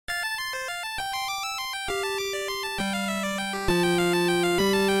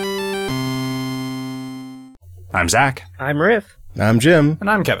I'm Zach. I'm Riff. I'm Jim. And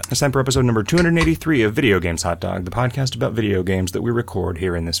I'm Kevin. It's time for episode number 283 of Video Games Hot Dog, the podcast about video games that we record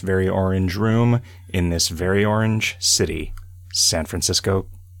here in this very orange room, in this very orange city, San Francisco,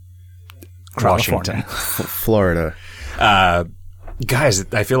 Washington. Florida. Guys,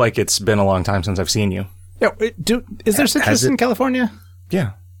 I feel like it's been a long time since I've seen you. Yeah, is there citrus in California?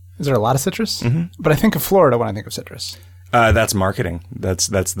 Yeah. Is there a lot of citrus? Mm-hmm. But I think of Florida when I think of citrus. That's marketing. That's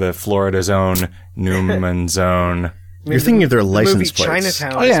the Florida zone, Newman zone. You're thinking of their license movie plates.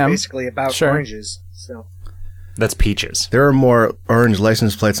 Chinatown is basically about oranges. So that's peaches. There are more orange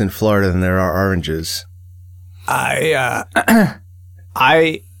license plates in Florida than there are oranges. I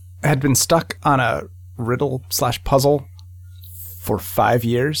had been stuck on a riddle/puzzle for 5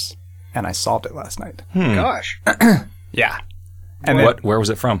 years, and I solved it last night. Gosh. Yeah. And where was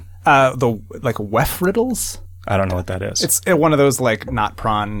it from? The WEF riddles. I don't know what that is. It's one of those not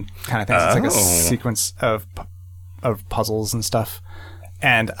prawn kind of things. It's like Oh. a sequence of puzzles and stuff.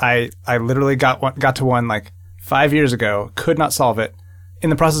 And I literally got to one 5 years ago, could not solve it.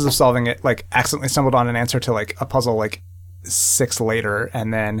 In the process of solving it, accidentally stumbled on an answer to a puzzle 6 later,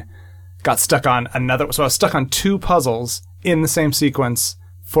 and then got stuck on another. So I was stuck on 2 puzzles in the same sequence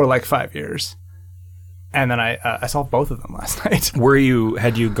for 5 years. And then I solved both of them last night.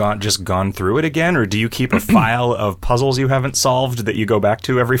 Had you gone through it again, or do you keep a file of puzzles you haven't solved that you go back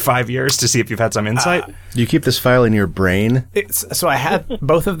to every 5 years to see if you've had some insight? Do you keep this file in your brain? So I had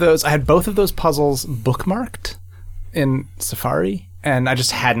both of those. I had both of those puzzles bookmarked in Safari, and I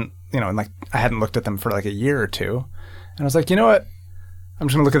just hadn't, I hadn't looked at them for a year or two. And I was like, you know what? I'm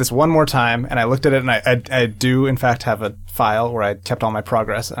just going to look at this one more time. And I looked at it, and I do, in fact, have a file where I kept all my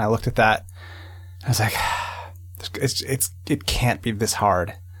progress, and I looked at that. I was like, it can't be this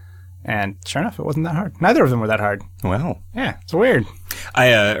hard. And sure enough, it wasn't that hard. Neither of them were that hard. Well. Yeah, it's weird.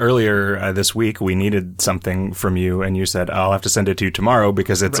 Earlier this week, we needed something from you, and you said, I'll have to send it to you tomorrow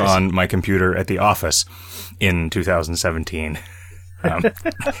because it's on my computer at the office in 2017.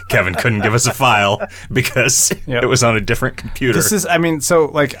 Kevin couldn't give us a file because it was on a different computer. This is,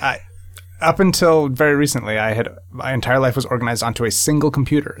 up until very recently, my entire life was organized onto a single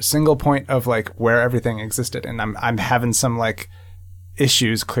computer, a single point of where everything existed, and I'm having some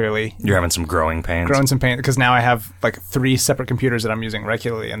issues. Clearly, you're having some growing pains because now I have 3 separate computers that I'm using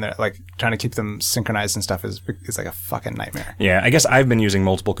regularly, and they're trying to keep them synchronized and stuff is a fucking nightmare. Yeah, I guess I've been using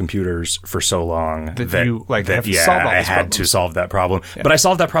multiple computers for so long that you have solved all I these had problems. to solve that problem. Yeah. But I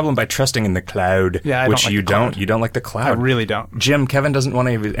solved that problem by trusting in the cloud, which you don't. You don't like the cloud. I really don't. Jim, Kevin doesn't want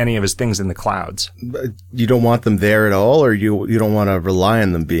any of his things in the clouds. You don't want them there at all, or you don't want to rely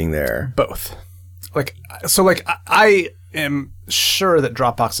on them being there? Both. I am sure that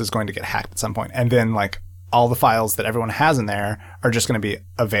Dropbox is going to get hacked at some point, and then all the files that everyone has in there are just going to be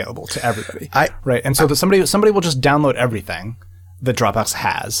available to everybody, right? And so that somebody will just download everything that Dropbox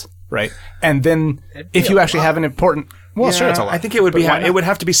has, right? And then if you actually have an important, sure, it's a lot. I think it would be. It would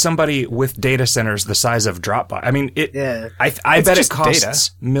have to be somebody with data centers the size of Dropbox. I mean, I bet it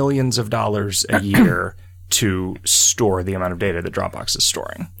costs millions of dollars a year to store the amount of data that Dropbox is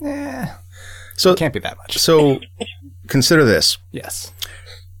storing. Yeah. So it can't be that much. So consider this. Yes.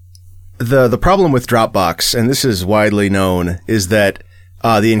 The problem with Dropbox, and this is widely known, is that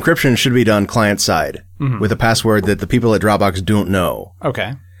the encryption should be done client side with a password that the people at Dropbox don't know.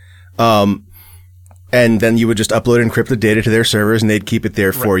 Okay. And then you would just upload encrypted data to their servers, and they'd keep it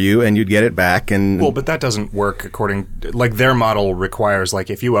there for you, and you'd get it back. And well, but that doesn't work according their model requires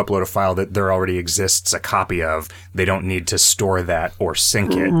if you upload a file that there already exists a copy of, they don't need to store that or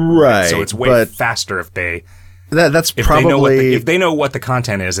sync it. Right. So it's way faster if they. That's probably if they know what the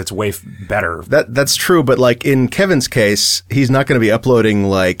content is, it's way better. That's true, but in Kevin's case, he's not going to be uploading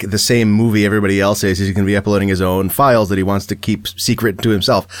the same movie everybody else is. He's going to be uploading his own files that he wants to keep secret to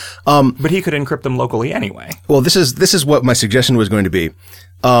himself. But he could encrypt them locally anyway. Well, this is what my suggestion was going to be.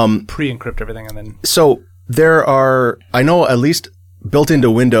 Pre-encrypt everything and then. So I know at least built into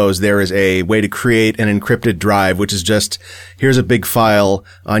Windows, there is a way to create an encrypted drive, which is just here's a big file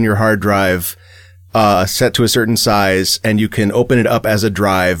on your hard drive. Set to a certain size, and you can open it up as a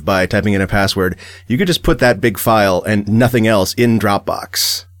drive by typing in a password. You could just put that big file and nothing else in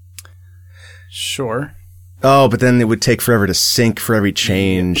Dropbox. Sure. Oh, but then it would take forever to sync for every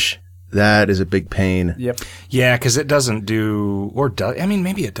change. That is a big pain. Yep. Yeah, because it doesn't do,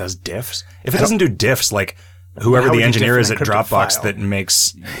 maybe it does diffs. If it doesn't do diffs, whoever the engineer is at Dropbox that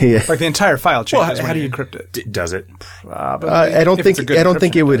makes the entire file changes. Well, how do you encrypt it? Does it? I don't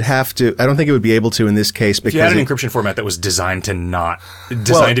think it would have to. I don't think it would be able to in this case because if you had an encryption format that was designed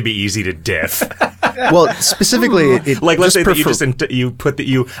to be easy to diff. Well, specifically, like let's say that you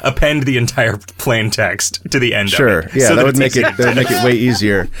you append the entire plain text to the end. Sure, of it, yeah, so that would make it way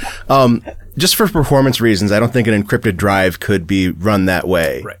easier. Just for performance reasons, I don't think an encrypted drive could be run that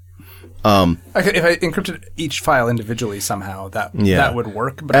way. Right. If I encrypted each file individually somehow, that would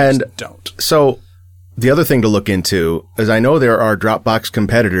work, but I just don't. So the other thing to look into is I know there are Dropbox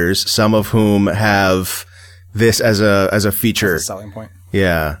competitors, some of whom have this as a feature. That's a selling point.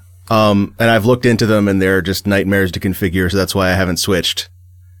 Yeah. And I've looked into them and they're just nightmares to configure, so that's why I haven't switched.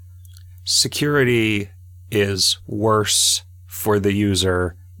 Security is worse for the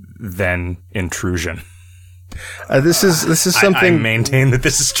user than intrusion. This is something. I maintain that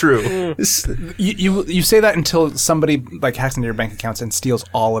this is true. You say that until somebody like hacks into your bank accounts and steals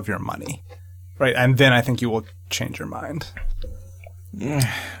all of your money, right? And then I think you will change your mind.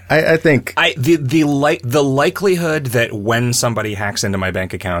 I think the likelihood that when somebody hacks into my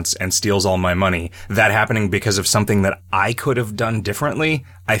bank accounts and steals all my money, that happening because of something that I could have done differently,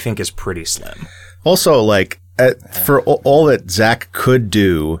 I think is pretty slim. Also, for all that Zach could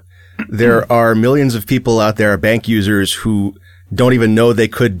do, there are millions of people out there, bank users, who don't even know they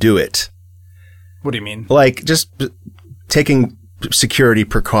could do it. What do you mean? Like, just taking security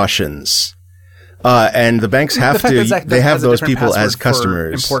precautions. And the banks have they have those people as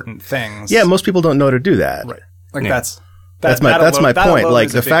customers. Important things. Yeah, most people don't know to do that. Right. Like that's my point. Like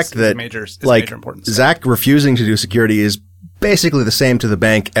the fact that Zach refusing to do security is basically the same to the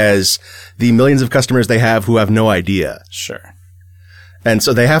bank as the millions of customers they have who have no idea. Sure. And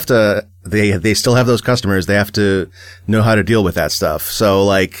so they have to, they still have those customers. They have to know how to deal with that stuff. So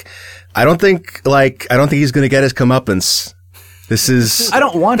I don't think he's going to get his comeuppance. This is I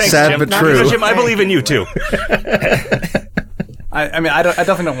don't want sad but true. Jim, I believe in you too. I mean, I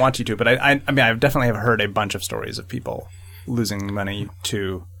definitely don't want you to, but I mean, I definitely have heard a bunch of stories of people losing money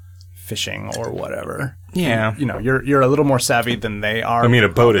to phishing or whatever. Yeah, you're a little more savvy than they are. I mean,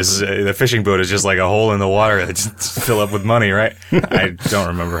 the fishing boat is just like a hole in the water that's fill up with money, right? I don't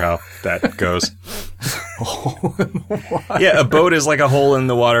remember how that goes. Yeah, a boat is like a hole in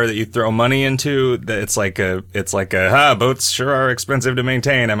the water that you throw money into. It's like boats sure are expensive to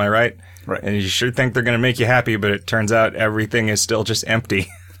maintain. Am I right? Right. And you sure think they're going to make you happy, but it turns out everything is still just empty.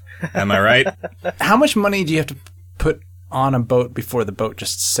 Am I right? How much money do you have to put on a boat before the boat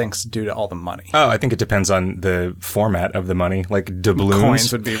just sinks due to all the money? Oh, I think it depends on the format of the money. Like doubloons.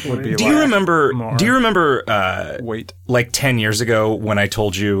 Coins would be. Do you remember weight? Like 10 years ago when I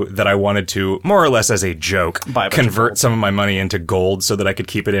told you that I wanted to, more or less as a joke, convert some of my money into gold so that I could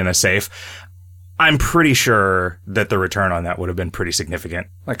keep it in a safe? I'm pretty sure that the return on that would have been pretty significant.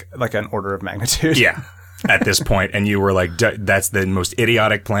 Like an order of magnitude. Yeah. At this point, and you were like, that's the most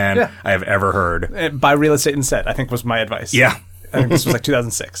idiotic plan I have ever heard. Buy real estate instead, I think was my advice. Yeah. I think this was like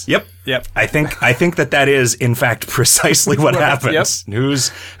 2006. Yep. I think that is in fact precisely what happens. Yep.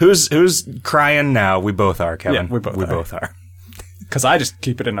 Who's crying now? We both are, Kevin. Yeah, we both are. Because I just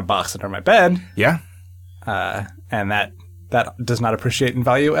keep it in a box under my bed. Yeah. And that does not appreciate in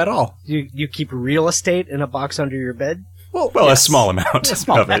value at all. You keep real estate in a box under your bed? Well, yes. A small amount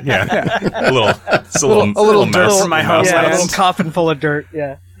of it, yeah. a little dirt from my house. Yeah, a little coffin full of dirt,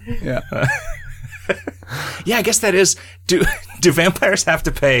 yeah. Yeah. Yeah, I guess that is. Do vampires have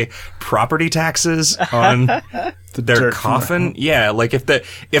to pay property taxes on their coffin? Yeah, like if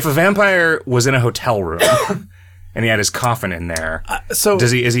a vampire was in a hotel room and he had his coffin in there, so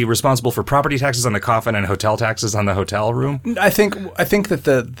is he responsible for property taxes on the coffin and hotel taxes on the hotel room? I think that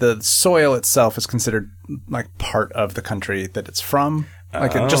the soil itself is considered like part of the country that it's from.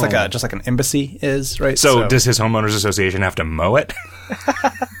 Like just like an embassy is, right? So does his homeowners association have to mow it?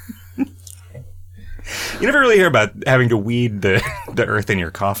 You never really hear about having to weed the earth in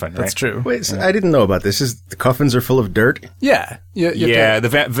your coffin, right? That's true. Wait, so I didn't know about this. The coffins are full of dirt? Yeah.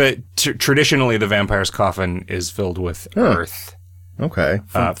 Traditionally, the vampire's coffin is filled with earth. Okay.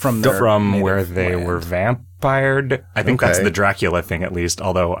 From where they were vampired. I think that's the Dracula thing, at least,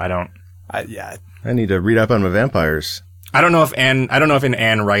 although I don't... I need to read up on my vampires. I don't know if in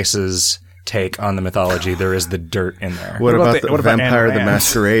Anne Rice's take on the mythology there is the dirt in there. What about the Vampire the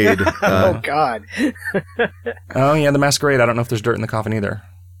Masquerade? Oh God. Oh yeah, the Masquerade. I don't know if there's dirt in the coffin either.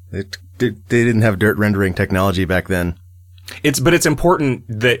 They didn't have dirt rendering technology back then. But it's important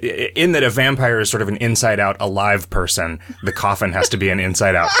that a vampire is sort of an inside out alive person. The coffin has to be an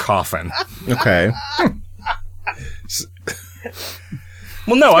inside out coffin. Okay.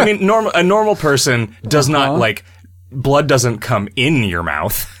 Well, no, I mean a normal person does not like blood doesn't come in your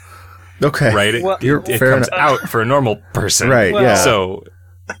mouth. Okay. Right? It comes out for a normal person. Right, yeah. So...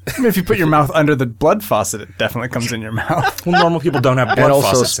 I mean, if you put your mouth under the blood faucet, it definitely comes in your mouth. Well, normal people don't have blood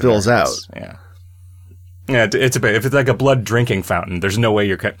faucets. faucets. And also spills out. Yeah. Yeah, it's a bit. If it's like a blood drinking fountain, there's no way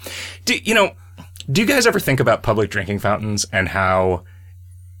you're. Do you guys ever think about public drinking fountains and how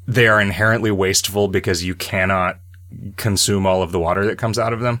they are inherently wasteful because you cannot consume all of the water that comes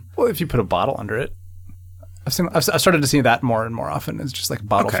out of them? Well, if you put a bottle under it. I've started to see that more and more often. It's just like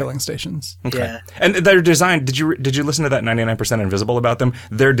bottle filling stations. Okay. Yeah. And they're designed. Did you listen to that 99% Invisible about them?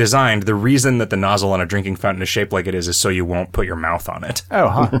 They're designed. The reason that the nozzle on a drinking fountain is shaped like it is so you won't put your mouth on it. Oh,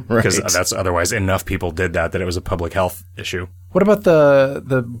 huh. Because that's otherwise enough people did that it was a public health issue. What about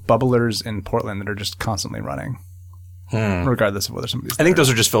the bubblers in Portland that are just constantly running, regardless of whether somebody's I think those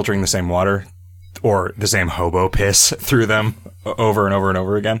are just filtering the same water or the same hobo piss through them over and over and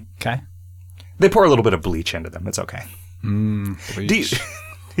over again. Okay. They pour a little bit of bleach into them. It's okay. Do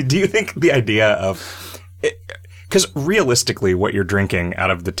you think the idea of... Because realistically, what you're drinking out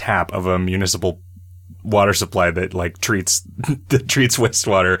of the tap of a municipal water supply that treats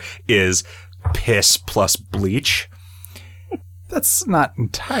wastewater is piss plus bleach. That's not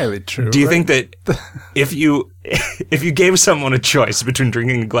entirely true. Do you think that if you gave someone a choice between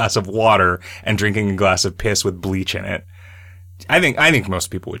drinking a glass of water and drinking a glass of piss with bleach in it, I think most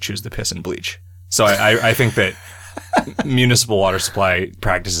people would choose the piss and bleach. So I think that municipal water supply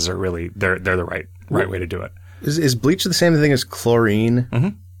practices are really they're the right way to do it. Is bleach the same thing as chlorine? Mm-hmm.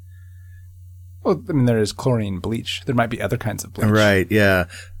 Well, I mean, there is chlorine bleach. There might be other kinds of bleach. Right, yeah.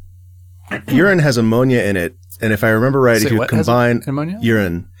 Urine has ammonia in it, and if I remember right, if you combine ammonia?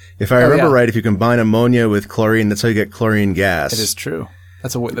 Urine, if I remember right, if you combine ammonia with chlorine, that's how you get chlorine gas. It is true.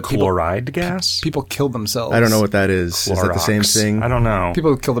 That's the chloride gas. People kill themselves. I don't know what that is. Clorox. Is that the same thing? I don't know.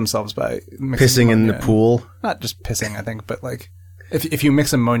 People kill themselves by pissing in the pool. Not just pissing, I think, but like if you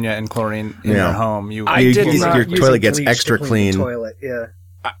mix ammonia and chlorine in your home, your toilet gets extra clean. Toilet, yeah.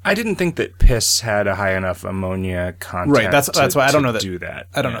 I didn't think that piss had a high enough ammonia content. Right, that's why I don't know that. Do that.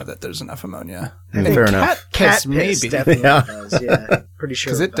 I don't know that there's enough ammonia. Fair enough. Cat piss definitely does. Yeah, pretty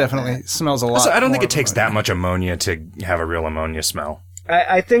sure. Because it definitely smells a lot. So I don't think it takes that much ammonia to have a real ammonia smell.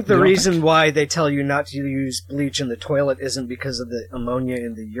 I think the reason why they tell you not to use bleach in the toilet isn't because of the ammonia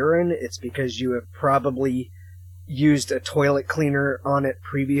in the urine. It's because you have probably used a toilet cleaner on it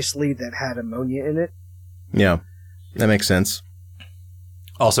previously that had ammonia in it. Yeah, that makes sense.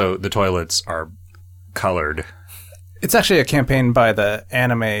 Also, the toilets are colored. It's actually a campaign by the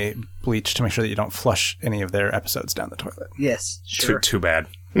Anime Bleach to make sure that you don't flush any of their episodes down the toilet. Yes, sure. Too bad.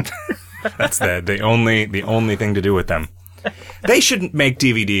 That's the only thing to do with them. They shouldn't make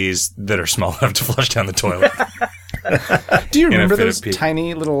DVDs that are small enough to flush down the toilet. Do you remember those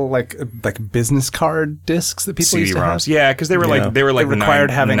tiny little like business card discs that people used to have? Yeah, because they were like required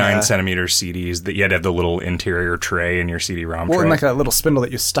having 9-centimeter CDs that you had to have the little interior tray in your CD-ROM tray. Well, and like a little spindle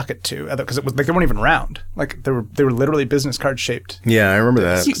that you stuck it to, because it was like they weren't even round. Like they were literally business card shaped. Yeah, I remember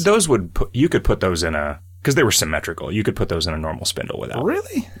that. See, you could put those in because they were symmetrical. You could put those in a normal spindle without.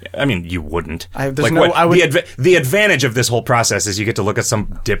 Really? I mean, you wouldn't. The advantage of this whole process is you get to look at some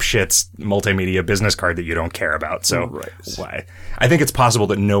dipshit's multimedia business card that you don't care about. So why? I think it's possible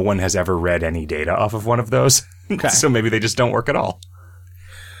that no one has ever read any data off of one of those. Okay. So maybe they just don't work at all.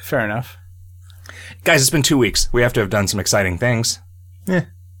 Fair enough. Guys, it's been 2 weeks. We have to have done some exciting things. Yeah.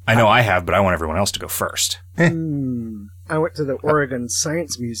 I know I have, but I want everyone else to go first. I went to the Oregon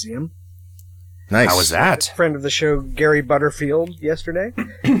Science Museum. Nice. How was that? Friend of the show, Gary Butterfield, yesterday.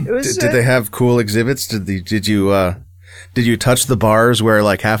 It was. Did they have cool exhibits? Did you touch the bars where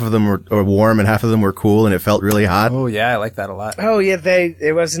like half of them were warm and half of them were cool and it felt really hot? Oh yeah, I like that a lot. Oh yeah,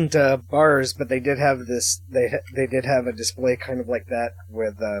 it wasn't bars, but they did have this. They did have a display kind of like that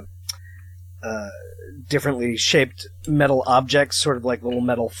with differently shaped metal objects, sort of like little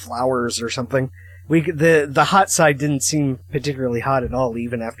metal flowers or something. The hot side didn't seem particularly hot at all,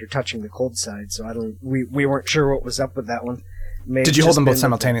 even after touching the cold side. So we weren't sure what was up with that one. Did you hold them both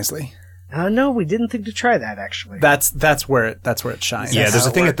simultaneously? No, we didn't think to try that actually. That's where it shines. Yeah, there's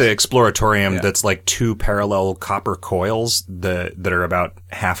a thing at the Exploratorium that's like two parallel copper coils that are about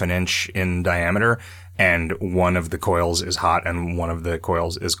half an inch in diameter, and one of the coils is hot and one of the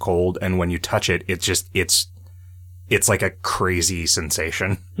coils is cold, and when you touch it, it's like a crazy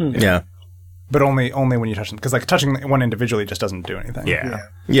sensation. Yeah. But only when you touch them, because like touching one individually just doesn't do anything. Yeah.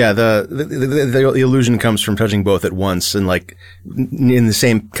 The illusion comes from touching both at once and like in the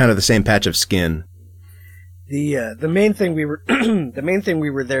same patch of skin. The main thing we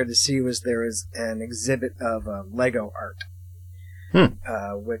were there to see was there is an exhibit of Lego art.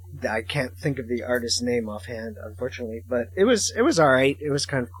 I can't think of the artist's name offhand, unfortunately, but it was all right. It was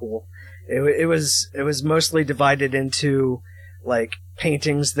kind of cool. It was mostly divided into like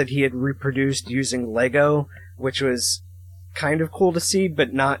paintings that he had reproduced using Lego, which was kind of cool to see,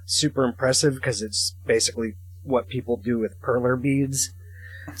 but not super impressive because it's basically what people do with perler beads.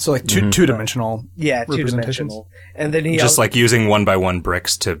 So like two-dimensional Yeah, representations? two-dimensional. And then he Just like using 1x1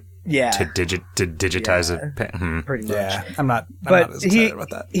 bricks to digitize Yeah. it. pretty much. Yeah, I'm not But as excited about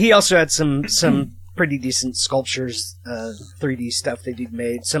that. he also had some pretty decent sculptures, 3D stuff that he'd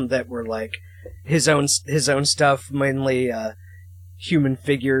made. Some that were like his own stuff, mainly human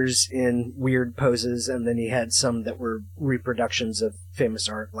figures in weird poses, and then he had some that were reproductions of famous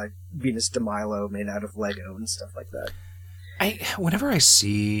art, like Venus de Milo made out of Lego and stuff like that. Whenever I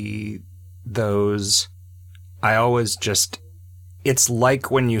see those, I always just, it's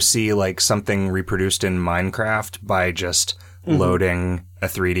like when you see like something reproduced in Minecraft by just loading a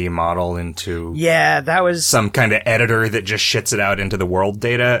 3D model into that was some kind of editor that just shits it out into the world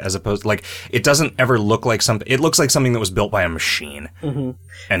data, as opposed to, like, it doesn't ever look like something. It looks like something that was built by a machine, and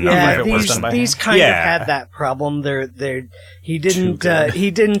not by a person. these kind of had that problem. He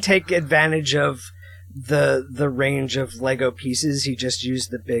didn't take advantage of the range of Lego pieces. He just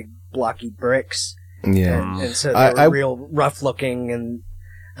used the big blocky bricks. Yeah. And so they were real rough looking, and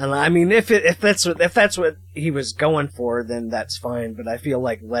I mean, if that's what he was going for, then that's fine. But I feel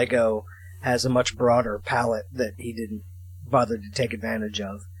like Lego has a much broader palette that he didn't bother to take advantage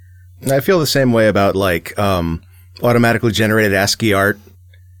of. I feel the same way about like automatically generated ASCII art.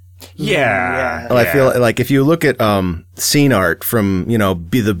 Yeah. I feel like if you look at scene art from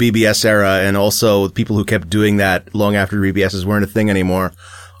the BBS era, and also people who kept doing that long after BBSs weren't a thing anymore.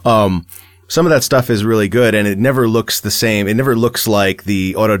 Some of that stuff is really good, and it never looks the same. It never looks like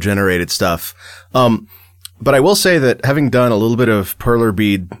the auto-generated stuff. But I will say that having done a little bit of perler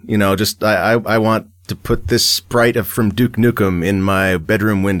bead, I want to put this sprite from Duke Nukem in my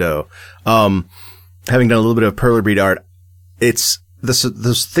bedroom window. Having done a little bit of perler bead art, it's the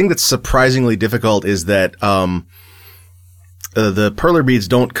thing that's surprisingly difficult is that the perler beads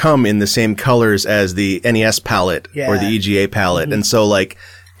don't come in the same colors as the NES palette or the EGA palette, and so like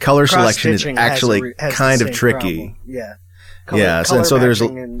color selection is actually kind of tricky. Problem. Yeah. And so there's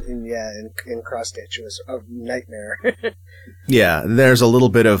in cross stitch was a nightmare. Yeah, there's a little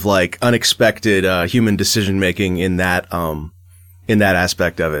bit of like unexpected human decision making in that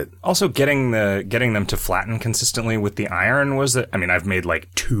aspect of it. Also, getting them to flatten consistently with the iron was that. I mean, I've made like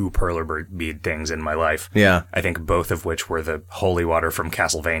 2 perler bead things in my life. Yeah, I think both of which were the holy water from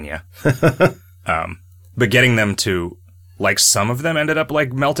Castlevania. But getting them to, like, some of them ended up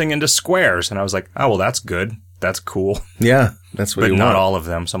like melting into squares, and I was like, oh well, that's good. That's cool. Yeah, that's what but you not want. all of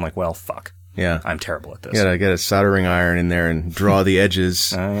them. So I'm like, well, fuck. Yeah, I'm terrible at this. You gotta get a soldering iron in there and draw the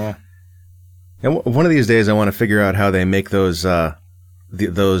edges. Yeah. And one of these days, I want to figure out how they make those fern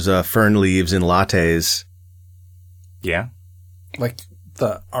leaves in lattes. Yeah. Like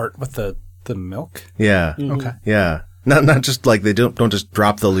the art with the milk? Yeah. Okay. Yeah. Not just like they don't just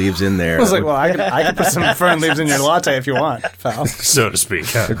drop the leaves in there. I was like, well, I could put some fern leaves in your latte if you want, pal. So to speak.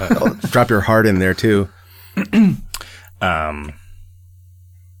 Drop your heart in there too. I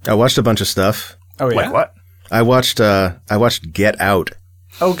watched a bunch of stuff. Oh yeah. Like what? I watched Get Out.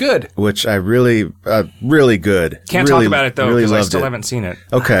 Oh, good. Which I really good. Can't really, talk about it though really because I loved still it. haven't seen it.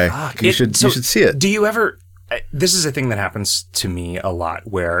 Okay, you should see it. Do you ever? This is a thing that happens to me a lot,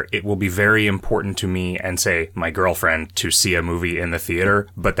 where it will be very important to me and say my girlfriend to see a movie in the theater,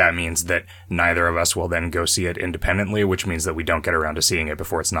 but that means that neither of us will then go see it independently, which means that we don't get around to seeing it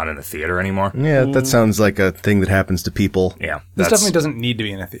before it's not in the theater anymore. Yeah, that sounds like a thing that happens to people. Yeah, This definitely doesn't need to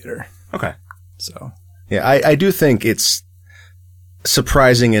be in a theater. Okay. So yeah, I do think it's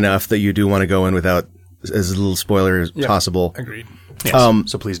surprising enough that you do want to go in without as little spoiler as possible. agreed. Yes.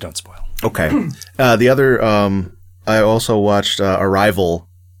 So please don't spoil. Okay. The other, I also watched Arrival,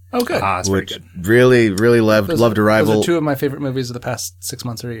 Oh, good. It's very which good. really loved Arrival. Those are 2 of my favorite movies of the past 6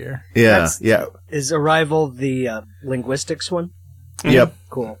 months or a year. Yeah, yeah. Is Arrival the linguistics one? Yep.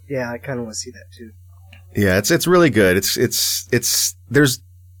 Cool. Yeah, I kind of want to see that too. Yeah, it's really good.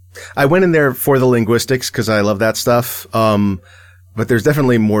 I went in there for the linguistics because I love that stuff. But there's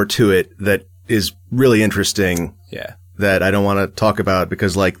definitely more to it that is really interesting. Yeah. That I don't want to talk about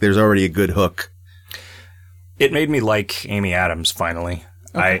because like there's already a good hook. It made me like Amy Adams finally.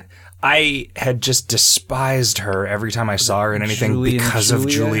 Okay. I had just despised her every time I saw her in anything because of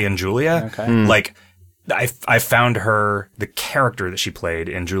Julie and Julia. Okay. Like I found her, the character that she played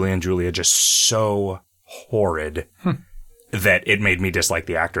in Julie and Julia, just so horrid that it made me dislike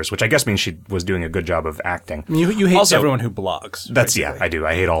the actress, which I guess means she was doing a good job of acting. You hate Also, everyone who blogs. That's basically. I do.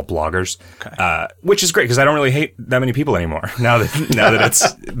 I hate all bloggers, which is great because I don't really hate that many people anymore now that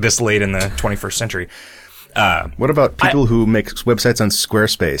it's this late in the 21st century. What about people who make websites on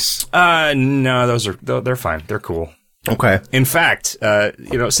Squarespace? No, they're fine. They're cool. Okay. In fact, save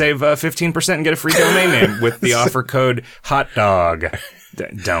 15% and get a free domain name with the offer code HOTDOG.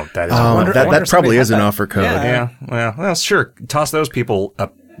 Don't. That is that probably is an offer code. Yeah. Well, sure. Toss those people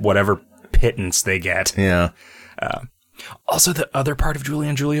up whatever pittance they get. Yeah. Also, the other part of Julie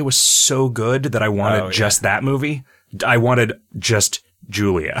and Julia was so good that I wanted just that movie. I wanted just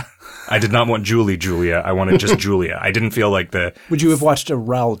Julia. I did not want Julia. I wanted just Julia. I didn't feel like Would you have watched a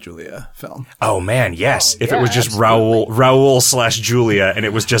Raul Julia film? Oh man, yes. If it was just Raul/Julia, and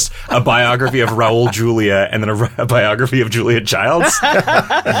it was just a biography of Raul Julia, and then a biography of Julia Childs.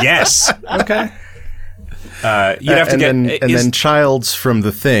 Yes. Okay. You'd have to then Childs from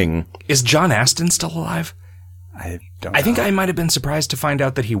The Thing. Is John Astin still alive? I don't know. I think I might have been surprised to find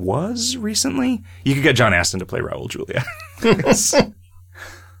out that he was recently. You could get John Astin to play Raul Julia.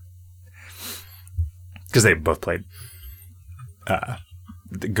 Because they both played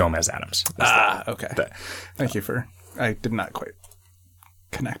Gomez Adams. Okay. Thank you for... I did not quite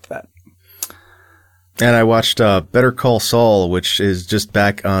connect that. And I watched Better Call Saul, which is just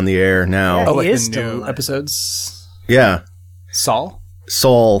back on the air now. Yeah, like he is the still new alive. episodes? Yeah. Saul?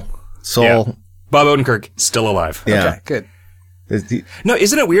 Saul. Yeah. Bob Odenkirk, still alive. Yeah. Okay, good. No,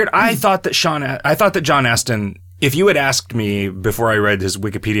 isn't it weird? I thought that John Astin, if you had asked me before I read his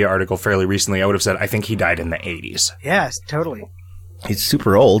Wikipedia article fairly recently, I would have said I think he died in the 80s. Yes, totally. He's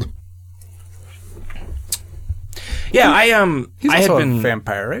super old. Yeah, He's I also had been a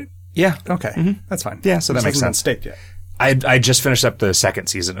vampire, right? Yeah. Okay, that's fine. Yeah, so that makes sense. Staked yet. I just finished up the second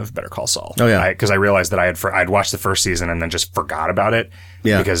season of Better Call Saul. Oh, yeah. Because I realized that I'd watched the first season and then just forgot about it.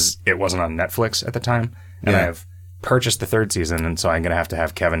 Yeah. Because it wasn't on Netflix at the time. And Yeah. I've purchased the third season, and so I'm going to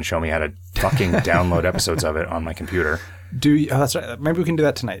have Kevin show me how to fucking download episodes of it on my computer. Oh, that's right. Maybe we can do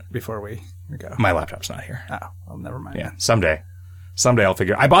that tonight before we go. My laptop's not here. Oh, well, never mind. Yeah, someday I'll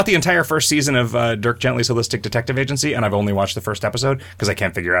figure. I bought the entire first season of Dirk Gently's Holistic Detective Agency, and I've only watched the first episode because I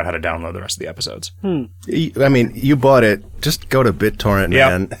can't figure out how to download the rest of the episodes. I mean, you bought it. Just go to BitTorrent, Yep.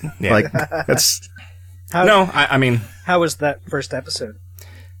 man. Yeah. Like, that's... I mean... How was that first episode?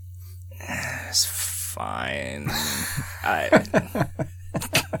 It's fine.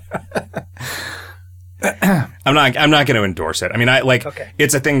 I'm not going to endorse it. I mean,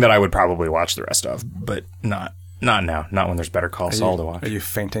 it's a thing that I would probably watch the rest of, but not now. Not when there's Better Call Saul to watch. Are you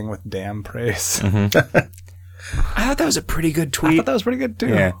fainting with damn praise? I thought that was a pretty good tweet. I thought that was pretty good too.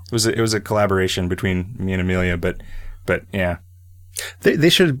 Yeah, it was a collaboration between me and Amelia, but yeah. There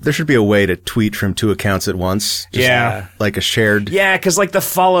should be a way to tweet from two accounts at once. Just like a shared... Yeah, because like the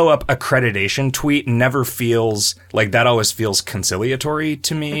follow-up accreditation tweet never feels... Like that always feels conciliatory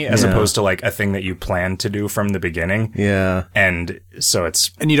to me as opposed to like a thing that you plan to do from the beginning. Yeah. And so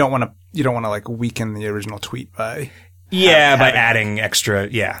it's... And you don't want to like weaken the original tweet by... by adding extra...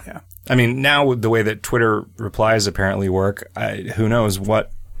 Yeah. I mean, now the way that Twitter replies apparently work, who knows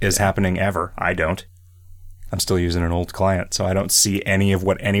what is happening ever. I don't. I'm still using an old client, so I don't see any of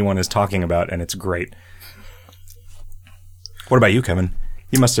what anyone is talking about, and it's great. What about you, Kevin?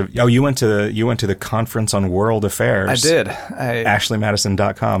 You must have... Oh, you went to the Conference on World Affairs. I did.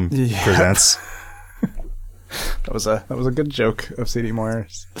 AshleyMadison.com presents. That was a good joke of C.D.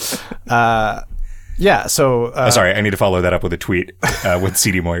 Moyer's. Yeah, so... sorry, I need to follow that up with a tweet with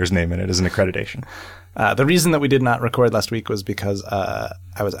C.D. Moyer's name in it as an accreditation. The reason that we did not record last week was because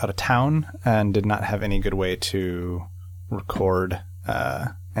I was out of town and did not have any good way to record,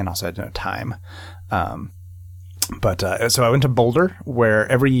 and also had no time. So I went to Boulder,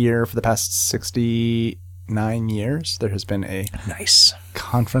 where every year for the past 69 years there has been a nice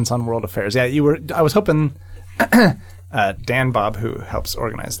Conference on World Affairs. Yeah, I was hoping. Dan Bob, who helps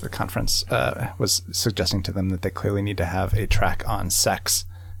organize the conference, was suggesting to them that they clearly need to have a track on sex,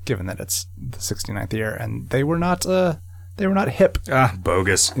 given that it's the 69th year, and they were not hip.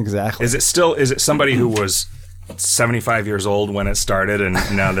 Bogus. Exactly. Is it somebody who was 75 years old when it started and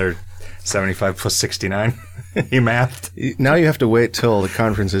now they're 75 plus 69? You mathed? Now you have to wait till the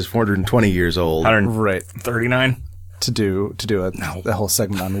conference is 420 years old. Right. 39? To do a whole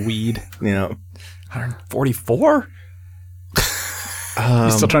segment on weed. You know. 144?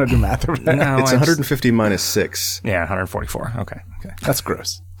 You still trying to do math over there? No, it's 150 minus 6. Yeah, 144. Okay. That's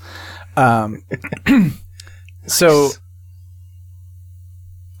gross. So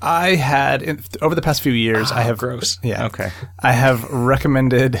I had over the past few years, I have gross. Yeah. Okay. I have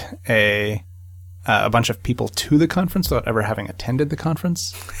recommended a bunch of people to the conference without ever having attended the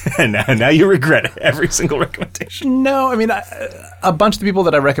conference. And now you regret every single recommendation. No, I mean, a bunch of the people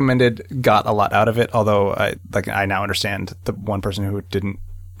that I recommended got a lot out of it. Although I now understand the one person who didn't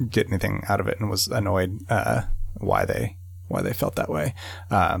get anything out of it and was annoyed why they felt that way.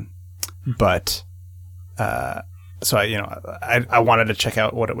 But so I wanted to check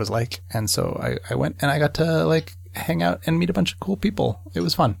out what it was like, and so I went and I got to like hang out and meet a bunch of cool people. It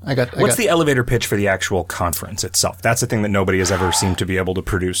was fun. What's the elevator pitch for the actual conference itself? That's the thing that nobody has ever seemed to be able to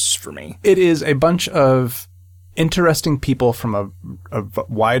produce for me. It is a bunch of interesting people from a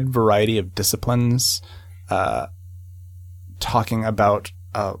wide variety of disciplines, talking about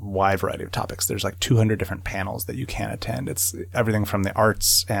a wide variety of topics. There's like 200 different panels that you can attend. It's everything from the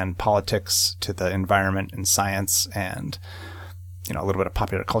arts and politics to the environment and science, and a little bit of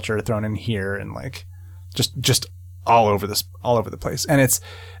popular culture thrown in here, and like just all over the place. And it's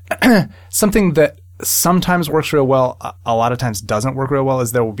something that sometimes works real well, a lot of times doesn't work real well,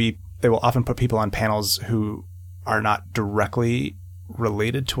 is they will often put people on panels who are not directly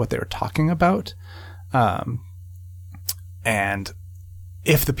related to what they were talking about. And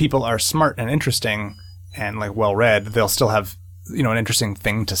if the people are smart and interesting and like well read, they'll still have an interesting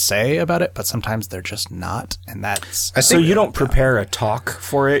thing to say about it, but sometimes they're just not, and that's... So you don't prepare a talk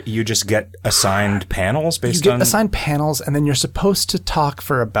for it, you just get assigned panels based on... You get assigned panels, and then you're supposed to talk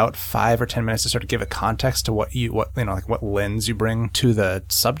for about 5 or 10 minutes to sort of give a context to what lens you bring to the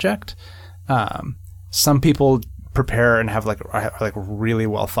subject. Some people prepare and have like really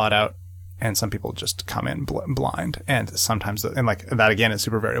well thought out, and some people just come in blind, and sometimes that again is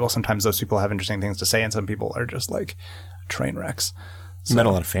super variable. Sometimes those people have interesting things to say, and some people are just like train wrecks. You met a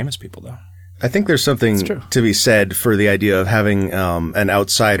lot of famous people, though. I think there's something to be said for the idea of having an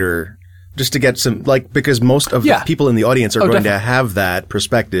outsider, just to get some, because most of the people in the audience are going to have that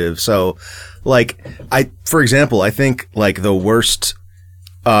perspective. So, for example, I think the worst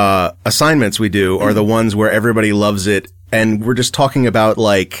assignments we do are the ones where everybody loves it, and we're just talking about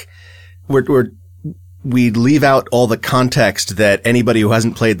we leave out all the context that anybody who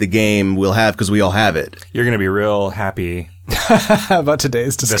hasn't played the game will have, because we all have it. You're going to be real happy about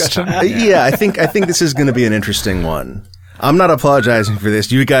today's discussion. Yeah, I think this is going to be an interesting one. I'm not apologizing for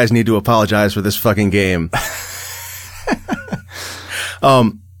this. You guys need to apologize for this fucking game.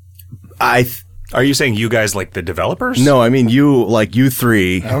 Are you saying you guys like the developers? No, I mean you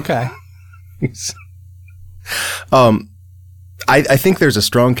three. Okay. I think there's a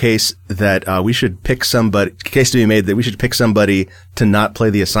strong case that we should pick somebody to not play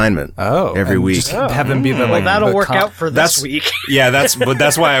the assignment every week. Just have them be that'll work out for this week. Yeah, that's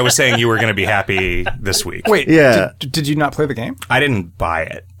why I was saying you were going to be happy this week. Wait, yeah. Did you not play the game? I didn't buy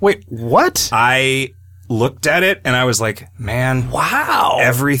it. Wait, what? I looked at it and I was like, man, wow.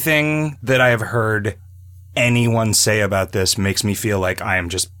 Everything that I have heard anyone say about this makes me feel like I am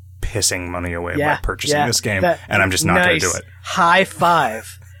just pissing money away by purchasing this game, and I'm just not going to do it. High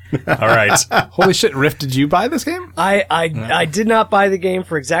five. All right. Holy shit, Riff, did you buy this game? I did not buy the game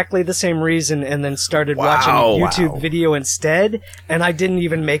for exactly the same reason, and then started watching a YouTube video instead, and I didn't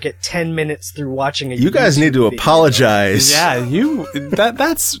even make it 10 minutes through watching a You guys YouTube need to video. apologize. Yeah,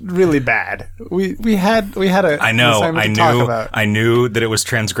 that's really bad. We had a I know. assignment to talk about. I knew that it was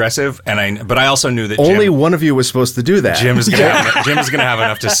transgressive, but I also knew that only one of you was supposed to do that. Jim is going to have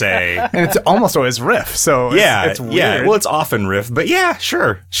enough to say, and it's almost always Riff. So it's weird. Yeah. Well, it's often Riff, but yeah,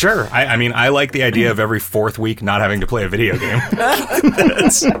 sure. I mean, I like the idea of every 4th week not having to play a video game.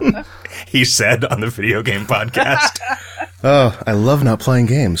 He said on the video game podcast. Oh, I love not playing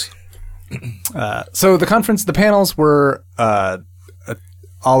games. So the conference, the panels were all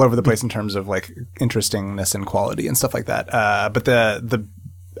over the place in terms of interestingness and quality and stuff like that. But the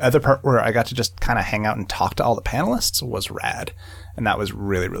other part where I got to just kind of hang out and talk to all the panelists was rad, and that was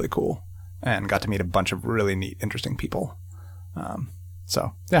really, really cool, and got to meet a bunch of really neat, interesting people.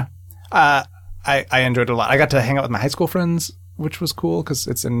 So yeah. I enjoyed it a lot. I got to hang out with my high school friends, which was cool because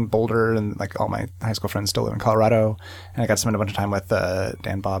it's in Boulder, and all my high school friends still live in Colorado. And I got to spend a bunch of time with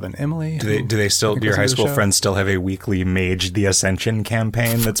Dan, Bob, and Emily. Do they still? Do your high school friends still have a weekly Mage the Ascension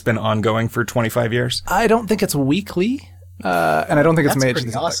campaign that's been ongoing for 25 years? I don't think it's weekly, and I don't think it's Mage. That's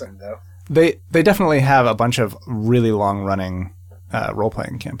pretty awesome, though. They definitely have a bunch of really long running role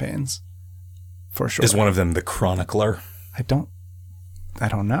playing campaigns, for sure. Is one of them the Chronicler? I don't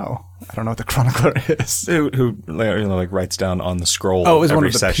know. I don't know what the Chronicler is. Who writes down on the scroll. Oh, it was one every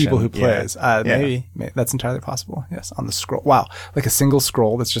of the session. people who plays. Maybe that's entirely possible. Yes, on the scroll. Wow, like a single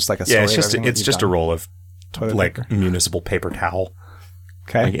scroll that's just like a story. Yeah, it's just a roll of toilet paper. Municipal paper towel.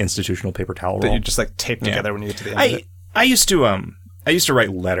 Okay, like institutional paper towel roll that you just tape together when you get to the end of it. I used to write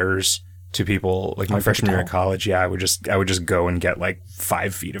letters to people my freshman year in college. Yeah, I would just go and get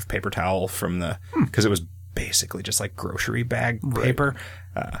 5 feet of paper towel from because it was basically just grocery bag paper,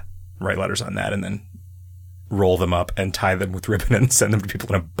 write letters on that, and then roll them up and tie them with ribbon and send them to people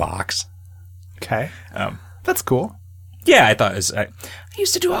in a box. Okay. That's cool. Yeah, I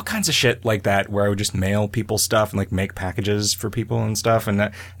used to do all kinds of shit like that where I would just mail people stuff and like make packages for people and stuff.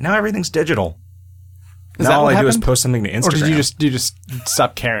 And now everything's digital. Now all I do is post something to Instagram. Or did you just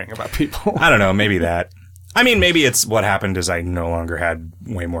stop caring about people? I don't know. Maybe that. I mean, maybe it's what happened is I no longer had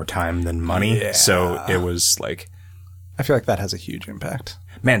way more time than money. Yeah. So it was like... I feel like that has a huge impact.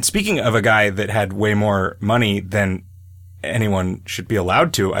 Man, speaking of a guy that had way more money than anyone should be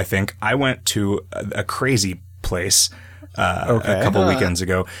allowed to, I think, I went to a crazy place a couple weekends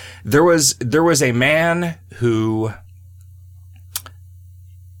ago. There was a man who...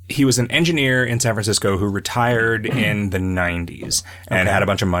 He was an engineer in San Francisco who retired in the 90s and had a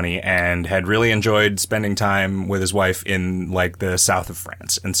bunch of money and had really enjoyed spending time with his wife in like the south of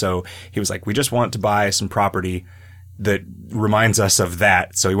France. And so he was like, we just want to buy some property that reminds us of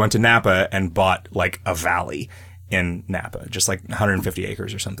that. So he went to Napa and bought like a valley in Napa, just like 150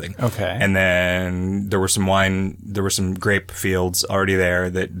 acres or something. Okay. And then there were some grape fields already there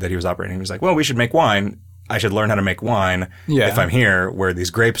that he was operating. He was like, well, we should make wine. I should learn how to make wine if I'm here where these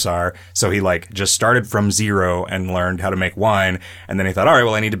grapes are. So he like just started from zero and learned how to make wine. And then he thought, all right,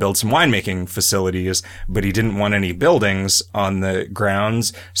 well, I need to build some winemaking facilities, but he didn't want any buildings on the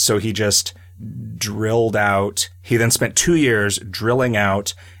grounds. So he just drilled out. He then spent 2 years drilling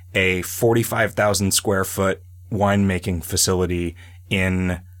out a 45,000 square foot winemaking facility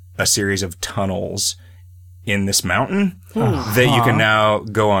in a series of tunnels in this mountain that you can now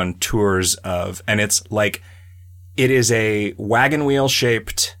go on tours of. And it's like, it is a wagon wheel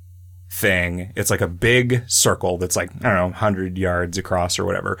shaped thing. It's like a big circle that's like, I don't know, 100 yards across or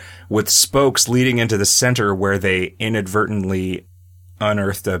whatever, with spokes leading into the center where they inadvertently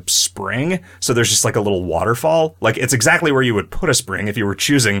unearthed a spring. So there's just like a little waterfall. Like it's exactly where you would put a spring if you were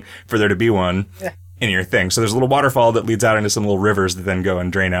choosing for there to be one. In your thing. So there's a little waterfall that leads out into some little rivers that then go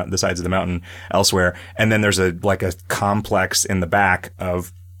and drain out the sides of the mountain elsewhere. And then there's a complex in the back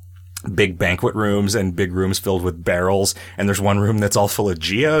of big banquet rooms and big rooms filled with barrels. And there's one room that's all full of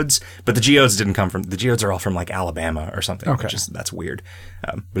geodes, but the geodes the geodes are all from like Alabama or something. Okay. That's weird.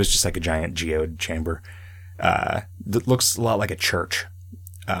 But it's just like a giant geode chamber. That looks a lot like a church.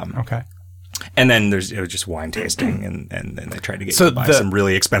 Okay. And then it was just wine tasting, and then they tried to get you to buy some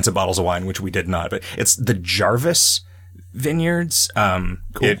really expensive bottles of wine, which we did not. But it's the Jarvis Vineyards. Cool.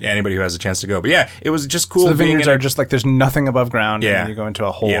 Anybody who has a chance to go. But yeah, it was just cool. So the vineyards are just like there's nothing above ground, and then you go into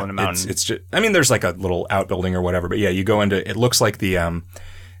a hole in a mountain. It's just, I mean, there's like a little outbuilding or whatever. But yeah, you go into, it looks like the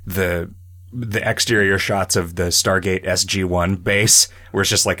exterior shots of the Stargate SG-1 base, where it's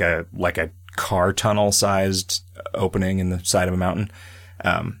just like a car tunnel sized opening in the side of a mountain.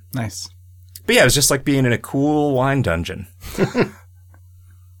 Nice. But yeah, it was just like being in a cool wine dungeon.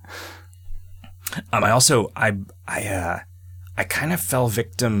 I kind of fell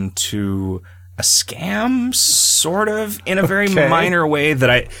victim to a scam, sort of, in a very minor way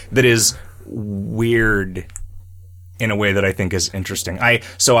that is weird in a way that I think is interesting. I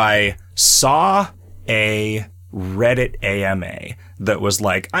saw a Reddit AMA that was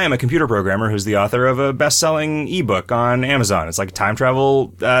like, I am a computer programmer who's the author of a best-selling ebook on Amazon. It's like a time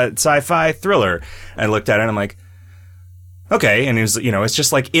travel sci-fi thriller. And I looked at it and I'm like, okay. And it was, it's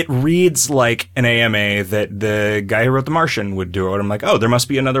just like, it reads like an AMA that the guy who wrote The Martian would do. And I'm like, oh, there must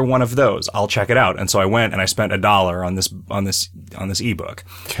be another one of those. I'll check it out. And so I went and I spent $1 on this ebook.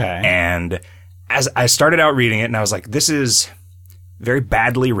 Okay. And as I started out reading it, and I was like, this is very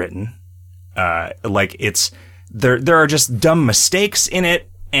badly written. Like it's, there are just dumb mistakes in it,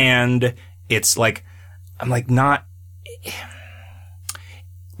 and it's like, I'm like not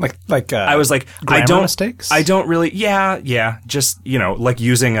like I was like, mistakes? I don't really, yeah, just like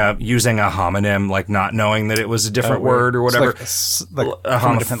using a homonym, like not knowing that it was a different word or whatever, like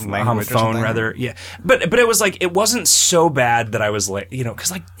a different language, homophone rather, yeah. But it was like, it wasn't so bad that I was like,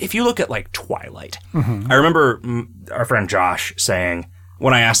 because like if you look at like Twilight, I remember our friend Josh saying,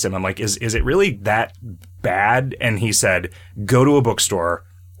 when I asked him, I'm like, is it really that bad? And he said, go to a bookstore,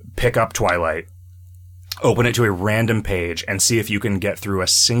 pick up Twilight, open it to a random page, and see if you can get through a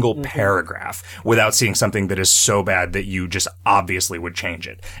single paragraph without seeing something that is so bad that you just obviously would change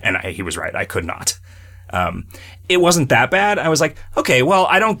it. And he was right. I could not. It wasn't that bad. I was like, okay, well,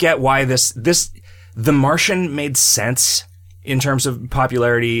 I don't get why The Martian made sense in terms of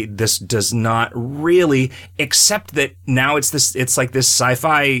popularity. This does not really, except that now it's like this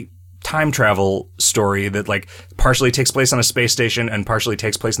sci-fi time travel story that like partially takes place on a space station and partially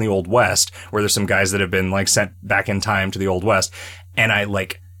takes place in the Old West, where there's some guys that have been like sent back in time to the Old West. And I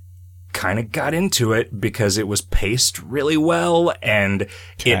like kind of got into it because it was paced really well, and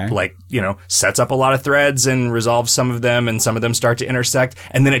it like, sets up a lot of threads and resolves some of them, and some of them start to intersect.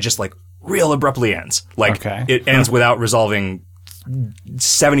 And then it just like real abruptly ends. Like, Okay. it ends without resolving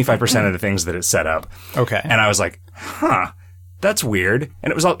 75% of the things that it set up. Okay. And I was like, huh, that's weird.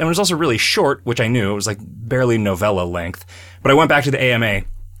 And it was also really short, which I knew. It was like barely novella length. But I went back to the AMA.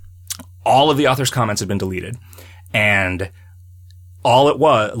 All of the author's comments had been deleted. And all it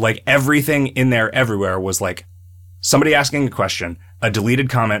was, like, everything in there everywhere was like somebody asking a question, a deleted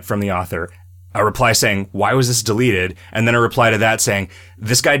comment from the author, a reply saying, why was this deleted? And then a reply to that saying,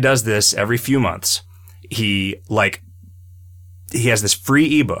 this guy does this every few months. He has this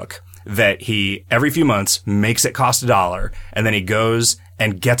free ebook that he, every few months, makes it cost $1. And then he goes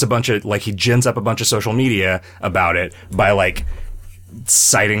and gets he gins up a bunch of social media about it by, like,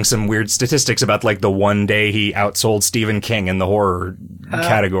 citing some weird statistics about, like, the one day he outsold Stephen King in the horror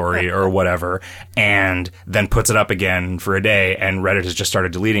category or whatever, and then puts it up again for a day, and Reddit has just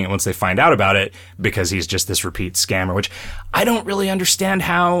started deleting it once they find out about it because he's just this repeat scammer, which I don't really understand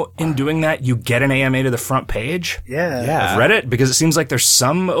how, in doing that, you get an AMA to the front page of Reddit, because it seems like there's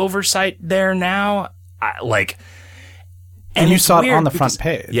some oversight there now. And you saw it on the front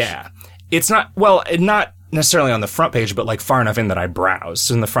page. Yeah. It's not necessarily on the front page, but like far enough in that I browse.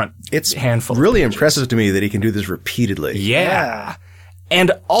 So in the front, It's handful. really of pages. impressive to me that he can do this repeatedly. Yeah.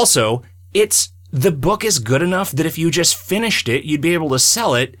 And also, the book is good enough that if you just finished it, you'd be able to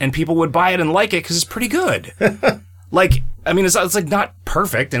sell it and people would buy it and like it because it's pretty good. Like, I mean, it's like not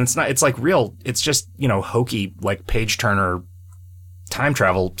perfect, and it's like real, it's just, hokey, like page turner time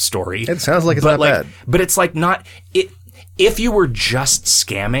travel story. It sounds like it's not bad. But it's like not, if you were just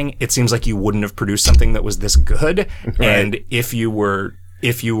scamming, it seems like you wouldn't have produced something that was this good. Right. And if you were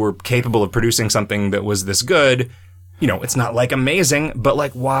capable of producing something that was this good, it's not like amazing, but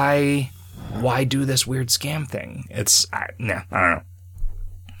like why do this weird scam thing? I don't know.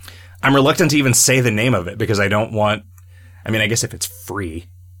 I'm reluctant to even say the name of it because I don't want, I guess if it's free.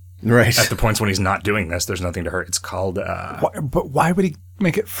 Right. At the points when he's not doing this, there's nothing to hurt. It's called, But why would he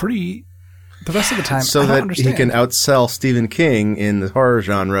make it free the rest of the time? So that he can outsell Stephen King in the horror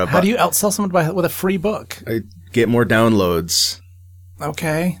genre. How do you outsell someone with a free book? Get more downloads.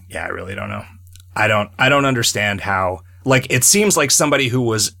 Okay. Yeah, I really don't know. I don't understand how, like, it seems like somebody who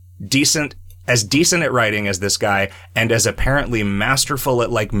was decent at writing as this guy and as apparently masterful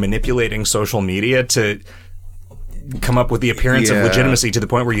at like manipulating social media to come up with the appearance of legitimacy to the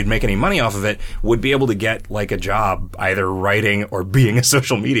point where you'd make any money off of it would be able to get like a job either writing or being a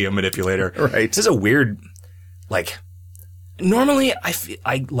social media manipulator. Right. This is a weird, like, normally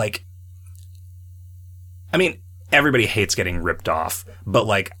everybody hates getting ripped off, but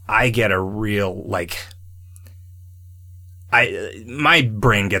like I get a real like, my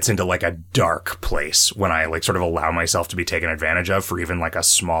brain gets into like a dark place when I like sort of allow myself to be taken advantage of for even like a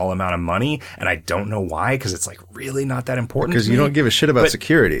small amount of money. And I don't know why, because it's like really not that important. Because you don't give a shit about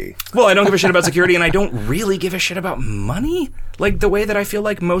security. Well, I don't give a shit about security, and I don't really give a shit about money like the way that I feel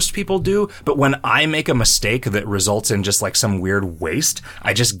like most people do. But when I make a mistake that results in just like some weird waste,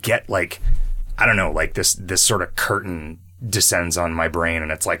 I just get like, I don't know, like this sort of curtain descends on my brain,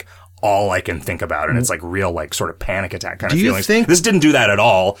 and it's like all I can think about, and it's like real like sort of panic attack kind of feelings. Think this didn't do that at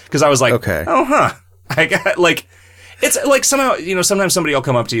all? Because I was like, okay, I got like, it's like somehow, sometimes somebody will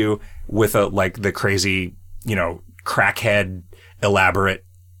come up to you with the crazy, crackhead elaborate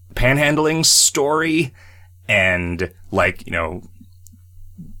panhandling story, and like,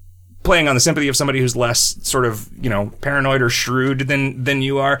 playing on the sympathy of somebody who's less sort of, paranoid or shrewd than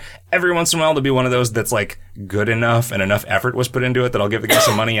you are. Every once in a while there'll be one of those that's like good enough and enough effort was put into it that I'll give the guy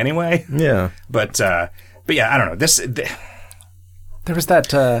some money anyway. Yeah. But yeah, I don't know. There was that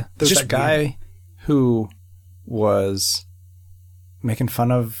guy who was making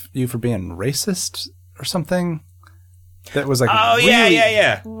fun of you for being racist or something. That was like,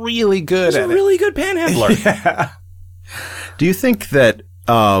 really good. He's a really good panhandler. Yeah. Do you think that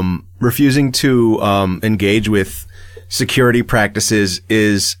refusing to engage with security practices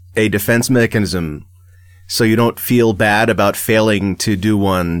is a defense mechanism so you don't feel bad about failing to do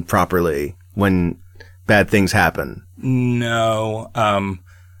one properly when bad things happen? No.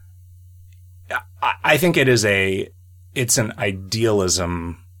 I think it's an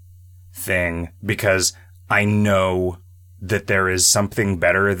idealism thing, because I know that there is something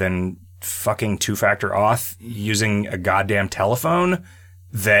better than fucking two-factor auth using a goddamn telephone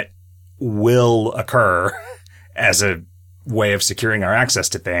that will occur as a way of securing our access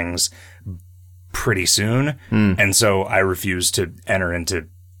to things pretty soon. And so I refuse to enter into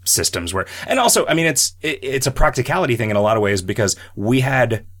systems where, and also, it's a practicality thing in a lot of ways, because we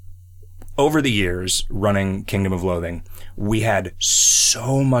had over the years running Kingdom of Loathing, we had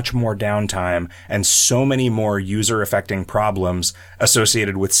so much more downtime and so many more user-affecting problems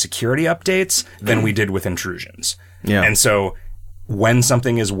associated with security updates than we did with intrusions. Yeah. And so when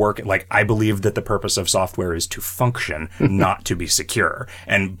something is working, like, I believe that the purpose of software is to function, not to be secure.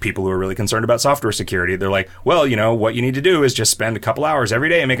 And people who are really concerned about software security, they're like, well, you know, what you need to do is just spend a couple hours every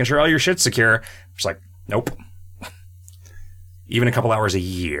day making sure all your shit's secure. It's like, nope. Even a couple hours a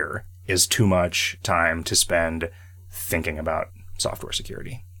year is too much time to spend thinking about software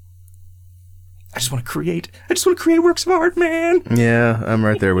security. I just want to create works of art, man. Yeah, I'm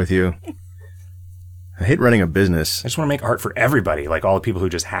right there with you. I hate running a business. I just want to make art for everybody, like all the people who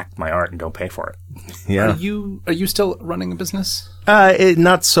just hacked my art and don't pay for it. Yeah. Are you still running a business?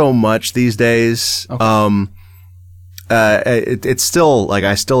 Not so much these days. Okay. It's still like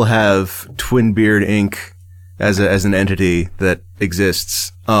I still have Twinbeard Inc. as an entity that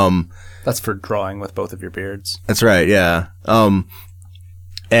exists. That's for drawing with both of your beards. That's right. Yeah.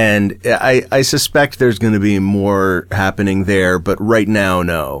 And I suspect there's going to be more happening there, but right now,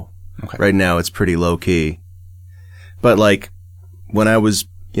 no. Okay. Right now, it's pretty low key. But like when I was,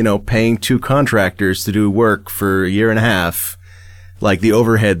 paying 2 contractors to do work for a year and a half, like the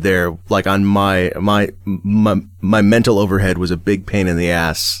overhead there, like on my mental overhead was a big pain in the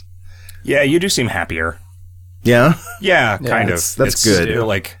ass. Yeah, you do seem happier. Yeah. Yeah, kind of. That's It's good.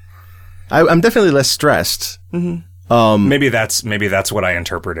 Like, I'm definitely less stressed. Mm-hmm. Maybe that's what I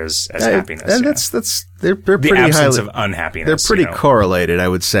interpret as happiness. And yeah. that's they're pretty the absence highly, of unhappiness. they're pretty correlated, I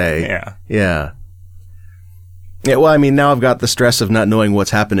would say. Yeah. Yeah. Yeah. Well, I mean, now I've got the stress of not knowing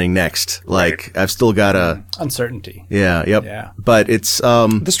what's happening next. Like, Right. I've still got a Uncertainty. yeah. Yep. Yeah. But it's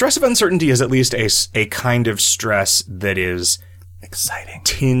The stress of uncertainty is at least a kind of stress that is Exciting.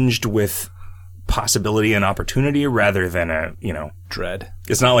 tinged with possibility and opportunity rather than Dread.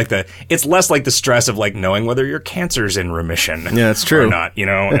 it's not like it's less like the stress of like knowing whether your cancer's in remission. Yeah, that's true. Or not,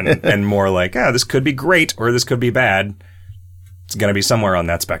 and more like, this could be great or this could be bad. It's going to be somewhere on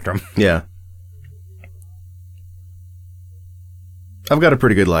that spectrum. yeah. I've got a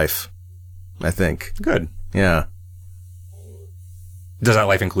pretty good life, I think. Good. Yeah. Does that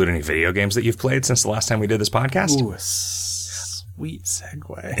life include any video games that you've played since the last time we did this podcast? Ooh, sweet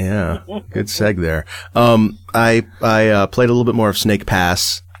segue. Yeah, good seg there. I played a little bit more of Snake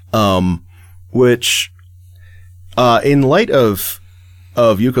Pass, which, in light of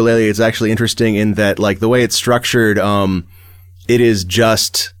Yooka-Laylee, it's actually interesting in that, like, the way it's structured, it is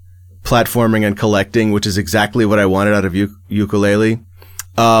just platforming and collecting, which is exactly what I wanted out of Yooka-Laylee.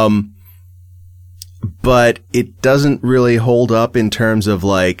 But it doesn't really hold up in terms of,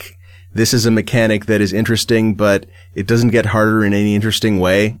 like, this is a mechanic that is interesting, but it doesn't get harder in any interesting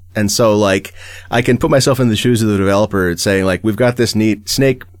way. And so, like, I can put myself in the shoes of the developer saying, like, we've got this neat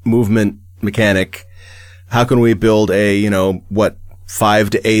snake movement mechanic. How can we build a, 5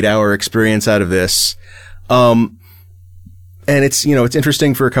 to 8 hour experience out of this? And it's, it's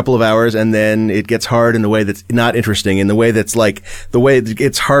interesting for a couple of hours and then it gets hard in the way that's not interesting, in the way that's like, the way it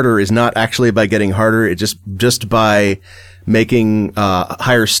gets harder is not actually by getting harder. It just by making,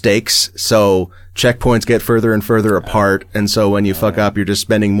 higher stakes. So checkpoints get further and further apart. And so when you fuck up, you're just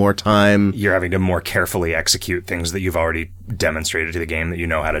spending more time. You're having to more carefully execute things that you've already demonstrated to the game that you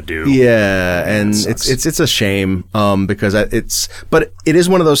know how to do. Yeah. And it's a shame, because but it is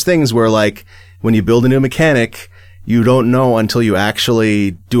one of those things where, like, when you build a new mechanic, you don't know until you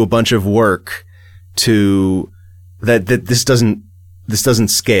actually do a bunch of work that this doesn't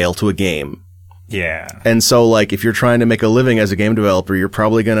scale to a game. Yeah. And so, like, if you're trying to make a living as a game developer, you're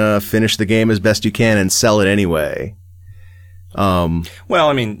probably going to finish the game as best you can and sell it anyway. Well,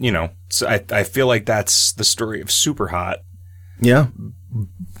 I mean, so I feel like that's the story of Superhot. Yeah.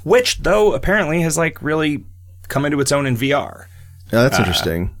 Which, though, apparently has, like, really come into its own in VR. Yeah, that's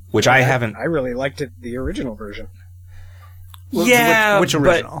interesting. Which I haven't. I really liked it, the original version. Yeah, which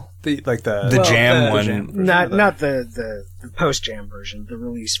original? The Jam one. Jam version, Not the post-Jam version, the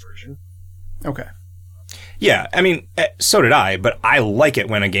release version. Okay. Yeah, I mean, so did I, but I like it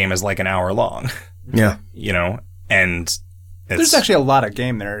when a game is like an hour long. Yeah. And there's actually a lot of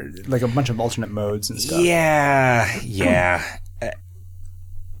game there, like a bunch of alternate modes and stuff. Yeah.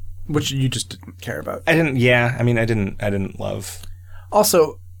 Which you just didn't care about. I didn't love.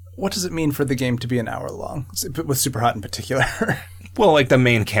 Also, what does it mean for the game to be an hour long? With Superhot in particular. Well, like the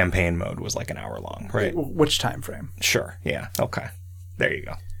main campaign mode was like an hour long, right? Which time frame? Sure. Yeah. Okay. There you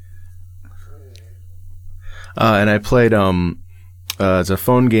go. And I played, it's a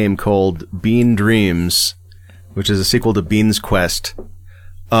phone game called Bean Dreams, which is a sequel to Bean's Quest.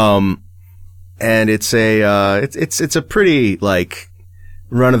 And it's a pretty, like,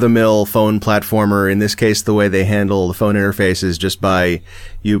 run-of-the-mill phone platformer. In this case, the way they handle the phone interface is just by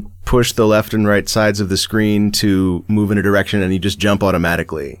you push the left and right sides of the screen to move in a direction, and you just jump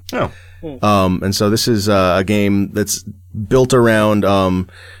automatically. Oh. And so this is a game that's built around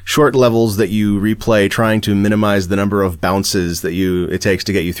short levels that you replay, trying to minimize the number of bounces that it takes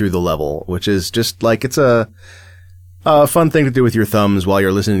to get you through the level, which is just like it's a fun thing to do with your thumbs while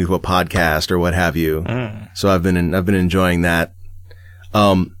you're listening to a podcast or what have you. So I've been enjoying that.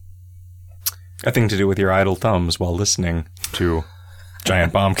 A thing to do with your idle thumbs while listening to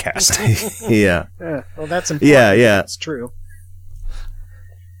Giant Bombcast. Yeah. Well, that's important. Yeah. That's true.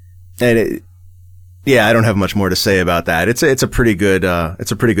 And I don't have much more to say about that. It's a pretty good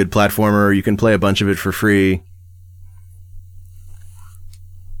platformer. You can play a bunch of it for free.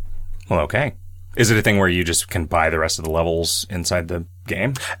 Well, okay. Is it a thing where you just can buy the rest of the levels inside the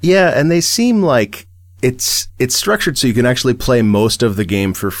game? Yeah, and they seem like it's structured so you can actually play most of the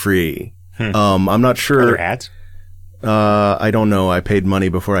game for free. I'm not sure. Are there ads? I don't know. I paid money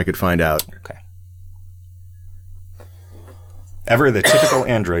before I could find out. Okay. Ever the typical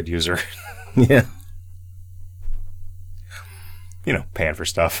Android user. Yeah. You know, paying for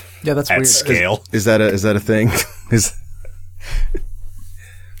stuff. Yeah, that's at weird. Scale. Is that a thing?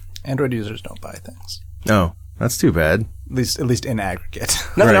 Android users don't buy things. No, that's too bad. At least in aggregate.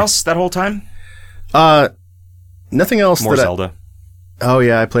 Nothing Right. else that whole time? Nothing else. More Zelda. Oh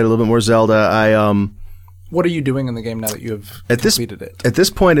yeah, I played a little bit more Zelda. What are you doing in the game now that you have completed it? At this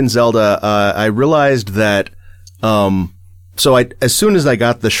point in Zelda, I realized that, as soon as I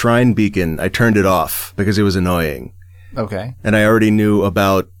got the shrine beacon, I turned it off because it was annoying. Okay. And I already knew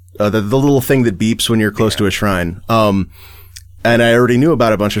about, the little thing that beeps when you're close to a shrine. And I already knew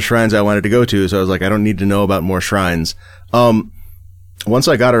about a bunch of shrines I wanted to go to, so I was like, I don't need to know about more shrines. Once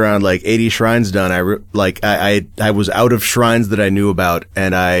I got around like 80 shrines done, I was out of shrines that I knew about,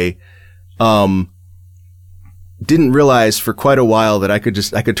 and I, didn't realize for quite a while that I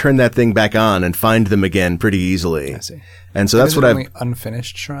could turn that thing back on and find them again pretty easily. I see. And so that's what only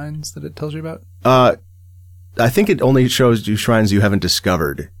unfinished shrines that it tells you about? I think it only shows you shrines you haven't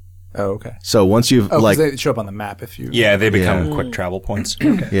discovered. Oh, okay. So once you've 'cause they show up on the map if you. Yeah, they become quick travel points.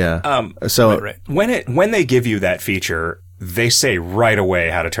 yeah. So Right. When they give you that feature, they say right away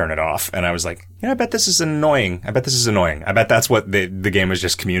how to turn it off. And I was like, I bet this is annoying. I bet that's what the game has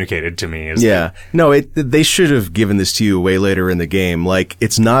just communicated to me. Yeah. No, they should have given this to you way later in the game. Like,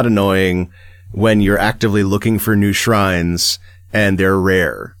 it's not annoying when you're actively looking for new shrines and they're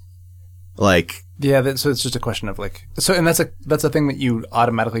rare. Like, yeah, so it's just a question of and that's a thing that you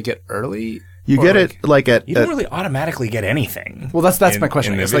automatically get early. you get it like at. You don't really automatically get anything. Well, that's my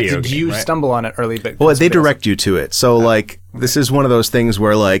question. in the It's like, video did game, you right? stumble on it early? But Well, they direct you to it. So, this is one of those things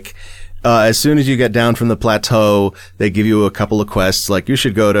where, as soon as you get down from the plateau, they give you a couple of quests. Like, you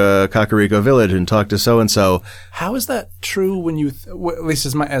should go to Kakariko Village and talk to so-and-so. How is that true when you, at least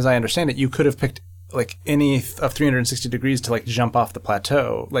as I understand it, you could have picked, any of 360 degrees to, jump off the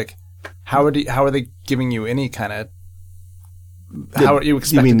plateau? How are they giving you any kind of... How are you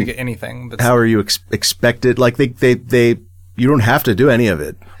expected to get anything? How are you expected? You don't have to do any of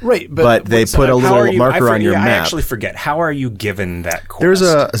it. Right, but they put a little marker on your map. I actually forget. How are you given that quest? There's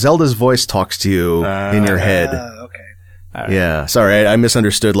Zelda's voice talks to you in your head. Okay. Right. Yeah, sorry, I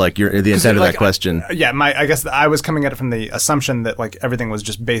misunderstood the intent of that question. Yeah, I guess I was coming at it from the assumption that everything was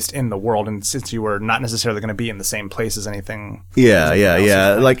just based in the world, and since you were not necessarily going to be in the same place as anything.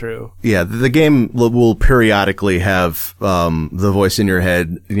 Yeah. True. Yeah, the game will periodically have the voice in your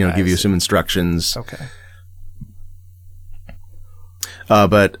head, give you some instructions. Okay.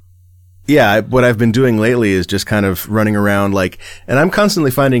 But yeah, what I've been doing lately is just kind of running around, and I'm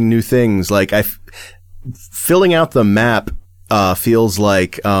constantly finding new things. Filling out the map feels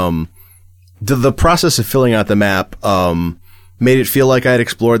like the process of filling out the map made it feel like I'd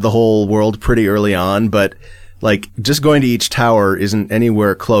explored the whole world pretty early on, but just going to each tower isn't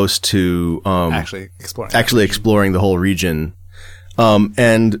anywhere close to Actually exploring the whole region.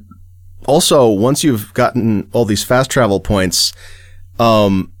 And also, once you've gotten all these fast travel points,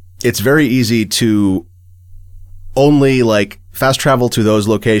 it's very easy to only fast travel to those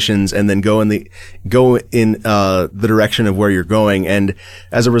locations and then go in the direction of where you're going. And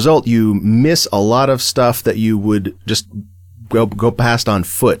as a result, you miss a lot of stuff that you would just go past on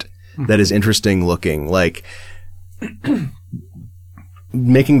foot. That is interesting looking.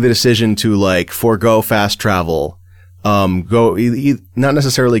 Making the decision to forego fast travel, not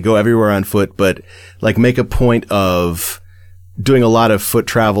necessarily go everywhere on foot, but make a point of doing a lot of foot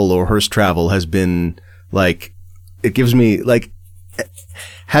travel or horse travel has been it gives me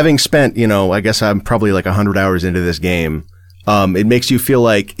having spent, I guess I'm probably 100 hours into this game. It makes you feel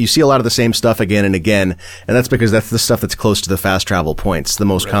like you see a lot of the same stuff again and again, and that's because that's the stuff that's close to the fast travel points, the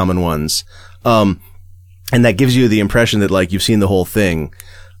most common ones. And that gives you the impression that like you've seen the whole thing.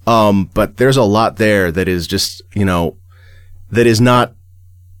 But there's a lot there that is just, that is not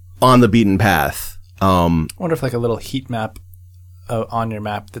on the beaten path. I wonder if like a little heat map on your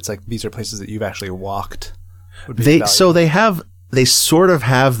map that's like these are places that you've actually walked would be valuable. They sort of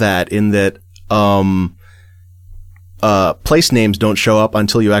have that in that place names don't show up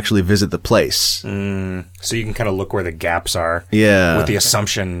until you actually visit the place. So you can kind of look where the gaps are. Yeah. With the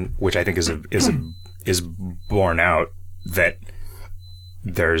assumption, which I think is borne out, that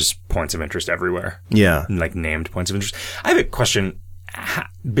there's points of interest everywhere. Yeah. Like named points of interest. I have a question,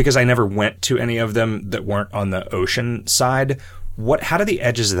 because I never went to any of them that weren't on the ocean side. How do the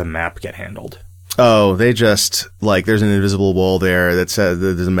edges of the map get handled? Oh, they just, like, there's an invisible wall there that says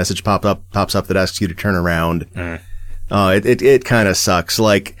there's a message pops up that asks you to turn around. It kind of sucks.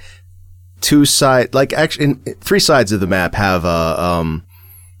 Like, three sides of the map have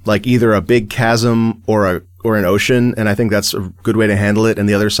like either a big chasm or an ocean, and I think that's a good way to handle it. And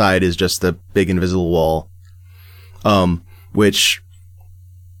the other side is just the big invisible wall, which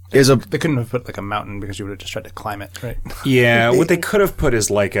is they couldn't have put like a mountain because you would have just tried to climb it, right? Yeah, what they could have put is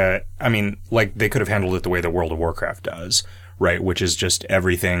they could have handled it the way the World of Warcraft does, right? Which is just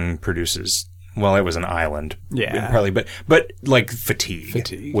everything produces. Well, it was an island, yeah, probably, but like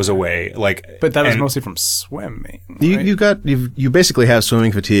fatigue was a way, like. But that was mostly from swimming. Right? You basically have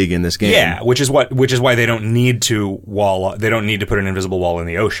swimming fatigue in this game. Yeah, which is why they don't need to put an invisible wall in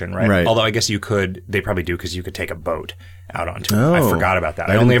the ocean, right? Right. Although I guess they probably do because you could take a boat out onto it. Oh, I forgot about that.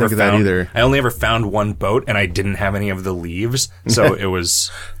 I only ever found one boat, and I didn't have any of the leaves, so it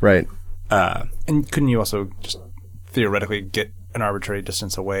was right. And couldn't you also just theoretically get an arbitrary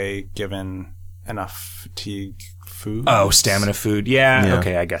distance away, given enough fatigue food? Oh, stamina food. Yeah.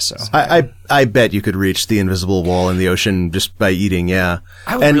 Okay, I guess so. I bet you could reach the invisible wall in the ocean just by eating. Yeah.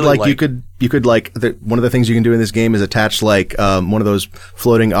 And really you could one of the things you can do in this game is attach like one of those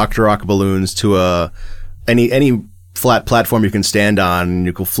floating Octorok balloons to any flat platform you can stand on, and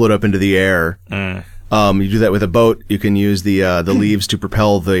you can float up into the air. You do that with a boat. You can use the leaves to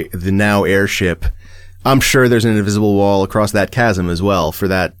propel the now airship. I'm sure there's an invisible wall across that chasm as well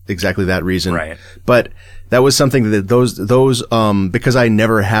for exactly that reason. Right. But that was something that those because I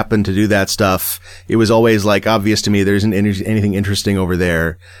never happened to do that stuff, it was always like obvious to me there isn't anything interesting over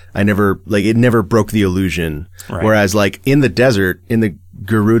there. I never, like, it never broke the illusion. Right. Whereas like in the desert, in the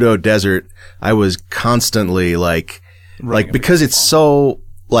Gerudo desert, I was constantly like because it's so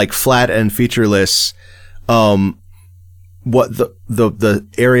like flat and featureless, what the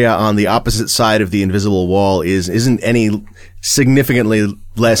area on the opposite side of the invisible wall isn't any significantly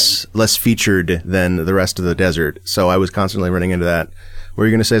less featured than the rest of the desert. So I was constantly running into that. What were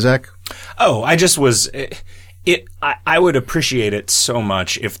you going to say, Zach? Oh, I just was I would appreciate it so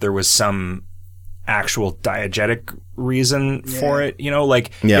much if there was some actual diegetic reason for it, if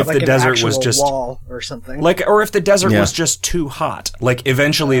like the desert was just wall or something, or if the desert was just too hot, like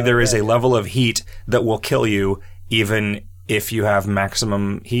eventually there is a level of heat that will kill you even if you have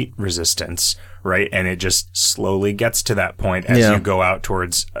maximum heat resistance, right? And it just slowly gets to that point as you go out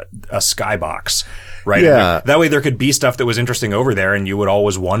towards a skybox, right? Yeah. That way there could be stuff that was interesting over there and you would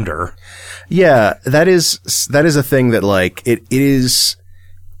always wonder. Yeah, that is a thing that like it is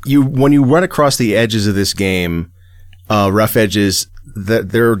when you run across the edges of this game, rough edges,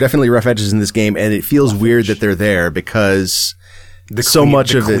 there are definitely rough edges in this game, and it feels weird that they're there because the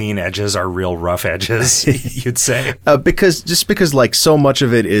clean edges are real rough edges, you'd say. Because like so much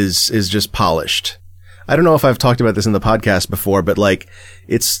of it is just polished. I don't know if I've talked about this in the podcast before, but like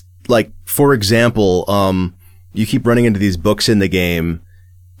it's like, for example, you keep running into these books in the game,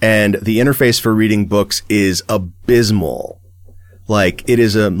 and the interface for reading books is abysmal. Like it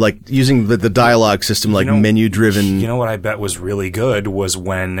is like using the dialogue system, like menu driven. You know what I bet was really good was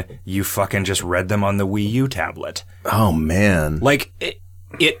when you fucking just read them on the Wii U tablet. Oh man! Like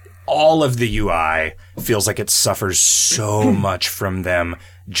it all of the UI feels like it suffers so much from them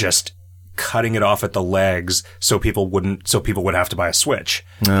just cutting it off at the legs, so people would have to buy a Switch.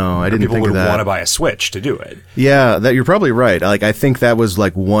 No, I didn't think of that. People would want to buy a Switch to do it. Yeah, you're probably right. Like I think that was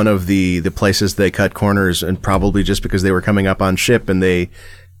like one of the places they cut corners, and probably just because they were coming up on ship and they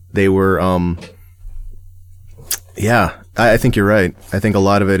were I think you're right. I think a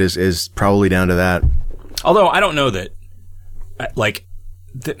lot of it is probably down to that. Although I don't know that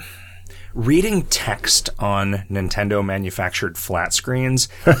reading text on Nintendo manufactured flat screens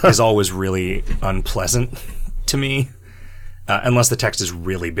is always really unpleasant to me, unless the text is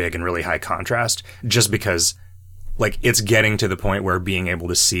really big and really high contrast, just because like it's getting to the point where being able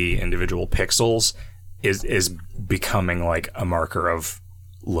to see individual pixels is becoming like a marker of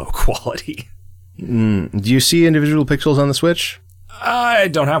low quality. Do you see individual pixels on the Switch? I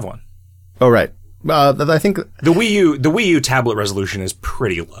don't have one. Oh, right. I think The Wii U tablet resolution is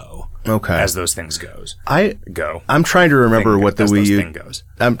pretty low. Okay. As those things goes. I'm trying to remember what the Wii U thing goes.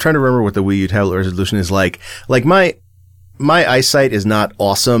 I'm trying to remember what the Wii U tablet resolution is like. Like my eyesight is not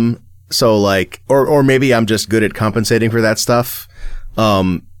awesome, so like, or maybe I'm just good at compensating for that stuff.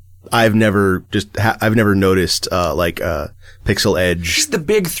 I've never noticed pixel edge. Just the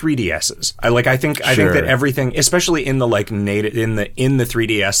big 3DSs. I think that everything, especially in the like native in the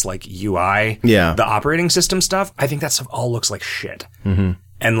 3DS like UI, the operating system stuff, I think that stuff all looks like shit. Mm-hmm.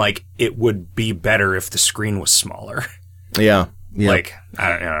 And like it would be better if the screen was smaller. Yeah. Like I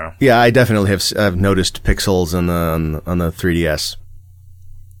don't know. Yeah, I definitely have noticed pixels on the 3DS.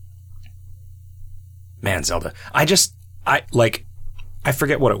 Man, Zelda. I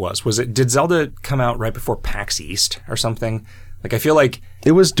forget what it was. Did Zelda come out right before PAX East or something? Like, I feel like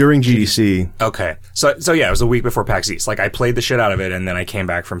it was during GDC. Okay. So yeah, it was a week before PAX East. Like, I played the shit out of it, and then I came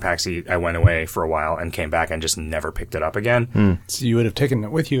back from PAX East. I went away for a while and came back and just never picked it up again. So you would have taken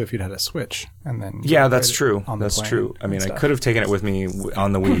it with you if you'd had a Switch, and then yeah, that's true. That's true. I mean, I could have taken it with me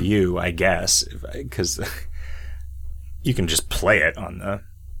on the Wii U, I guess, because you can just play it on the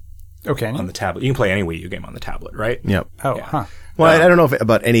on the tablet. You can play any Wii U game on the tablet, right? Yep. Oh, yeah. Huh. Well, I don't know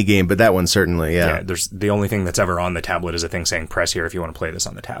about any game, but that one certainly, yeah. Yeah, there's the only thing that's ever on the tablet is a thing saying press here if you want to play this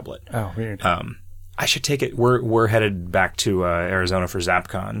on the tablet. Oh, weird. I should take it. We're headed back to Arizona for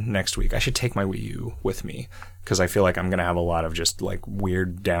ZapCon next week. I should take my Wii U with me because I feel like I'm going to have a lot of just like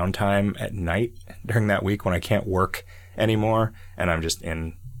weird downtime at night during that week when I can't work anymore and I'm just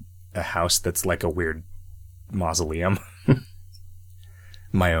in a house that's like a weird mausoleum.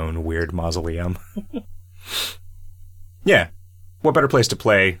 My own weird mausoleum. Yeah. What better place to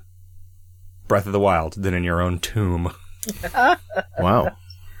play Breath of the Wild than in your own tomb? Wow.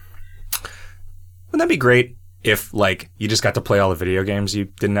 Wouldn't that be great if, like, you just got to play all the video games you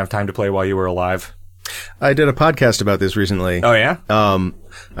didn't have time to play while you were alive? I did a podcast about this recently. Oh, yeah?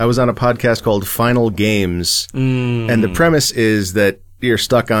 I was on a podcast called Final Games, and the premise is that you're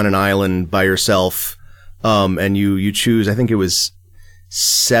stuck on an island by yourself, and you choose, I think it was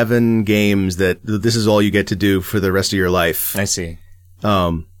 7 games that this is all you get to do for the rest of your life. I see.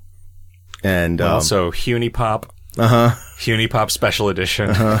 So Hunipop. Hunipop Special Edition.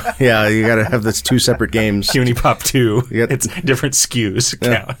 Yeah, you gotta have those 2 separate games. Hunipop 2. It's different SKUs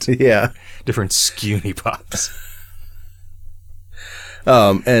count. Yeah. Different Skunipops.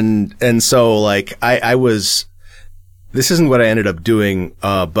 And so like I was, this isn't what I ended up doing,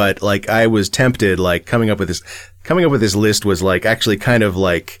 but like I was tempted, like coming up with this list was like actually kind of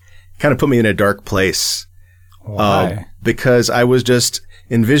put me in a dark place. Why? Because I was just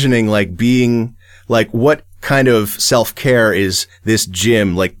envisioning like being like, what kind of self-care is this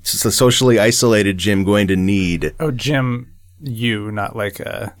gym, like the socially isolated gym, going to need? Oh, gym, not like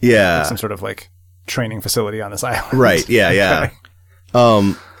like some sort of like training facility on this island. Right. Yeah. Yeah.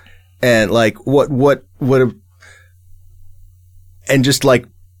 Okay. And like what and just like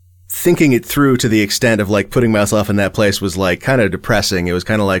thinking it through to the extent of like putting myself in that place was like kind of depressing. It was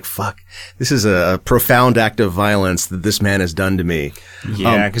kind of like, fuck, this is a profound act of violence that this man has done to me.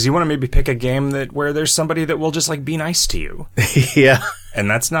 Yeah, because you want to maybe pick a game where there's somebody that will just like be nice to you. Yeah. And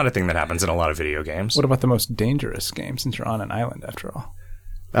that's not a thing that happens in a lot of video games. What about the most dangerous game, since you're on an island after all?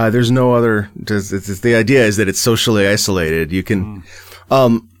 There's no other. The idea is that it's socially isolated. You can.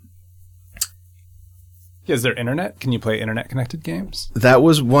 Is there internet? Can you play internet-connected games? That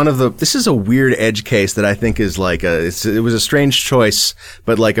was one of the... This is a weird edge case that I think is like it was a strange choice,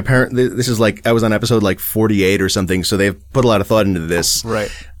 but like apparently this is like, I was on episode like 48 or something, so they've put a lot of thought into this.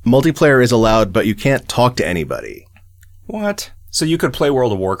 Right. Multiplayer is allowed, but you can't talk to anybody. What? So you could play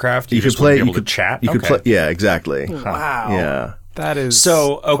World of Warcraft? You could play... You could chat? You could play... Yeah, exactly. Wow. Yeah. That is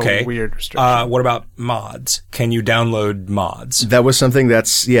a weird restriction. What about mods? Can you download mods? That was something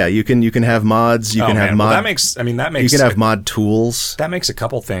that's, you can have mods, you can have mod... Well, that makes you can have mod tools. That makes a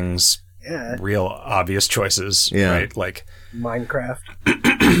couple things real obvious choices, right? Like Minecraft.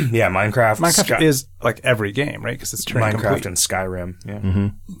 Yeah, Minecraft. Minecraft is like every game, right? Because it's Turing complete. And Skyrim, yeah. Mm-hmm.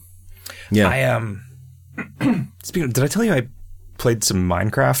 Yeah. Speaking of, did I tell you I played some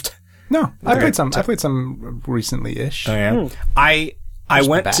Minecraft? No, I played some recently-ish. Oh, yeah? I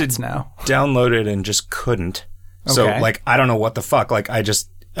went to download it and just couldn't. Okay. So, like, I don't know what the fuck. Like,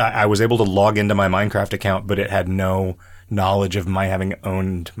 I was able to log into my Minecraft account, but it had no knowledge of my having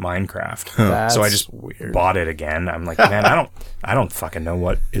owned Minecraft. That's So I just weird. bought it again. I'm like, man, I don't fucking know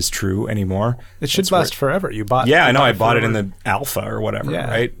what is true anymore. It should last forever. You bought. Yeah, I know. I it bought it for- in the alpha or whatever, Yeah.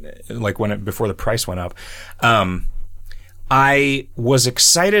 right? Like before the price went up. I was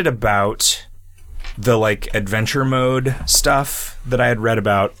excited about the like adventure mode stuff that I had read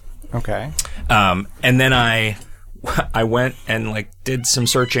about. Okay. And then I went and like did some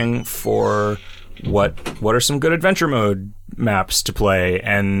searching for what are some good adventure mode maps to play,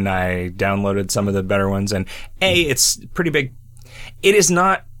 and I downloaded some of the better ones. And it's pretty big. It is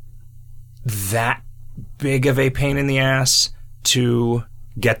not that big of a pain in the ass to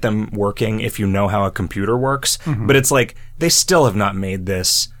get them working if you know how a computer works. But it's like they still have not made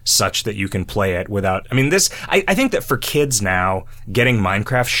this such that you can play it without. I mean, I think that for kids now, getting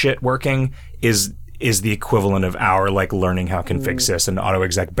Minecraft shit working is the equivalent of our like learning how config sys and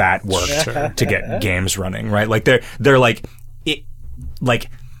autoexec bat work to get games running, right? Like they're like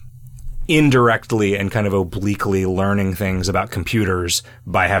indirectly and kind of obliquely learning things about computers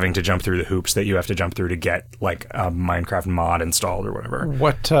by having to jump through the hoops that you have to jump through to get like a Minecraft mod installed or whatever.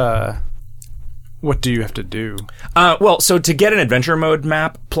 What do you have to do? Well, so to get an adventure mode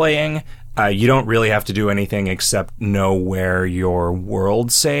map playing, you don't really have to do anything except know where your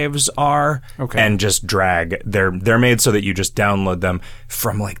world saves are, and just drag. They're made so that you just download them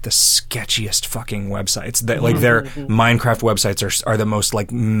from like the sketchiest fucking websites. That like their Minecraft websites are the most like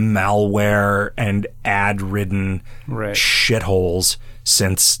malware and ad-ridden shitholes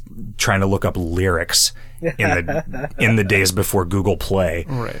since trying to look up lyrics in the days before Google Play.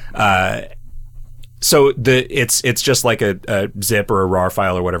 Right. So it's just like a zip or a RAR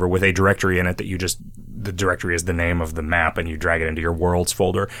file or whatever with a directory in it that the directory is the name of the map, and you drag it into your worlds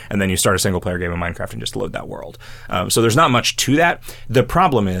folder, and then you start a single player game of Minecraft and just load that world. So there's not much to that. The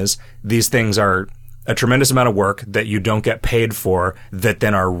problem is these things are a tremendous amount of work that you don't get paid for, that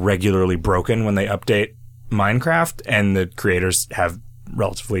then are regularly broken when they update Minecraft, and the creators have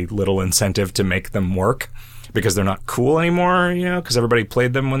relatively little incentive to make them work, because they're not cool anymore, you know, because everybody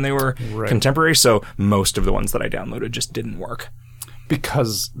played them when they were contemporary. So most of the ones that I downloaded just didn't work.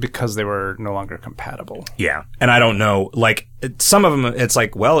 Because they were no longer compatible. Yeah. And I don't know, like, some of them, it's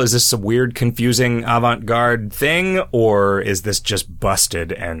like, well, is this a weird, confusing, avant-garde thing, or is this just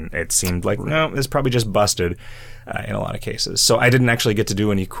busted? And it seemed like, no, it's probably just busted in a lot of cases. So I didn't actually get to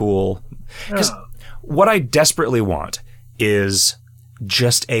do any cool... Because what I desperately want is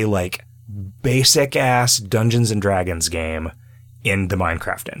just a, like, basic-ass Dungeons and Dragons game in the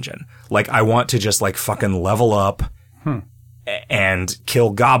Minecraft engine. Like, I want to just, like, fucking level up and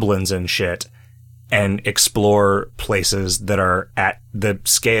kill goblins and shit and explore places that are at the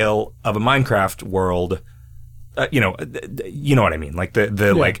scale of a Minecraft world. You know what I mean? Like,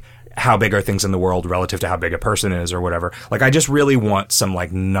 like, how big are things in the world relative to how big a person is or whatever. Like, I just really want some,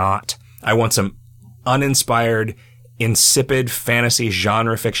 like, I want some uninspired, insipid fantasy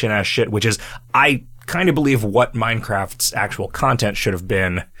genre fiction ass shit, which is, I kind of believe, what Minecraft's actual content should have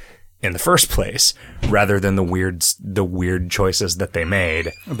been in the first place, rather than the weird choices that they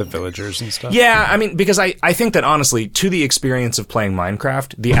made. The villagers and stuff. Yeah, I mean, because I think that honestly, to the experience of playing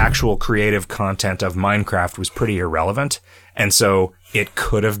Minecraft, the actual creative content of Minecraft was pretty irrelevant, and so it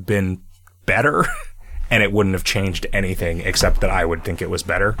could have been better. And it wouldn't have changed anything except that I would think it was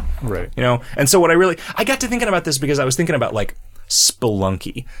better. Right. You know? And so I got to thinking about this because I was thinking about, like,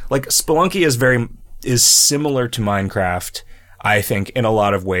 Spelunky. Like, Spelunky is similar to Minecraft, I think, in a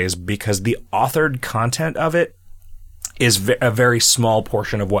lot of ways, because the authored content of it is a very small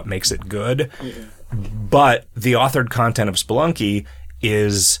portion of what makes it good. Mm-hmm. But the authored content of Spelunky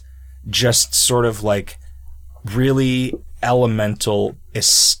is just sort of like really elemental,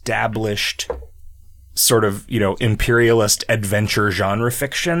 established sort of, you know, imperialist adventure genre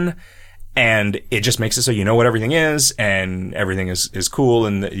fiction, and it just makes it so you know what everything is, and everything is cool,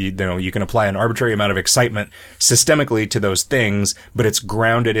 and you know, you can apply an arbitrary amount of excitement systemically to those things, but it's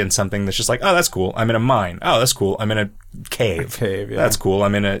grounded in something that's just like, oh, that's cool, I'm in a mine. Oh, that's cool, I'm in a cave. Yeah. That's cool,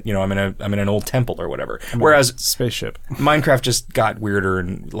 I'm in an old temple or whatever. Whereas spaceship. Minecraft just got weirder,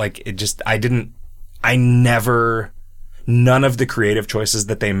 and like, none of the creative choices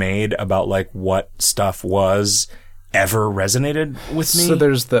that they made about like what stuff was ever resonated with me. So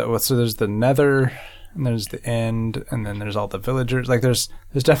there's the Nether, and there's the End, and then there's all the villagers. Like there's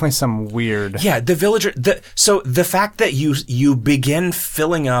definitely some weird. Yeah, the villager. So the fact that you begin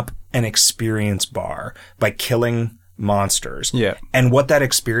filling up an experience bar by killing monsters. Yeah. And what that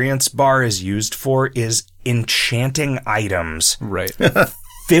experience bar is used for is enchanting items. Right.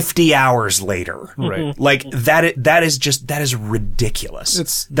 50 hours later. Right. Like that is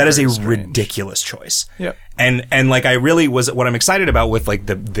ridiculous. That is a ridiculous choice. Yep. And like I really was, what I'm excited about with like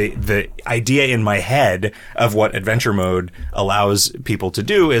the idea in my head of what adventure mode allows people to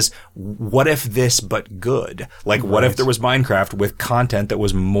do is, what if this but good? Like what if there was Minecraft with content that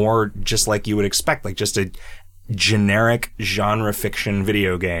was more just like you would expect, like just a generic genre fiction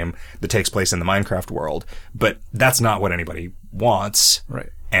video game that takes place in the Minecraft world. But that's not what anybody wants. Right.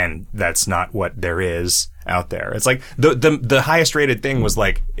 And that's not what there is out there. It's like the highest rated thing was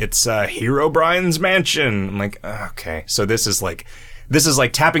like, it's Herobrine's Mansion. I'm like, okay. So this is like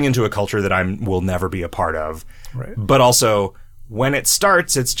tapping into a culture that will never be a part of. Right. But also when it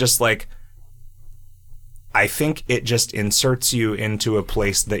starts, it's just like, I think it just inserts you into a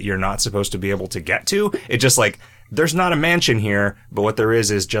place that you're not supposed to be able to get to. It just like, there's not a mansion here, but what there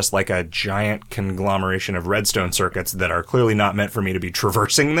is just like a giant conglomeration of redstone circuits that are clearly not meant for me to be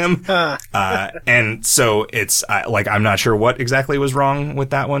traversing them. And so it's like, I'm not sure what exactly was wrong with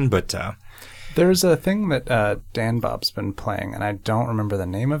that one, but there's a thing that Dan Bob's been playing, and I don't remember the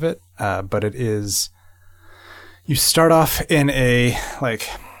name of it, but it is, you start off in a like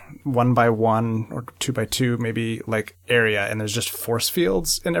 1x1 or 2x2 maybe like area, and there's just force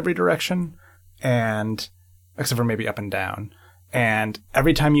fields in every direction, and except for maybe up and down. And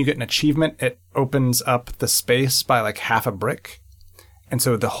every time you get an achievement, it opens up the space by like half a brick. And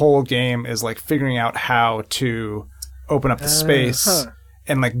so the whole game is like figuring out how to open up the space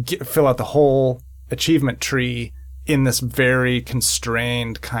and like fill out the whole achievement tree in this very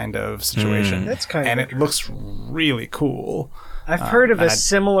constrained kind of situation. That's kind and of it looks really cool. I've heard of a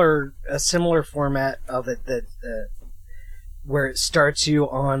similar format of it that where it starts you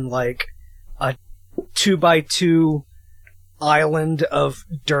on like a 2x2 island of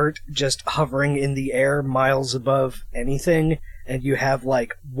dirt just hovering in the air miles above anything, and you have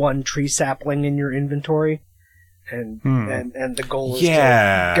like one tree sapling in your inventory, and the goal is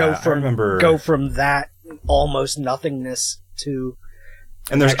to go from that almost nothingness to.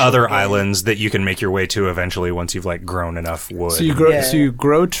 And there's other islands that you can make your way to eventually once you've like grown enough wood. So you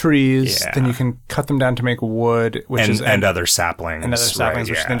grow trees, then you can cut them down to make wood, and other saplings,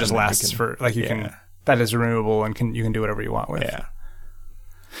 which then just lasts for like you can. That is renewable and you can do whatever you want with.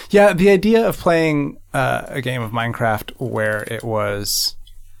 Yeah. The idea of playing a game of Minecraft where it was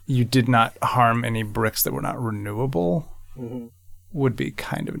you did not harm any bricks that were not renewable would be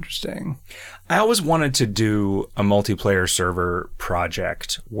kind of interesting. I always wanted to do a multiplayer server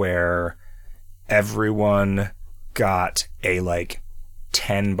project where everyone got a like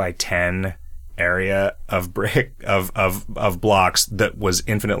 10x10 area of brick of blocks that was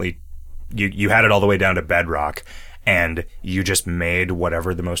infinitely. You had it all the way down to bedrock, and you just made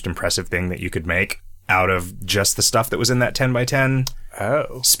whatever the most impressive thing that you could make out of just the stuff that was in that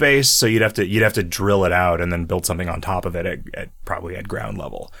 10x10 space. So you'd have to drill it out and then build something on top of it at probably at ground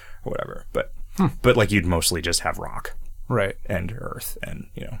level or whatever. But like you'd mostly just have rock, right, and earth, and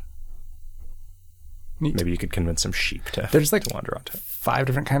Neat. Maybe you could convince some sheep to wander onto it. 5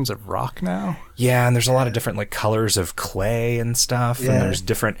 different kinds of rock now. Yeah, and there's a lot of different like colors of clay and stuff, and there's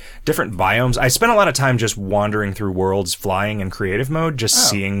different biomes. I spent a lot of time just wandering through worlds, flying in creative mode, just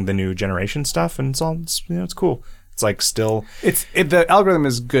seeing the new generation stuff, and it's cool. It's like still the algorithm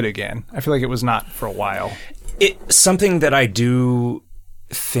is good again. I feel like it was not for a while. Something that I do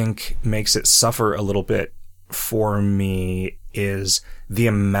think makes it suffer a little bit for me is the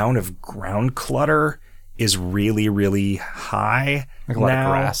amount of ground clutter is really, really high. Like a lot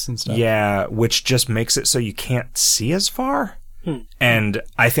of grass and stuff. Yeah, which just makes it so you can't see as far. And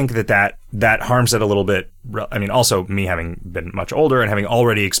I think that harms it a little bit. I mean, also me having been much older and having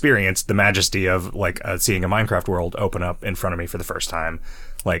already experienced the majesty of like seeing a Minecraft world open up in front of me for the first time.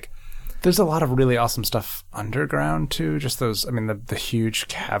 Like, there's a lot of really awesome stuff underground too. Just those, I mean, the huge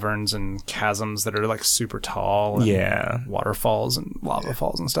caverns and chasms that are like super tall. And waterfalls and lava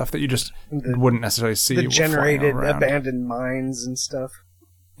falls and stuff that you just wouldn't necessarily see. The generated abandoned mines and stuff.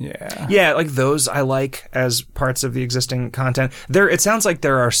 Yeah. Yeah, like those I like as parts of the existing content. It sounds like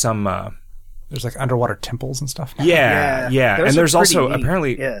there are some there's like underwater temples and stuff now. Yeah. And there's also neat.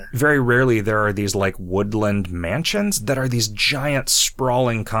 apparently very rarely there are these like woodland mansions that are these giant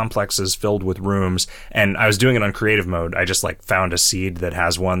sprawling complexes filled with rooms. And I was doing it on creative mode. I just like found a seed that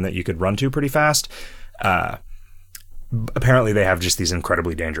has one that you could run to pretty fast. Apparently they have just these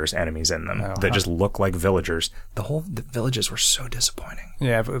incredibly dangerous enemies in them that just look like villagers. The villages were so disappointing.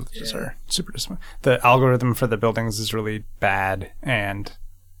 Yeah, villages are super disappointing. The algorithm for the buildings is really bad, and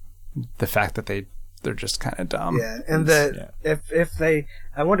the fact that they're just kind of dumb. Yeah, and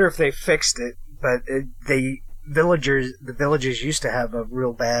I wonder if they fixed it, but they the villages used to have a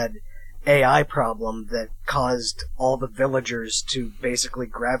real bad AI problem that caused all the villagers to basically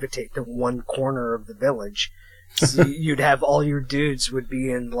gravitate to one corner of the village. So you'd have all your dudes would be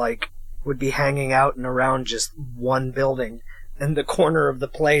hanging out and around just one building in the corner of the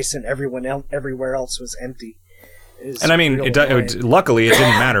place, and everywhere else was empty. And I mean, luckily it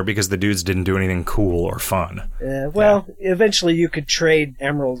didn't matter because the dudes didn't do anything cool or fun. Eventually you could trade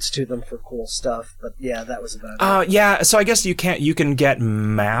emeralds to them for cool stuff, but yeah, that was about it. Yeah, so I guess you can get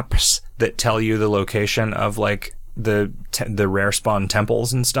maps that tell you the location of like the rare spawn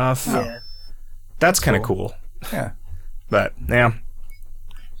temples and stuff. Yeah. That's kind of cool. Yeah. But yeah.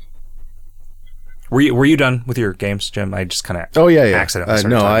 Were you done with your games, Jim? I just kind of accidentally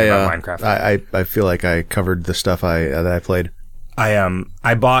started talking about Minecraft. I feel like I covered the stuff that I played.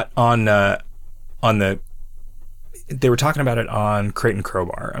 I bought on the. They were talking about it on Crate and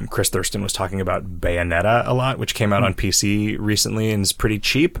Crowbar. Chris Thurston was talking about Bayonetta a lot, which came out on PC recently and is pretty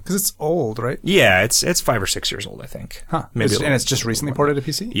cheap. Because it's old, right? Yeah, it's 5 or 6 years old, I think. Huh. Maybe and it's just recently ported to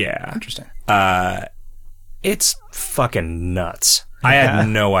PC? Yeah. Interesting. It's fucking nuts. Yeah.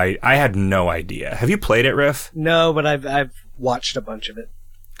 I had no idea. Have you played it, Riff? No, but I've watched a bunch of it.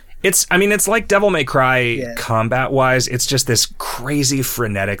 It's like Devil May Cry combat-wise. It's just this crazy,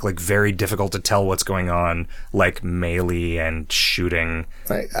 frenetic, like very difficult to tell what's going on, like melee and shooting.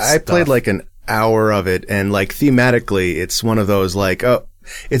 I played like an hour of it, and like thematically, it's one of those like,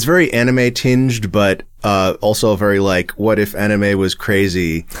 it's very anime tinged, but also very like, what if anime was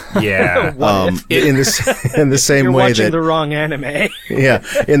crazy? Yeah. In the same You're way watching that the wrong anime. Yeah,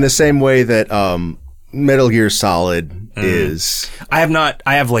 in the same way that Metal Gear Solid is. I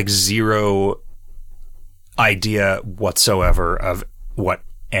have like zero idea whatsoever of what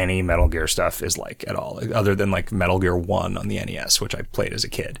any Metal Gear stuff is like at all, other than like Metal Gear 1 on the NES, which I played as a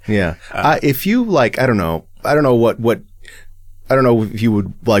kid. Yeah. If you like, I don't know if you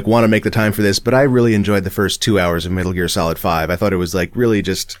would like want to make the time for this, but I really enjoyed the first 2 hours of Metal Gear Solid 5. I thought it was like really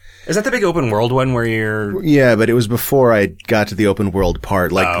just... Is that the big open world one where you're... Yeah, but it was before I got to the open world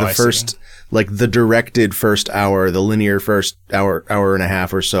part. Like the first, like the directed first hour, the linear first hour and a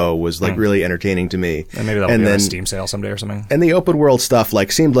half or so was like really entertaining to me. And maybe that'll be on a Steam sale someday or something. And the open world stuff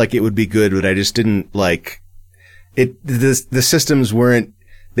like seemed like it would be good, but I just didn't like it. The systems weren't...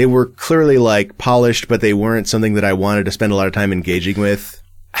 They were clearly like polished, but they weren't something that I wanted to spend a lot of time engaging with.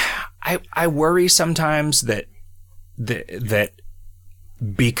 I worry sometimes that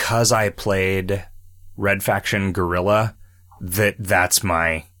because I played Red Faction Guerrilla, that's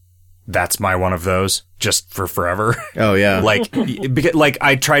my one of those just for forever. Oh yeah. like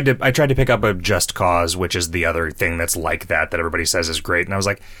I tried to pick up a Just Cause, which is the other thing that's like that everybody says is great, and I was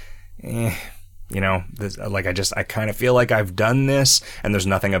like, I kind of feel like I've done this, and there's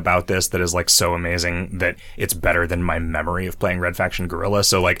nothing about this that is like so amazing that it's better than my memory of playing Red Faction Guerrilla.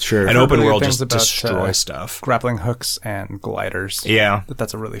 So like an open world just destroy stuff. Grappling hooks and gliders. Yeah.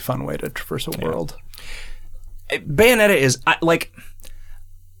 That's a really fun way to traverse a world. Bayonetta is like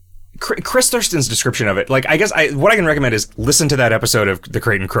Chris Thurston's description of it. Like, I guess what I can recommend is listen to that episode of The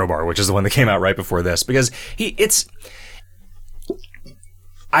Crate and Crowbar, which is the one that came out right before this, because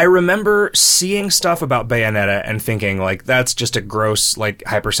I remember seeing stuff about Bayonetta and thinking, like, that's just a gross, like,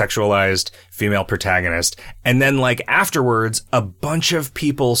 hypersexualized female protagonist. And then, like, afterwards, a bunch of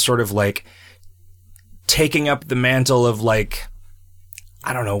people sort of, like, taking up the mantle of, like,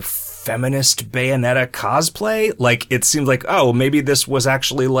 I don't know, feminist Bayonetta cosplay. Like, it seems like, oh, maybe this was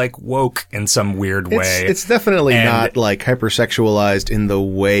actually, like, woke in some weird way. It's definitely not, like, hypersexualized in the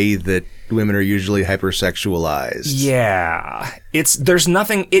way that women are usually hypersexualized. Yeah. There's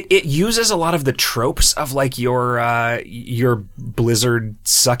nothing, it uses a lot of the tropes of like your Blizzard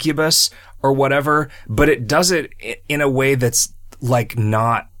succubus or whatever, but it does it in a way that's like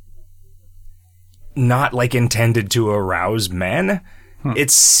not like intended to arouse men.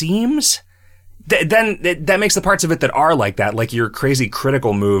 It seems. Then that makes the parts of it that are like that, like your crazy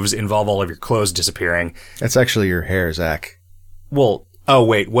critical moves involve all of your clothes disappearing. That's actually your hair, Zach. Well, oh,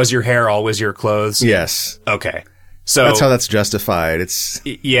 wait, was your hair always your clothes? Yes. Okay. So that's how that's justified.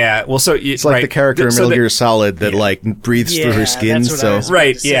 Yeah. Well, so it's like the character in Metal Gear Solid that like breathes through her skin.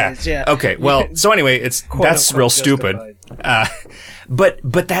 Right. Yeah. Okay. Well, so anyway, that's real stupid. But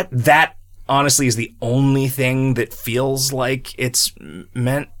that honestly is the only thing that feels like it's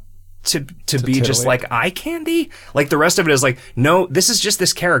meant to be just like eye candy. Like the rest of it is like, no, this is just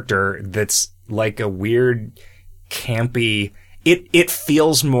this character that's like a weird, campy. It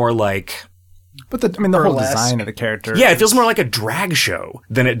feels more like... But the whole design of the character... Yeah, it feels more like a drag show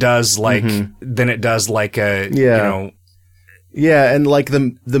than it does like... Than it does like a, Yeah, and like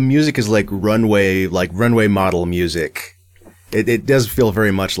the music is like runway model music. It does feel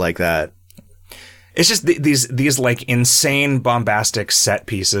very much like that. It's just these like insane bombastic set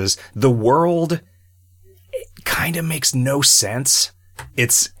pieces. The world kind of makes no sense.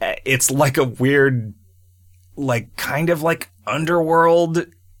 It's like a weird, like kind of like underworld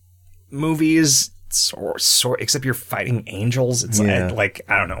movies, sort except you're fighting angels. It's like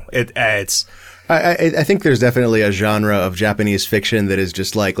I don't know. It's. I think there's definitely a genre of Japanese fiction that is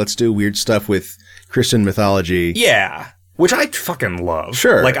just like, let's do weird stuff with Christian mythology. Yeah, which I fucking love.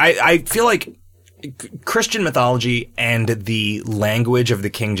 Sure. Like I feel like Christian mythology and the language of the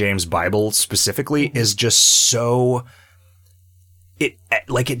King James Bible specifically is just so it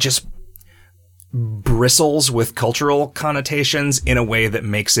just bristles with cultural connotations in a way that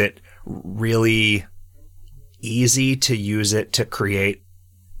makes it really easy to use it to create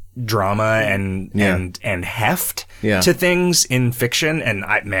drama and heft to things in fiction. And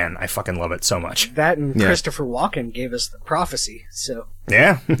I fucking love it so much. That and Christopher Walken gave us The Prophecy. So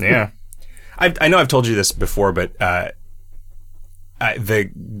yeah. I know I've told you this before, but I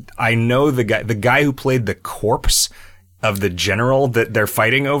know the guy who played the corpse of the general that they're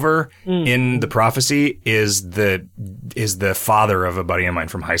fighting over in The Prophecy is the father of a buddy of mine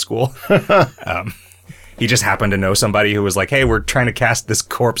from high school. He just happened to know somebody who was like, "Hey, we're trying to cast this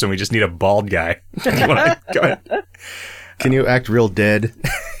corpse, and we just need a bald guy." Go ahead. Can you act real dead?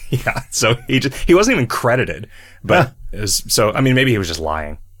 Yeah. So he wasn't even credited, but maybe he was just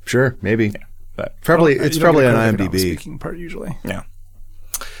lying. Sure, maybe. Yeah, but it's probably on IMDb. Speaking part usually. Yeah.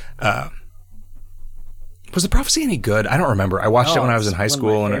 Was The Prophecy any good? I don't remember. I watched it when I was in high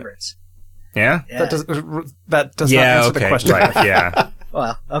school, and yeah. That does not answer the question. Right. Yeah.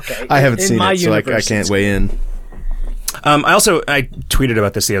 Well, okay. I haven't seen it, so I can't weigh in. I tweeted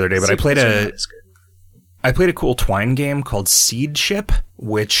about this the other day, but I played a cool Twine game called Seed Ship,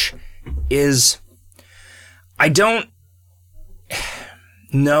 which is, I don't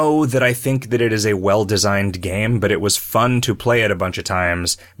know that I think that it is a well-designed game, but it was fun to play it a bunch of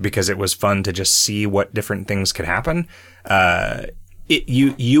times because it was fun to just see what different things could happen.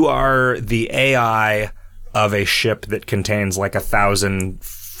 You are the AI of a ship that contains like 1,000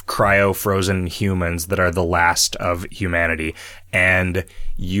 cryo-frozen humans that are the last of humanity. And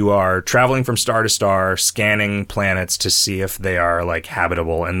you are traveling from star to star, scanning planets to see if they are like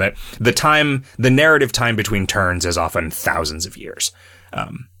habitable. And the narrative time between turns is often thousands of years,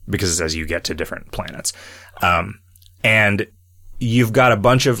 because it's as you get to different planets. And you've got a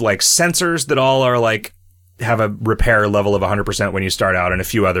bunch of like sensors that all are like, have a repair level of 100% when you start out, and a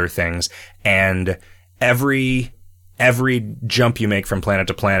few other things. And every jump you make from planet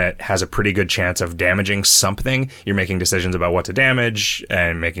to planet has a pretty good chance of damaging something. You're making decisions about what to damage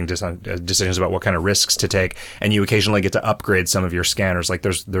and making decisions about what kind of risks to take. And you occasionally get to upgrade some of your scanners. Like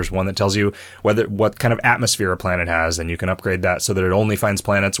there's one that tells you what kind of atmosphere a planet has, and you can upgrade that so that it only finds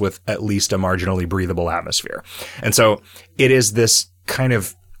planets with at least a marginally breathable atmosphere. And so it is this kind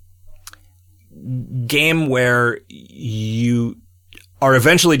of game where you are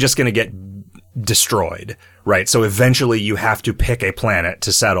eventually just going to get destroyed, right? So eventually you have to pick a planet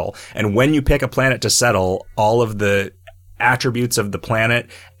to settle. And when you pick a planet to settle, all of the attributes of the planet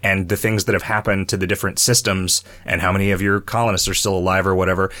and the things that have happened to the different systems and how many of your colonists are still alive or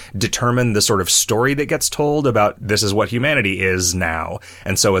whatever determine the sort of story that gets told about this is what humanity is now.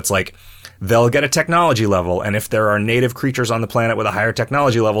 And so it's like, they'll get a technology level, and if there are native creatures on the planet with a higher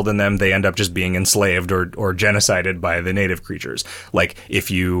technology level than them, they end up just being enslaved or genocided by the native creatures. Like, if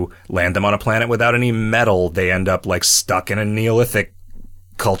you land them on a planet without any metal, they end up, like, stuck in a Neolithic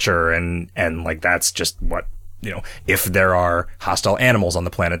culture, and like, that's just what, you know, if there are hostile animals on the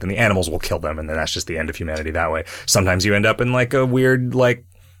planet, then the animals will kill them, and then that's just the end of humanity that way. Sometimes you end up in, like, a weird, like,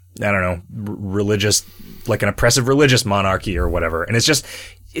 I don't know, religious, like an oppressive religious monarchy or whatever. And it's just,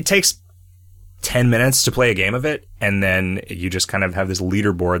 it takes 10 minutes to play a game of it, and then you just kind of have this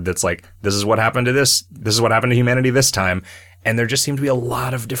leaderboard that's like, this is what happened to this is what happened to humanity this time. And there just seem to be a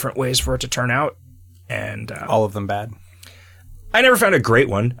lot of different ways for it to turn out. And all of them bad. I never found a great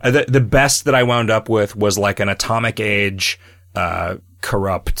one. The best that I wound up with was like an atomic age,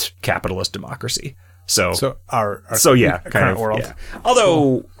 corrupt capitalist democracy. So our current world. Yeah.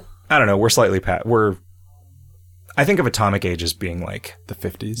 Although, I don't know, we're slightly I think of Atomic Age as being like the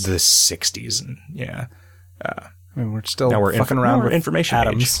 50s, the 60s, and yeah. I mean, we're still we're fucking around with information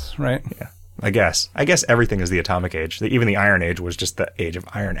atoms, age. Right? Yeah, I guess everything is the Atomic Age. Even the Iron Age was just the age of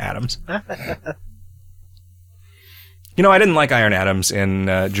iron atoms. You know, I didn't like Iron Atoms in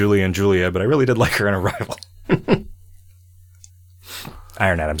Julie and Julia, but I really did like her in Arrival.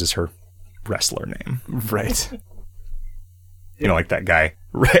 Iron Atoms is her wrestler name, right? You know, like that guy,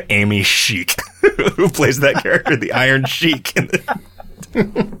 Amy Sheik, who plays that character, the Iron Sheik.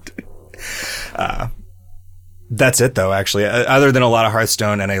 That's it, though, actually. Other than a lot of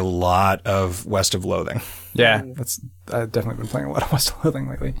Hearthstone and a lot of West of Loathing. Yeah, I've definitely been playing a lot of West of Loathing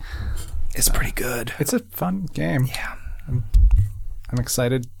lately. It's pretty good. It's a fun game. Yeah. I'm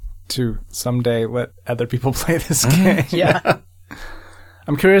excited to someday let other people play this game. Yeah.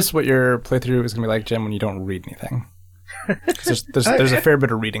 I'm curious what your playthrough is going to be like, Jim, when you don't read anything. 'Cause there's a fair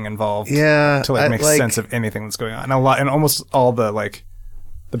bit of reading involved. Yeah, to make sense of anything that's going on. And almost all the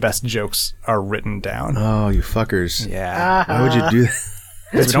best jokes are written down. Oh, you fuckers! Yeah. Why would you do that?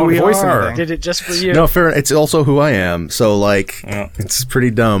 We don't voice anything. Did it just for you. No, fair. It's also who I am, so it's pretty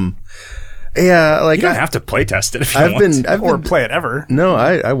dumb. Yeah, you don't have to play test it if you want. Or play it ever. No,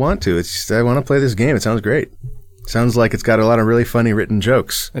 I want to. It's just, I want to play this game. It sounds great. Sounds like it's got a lot of really funny written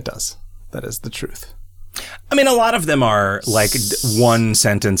jokes. It does. That is the truth. I mean, a lot of them are like one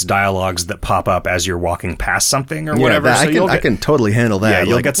sentence dialogues that pop up as you're walking past something or whatever. I can totally handle that. Yeah,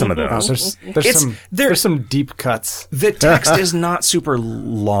 you'll get some of those. There's some deep cuts. The text is not super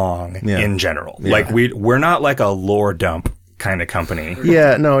long in general. Yeah. Like we're not like a lore dump kind of company.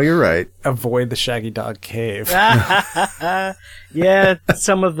 Yeah, no, you're right. Avoid the Shaggy Dog Cave. Yeah,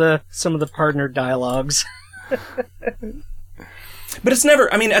 some of the partner dialogues. But it's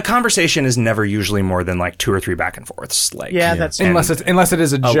never. I mean, a conversation is never usually more than like 2 or 3 back and forths. That's unless it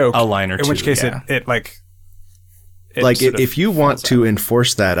is a joke, a line or two. In which case, if you want to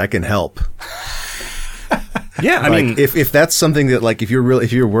enforce that, I can help. Yeah, I mean, if that's something that if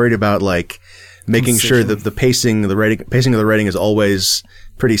you're worried about making sure that the pacing of the writing is always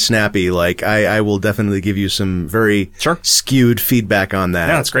pretty snappy, I will definitely give you some very skewed feedback on that.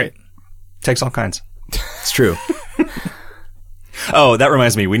 Yeah, that's great. Takes all kinds. It's true. Oh, that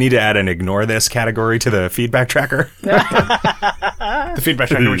reminds me. We need to add an ignore this category to the feedback tracker. The feedback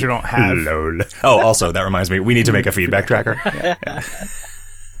tracker, which you don't have. Lol. Oh, also, that reminds me. We need to make a feedback tracker.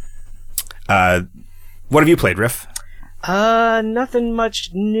 Yeah. What have you played, Riff? Nothing much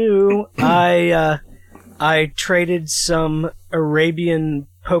new. I traded some Arabian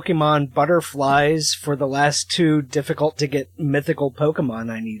Pokemon butterflies for the last 2 difficult to get mythical Pokemon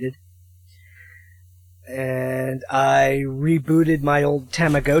I needed. And I rebooted my old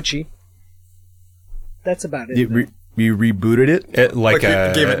Tamagotchi. That's about it. You rebooted it?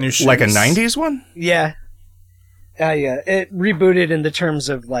 Gave it new shoes. Like a 90s one? Yeah. It rebooted in the terms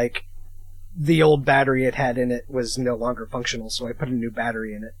of the old battery it had in it was no longer functional, so I put a new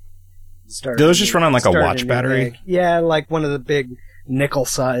battery in it. Do those just run on a watch battery? Egg. Yeah, like one of the big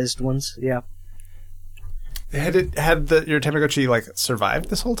nickel-sized ones. Yeah. Had your Tamagotchi survived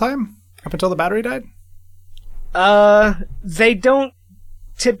this whole time up until the battery died? They don't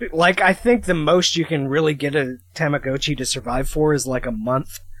typically, I think the most you can really get a Tamagotchi to survive for is a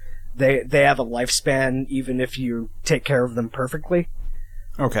month. They have a lifespan even if you take care of them perfectly.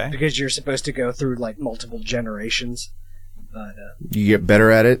 Okay. Because you're supposed to go through multiple generations. But you get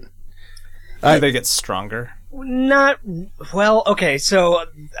better at it? Do they get stronger? Okay, so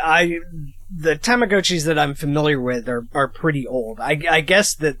the Tamagotchis that I'm familiar with are pretty old. I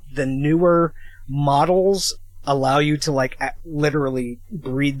guess that the newer models allow you to literally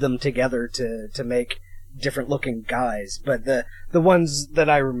breed them together to make different looking guys, but the ones that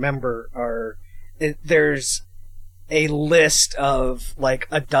I remember are there's a list of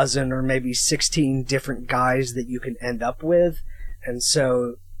a dozen or maybe 16 different guys that you can end up with, and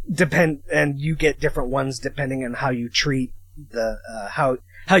so and you get different ones depending on how you treat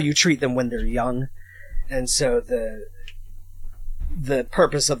how you treat them when they're young, and so the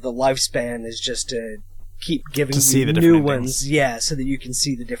purpose of the lifespan is just to keep giving you new ones, so that you can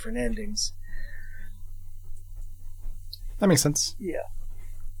see the different endings. That makes sense. Yeah.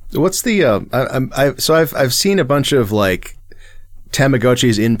 What's the I've seen a bunch of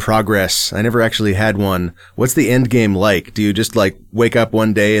Tamagotchis in progress. I never actually had one. What's the end game like? Do you just wake up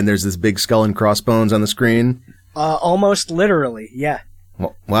one day and there's this big skull and crossbones on the screen? Almost literally, yeah.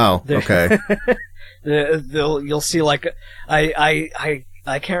 Wow. Okay. You'll see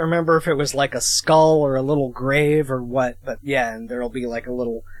I can't remember if it was a skull or a little grave or what, but yeah, and there'll be a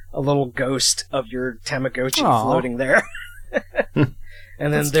little ghost of your Tamagotchi floating there.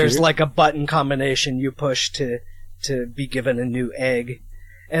 And then there's cute. A button combination you push to be given a new egg.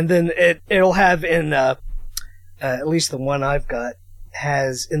 And then it'll have in at least the one I've got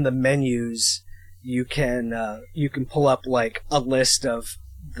has in the menus you can pull up a list of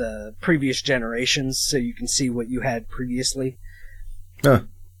the previous generations so you can see what you had previously. Huh.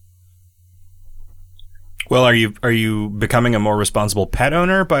 Well, are you becoming a more responsible pet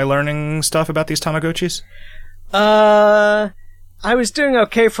owner by learning stuff about these Tamagotchis? I was doing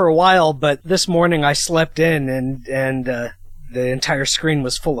okay for a while, but this morning I slept in and the entire screen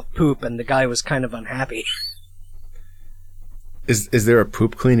was full of poop, and the guy was kind of unhappy. Is there a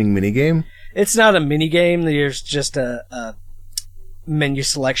poop cleaning minigame? It's not a minigame. There's just a menu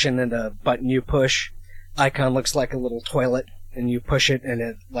selection and a button you push. Icon looks like a little toilet, and you push it, and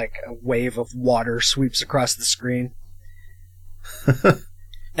it like a wave of water sweeps across the screen.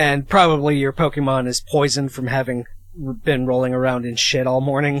 And probably your Pokemon is poisoned from having been rolling around in shit all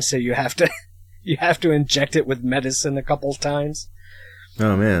morning, so you have to inject it with medicine a couple times.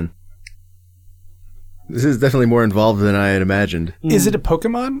 Oh man, this is definitely more involved than I had imagined. Is it a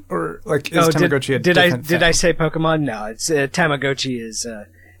Pokemon, or like is Tamagotchi a different did I say Pokemon? No, it's Tamagotchi is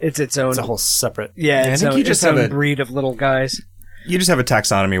its own. It's a whole separate. Yeah, I it's think you just have own a breed of little guys. You just have a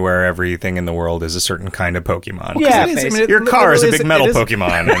taxonomy where everything in the world is a certain kind of Pokemon. Yeah, It is. I mean, basically. it Your car is a literally big metal it is-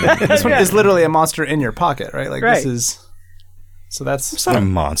 Pokemon. And This one is literally a monster in your pocket, right? Like Right. this is. So that's it's not a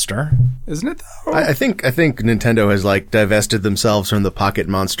monster. isn't it? Though? I think Nintendo has like divested themselves from the Pocket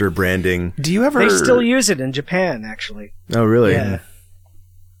Monster branding. Do you ever? They still use it in Japan, actually. Oh really? Yeah.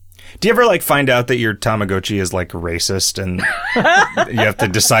 Do you ever like find out that your Tamagotchi is like racist, and you have to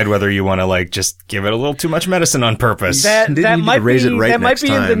decide whether you want to like just give it a little too much medicine on purpose? That Didn't that need to might raise be it right that might next be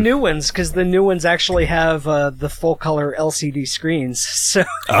in the time. new ones, because the new ones actually have the full color LCD screens. So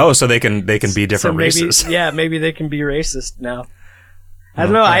Oh, so they can be different so maybe, races. Yeah, maybe they can be racist now. I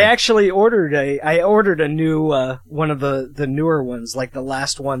don't know. I actually ordered a new one of the newer ones, like the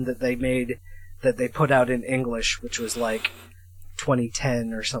last one that they made that they put out in English, which was like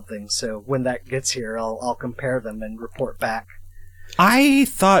 2010 or something. So when that gets here, I'll compare them and report back. I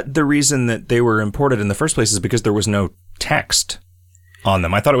thought the reason that they were imported in the first place is because there was no text on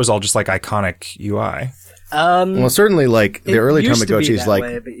them. I thought it was all just like iconic UI. Well, certainly like the It early used to be Tamagotchis, that like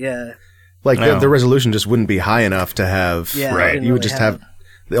way, but yeah. No. the resolution just wouldn't be high enough to have. Yeah, Right. didn't You would really just have.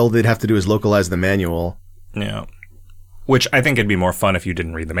 All they'd have to do is localize the manual. Yeah. Which I think it'd be more fun if you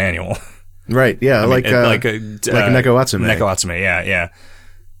didn't read the manual. Right. Yeah. Like like Neko Atsume. Neko Atsume, yeah.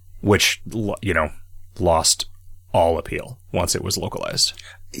 Which, lost all appeal once it was localized.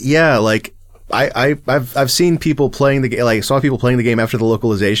 Yeah. Like I've seen people playing the game. Like saw people playing the game after the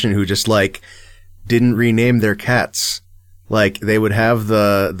localization who just like didn't rename their cats. Like they would have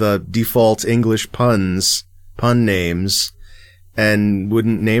the default English pun names. And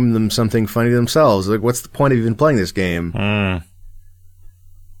wouldn't name them something funny themselves. Like, what's the point of even playing this game? And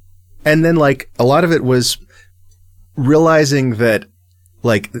then, like, a lot of it was realizing that,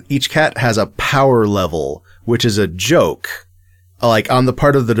 like, each cat has a power level, which is a joke, like, on the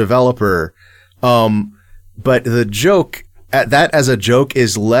part of the developer. But the joke, that as a joke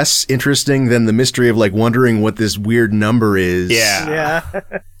is less interesting than the mystery of, like, wondering what this weird number is. Yeah.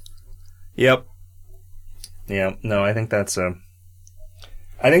 Yeah. Yep. Yeah. No, I think that's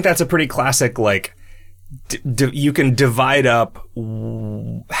a pretty classic, like, you can divide up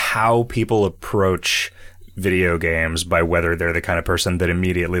how people approach video games by whether they're the kind of person that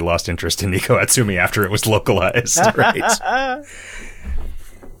immediately lost interest in Neko Atsume after it was localized. Right.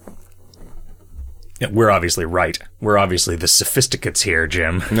 Yeah, we're obviously right. We're obviously the sophisticates here,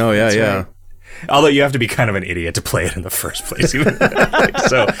 Jim. No, yeah, yeah. right. Although you have to be kind of an idiot to play it in the first place.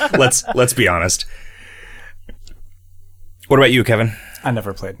 So let's be honest. What about you, Kevin? I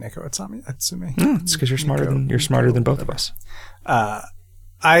never played Neko Atsume. It's because you're smarter than both of us.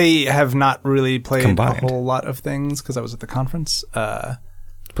 I have not really played Combined. a whole lot of things because I was at the conference.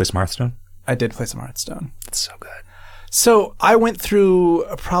 Play some Hearthstone. I did play some Hearthstone. It's so good. So I went through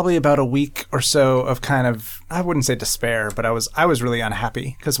probably about a week or so of kind of, I wouldn't say despair, but I was really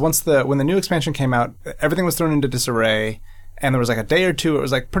unhappy because when the new expansion came out, everything was thrown into disarray, and there was like a day or two it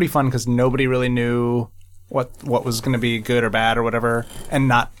was like pretty fun because nobody really knew what was going to be good or bad or whatever, and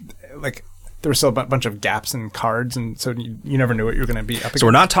not like there were still a bunch of gaps in cards, and so you never knew what you were going to be up against. So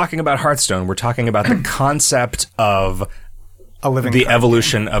we're not talking about Hearthstone. We're talking about the concept of a living the card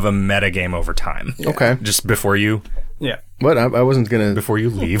evolution of a metagame over time. Okay. Just before you Yeah. What? I wasn't gonna. before you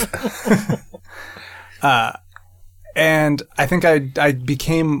leave. And I think I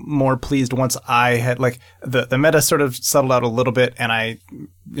became more pleased once I had like the meta sort of settled out a little bit, and I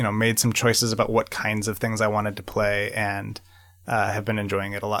made some choices about what kinds of things I wanted to play, and have been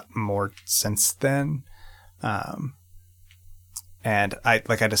enjoying it a lot more since then. And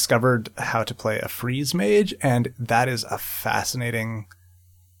I discovered how to play a freeze mage, and that is a fascinating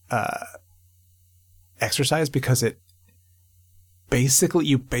exercise because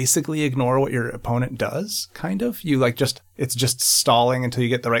you basically ignore what your opponent does, kind of. It's just stalling until you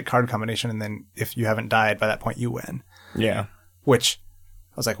get the right card combination, and then if you haven't died by that point, you win. Yeah. Which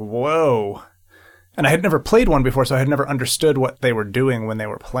I was like, whoa. And I had never played one before, so I had never understood what they were doing when they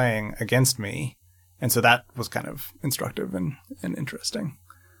were playing against me. And so that was kind of instructive and interesting.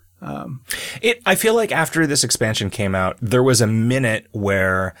 I feel like after this expansion came out, there was a minute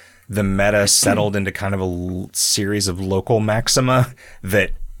where the meta settled into kind of a series of local maxima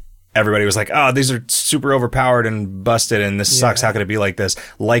that everybody was like, oh, these are super overpowered and busted and this sucks. How could it be like this?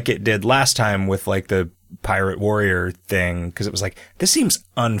 Like it did last time with like the Pirate Warrior thing, because it was like, this seems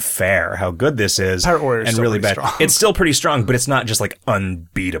unfair how good this is. Pirate Warrior is really bad. Strong. It's still pretty strong, but it's not just like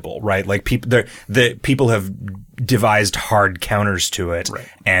unbeatable, right? Like the people have devised hard counters to it, right.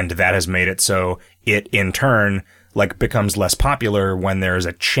 And that has made it so it in turn like becomes less popular when there's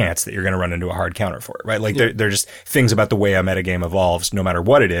a chance that you're going to run into a hard counter for it, right? Like they're just things about the way a metagame evolves, no matter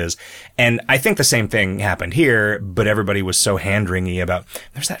what it is. And I think the same thing happened here, but everybody was so hand-wringy about,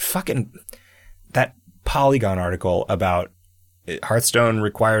 there's that Polygon article about Hearthstone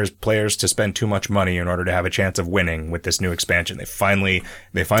requires players to spend too much money in order to have a chance of winning with this new expansion. They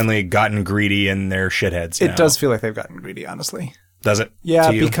finally gotten greedy in their shitheads now. It does feel like they've gotten greedy, honestly. Does it?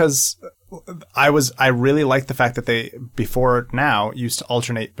 Yeah, because I really like the fact that they, before now, used to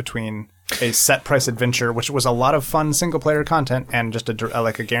alternate between a set price adventure, which was a lot of fun single player content, and just a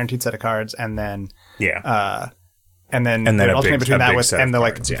guaranteed set of cards, and then and then alternate between that with and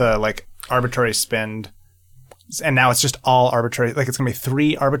the arbitrary spend, and now it's just all arbitrary. Like it's gonna be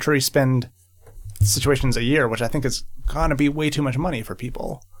 3 arbitrary spend situations a year, which I think is gonna be way too much money for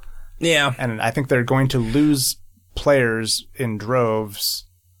people. Yeah, and I think they're going to lose players in droves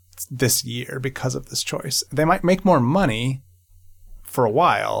this year because of this choice. They might make more money for a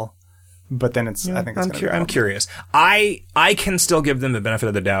while, but then it's. I think I'm curious. I can still give them the benefit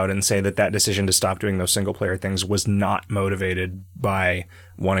of the doubt and say that decision to stop doing those single player things was not motivated by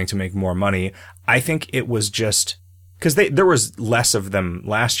wanting to make more money. I think it was just because there was less of them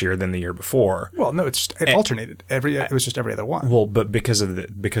last year than the year before. Well, no, it alternated it was just every other one. Well, but because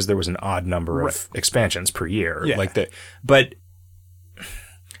there was an odd number of expansions per year, yeah. But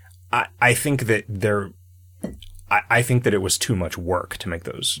I think that I think that it was too much work to make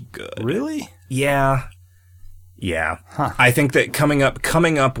those good. Really? Yeah. Huh. I think that coming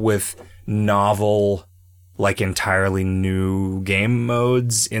up with novel, like entirely new game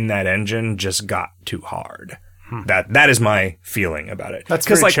modes in that engine just got too hard. That is my feeling about it. That's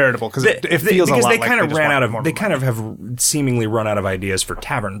very charitable because it feels a lot like they kind of have seemingly run out of ideas for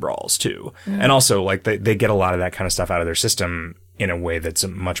tavern brawls too, and also like they get a lot of that kind of stuff out of their system in a way that's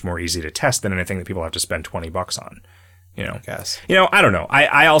much more easy to test than anything that people have to spend $20 on. I don't know.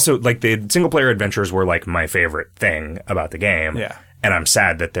 I also like the single player adventures were like my favorite thing about the game. Yeah, and I'm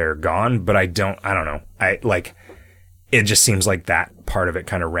sad that they're gone, but I don't know. It just seems like that part of it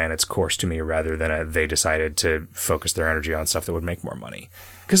kind of ran its course to me rather than they decided to focus their energy on stuff that would make more money.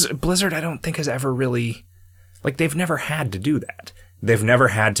 Because Blizzard, I don't think has ever really, they've never had to do that. They've never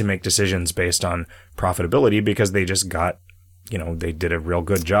had to make decisions based on profitability because they just got, they did a real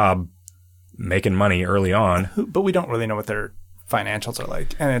good job making money early on. But we don't really know what their financials are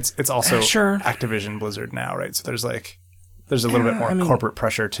like. And it's also sure. Activision Blizzard now, right? So there's a little bit more corporate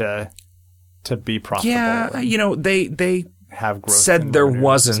pressure to be profitable. Yeah, they have growth said there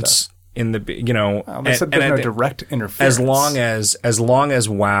wasn't in the they said there's no direct interference. As long as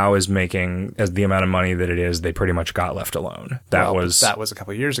WoW is making as the amount of money that it is, they pretty much got left alone. That was a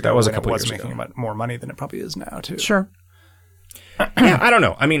couple of years ago. That was a couple of years ago. Making more money than it probably is now too. Sure. Yeah, I don't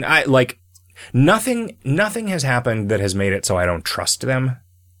know. I mean, nothing has happened that has made it so I don't trust them.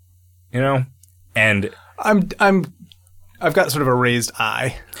 And I've got sort of a raised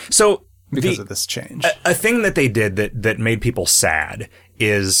eye. So because of this change. A thing that they did that made people sad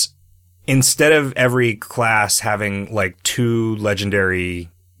is instead of every class having 2 legendary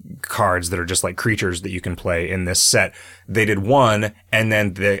cards that are just like creatures that you can play in this set, they did 1, and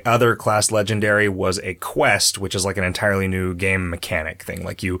then the other class legendary was a quest, which is like an entirely new game mechanic thing.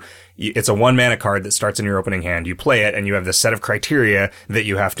 It's a 1-mana card that starts in your opening hand. You play it, and you have this set of criteria that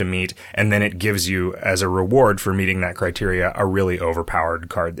you have to meet, and then it gives you, as a reward for meeting that criteria, a really overpowered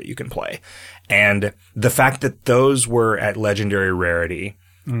card that you can play. And the fact that those were at legendary rarity,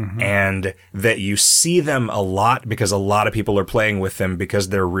 and that you see them a lot because a lot of people are playing with them because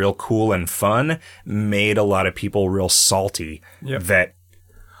they're real cool and fun, made a lot of people real salty. Yep. That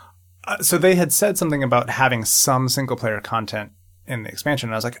so they had said something about having some single player content in the expansion,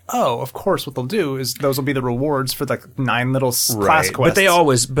 and I was like, oh, of course what they'll do is those will be the rewards for 9 little class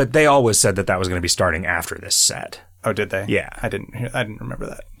quests. But they always said that was going to be starting after this set. Oh, did they? Yeah. I didn't remember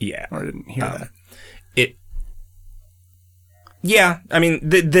that. Yeah. Or I didn't hear that. Yeah, I mean,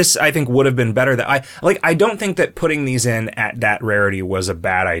 this I think would have been better. I don't think that putting these in at that rarity was a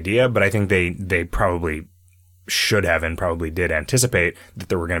bad idea, but I think they probably should have and probably did anticipate that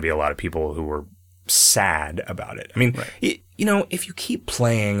there were going to be a lot of people who were sad about it. I mean, if you keep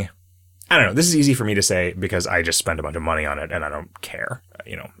playing, I don't know, this is easy for me to say because I just spent a bunch of money on it and I don't care.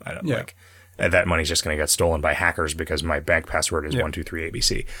 I don't like that money's just going to get stolen by hackers because my bank password is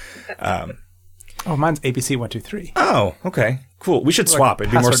 123ABC. Oh, mine's ABC123. Oh, okay. Cool. We should swap.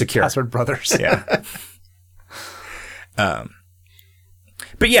 It'd be more secure. Password brothers. Yeah.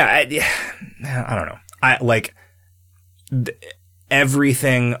 But yeah, I don't know.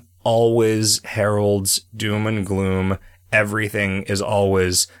 Everything always heralds doom and gloom. Everything is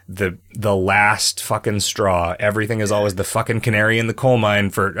always the last fucking straw. Everything is always the fucking canary in the coal mine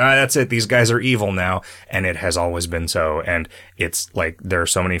for, that's it. These guys are evil now. And it has always been so. And it's like, there are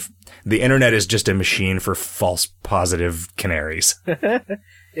so many, the internet is just a machine for false positive canaries.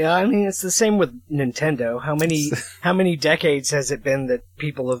 Yeah, I mean, it's the same with Nintendo. How many decades has it been that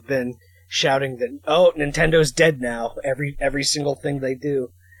people have been shouting that, oh, Nintendo's dead now. Every single thing they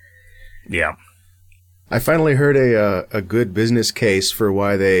do. Yeah. I finally heard a good business case for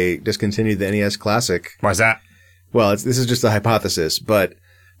why they discontinued the NES Classic. Why's that? Well, this is just a hypothesis, but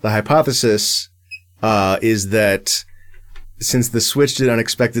the hypothesis is that since the Switch did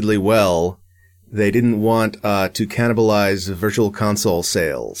unexpectedly well, they didn't want to cannibalize Virtual Console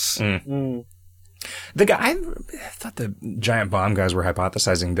sales. I thought the Giant Bomb guys were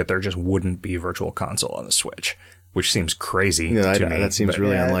hypothesizing that there just wouldn't be Virtual Console on the Switch, which seems crazy to me. That seems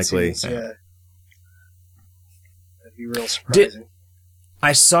really unlikely. Be real surprising.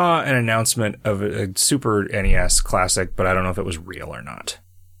 I saw an announcement of a Super NES Classic, but I don't know if it was real or not.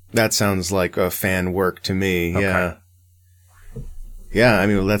 That sounds like a fan work to me. Okay. Yeah. Yeah, I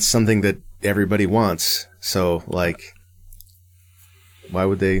mean, that's something that everybody wants. So, like, why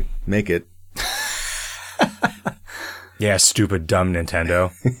would they make it? Yeah, stupid, dumb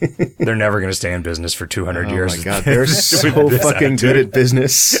Nintendo. They're never going to stay in business for 200 years. Oh my God, they're so fucking good at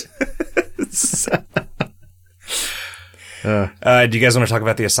business. Do you guys want to talk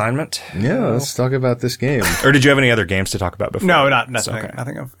about the assignment? Yeah, let's talk about this game. Or did you have any other games to talk about before? No, nothing. Okay.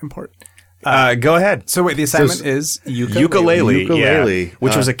 Nothing of import. Go ahead. So wait, the assignment is Yooka-Laylee. Yooka-Laylee. Yeah,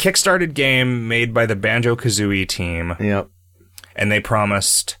 which was a Kickstarted game made by the Banjo-Kazooie team. Yep. And they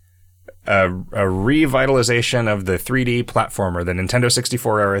promised a revitalization of the 3D platformer, the Nintendo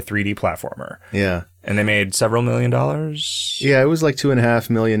 64 era 3D platformer. Yeah. And they made several $1 million. Yeah, it was like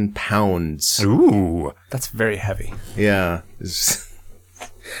 £2.5 million. Ooh. That's very heavy. Yeah.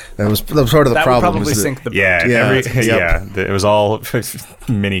 That was part of the that problem. Would probably sink the boat. Yeah, it was all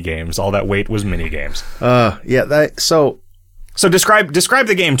mini games. All that weight was mini games. So describe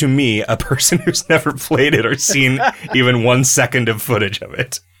the game to me, a person who's never played it or seen even 1 second of footage of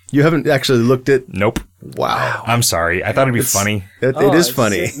it. You haven't actually looked at? Nope. Wow. I'm sorry. I thought it'd be funny. It is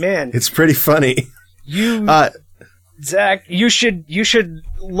funny. Man. It's pretty funny. Zach, you should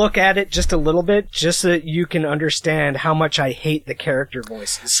look at it just a little bit, just so that you can understand how much I hate the character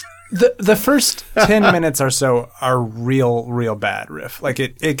voices. The first 10 minutes or so are real bad, Riff. Like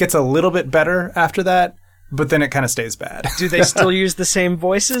it gets a little bit better after that, but then it kind of stays bad. Do they still use the same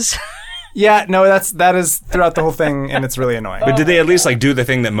voices? Yeah, no, that is throughout the whole thing, and it's really annoying. But did they at least do the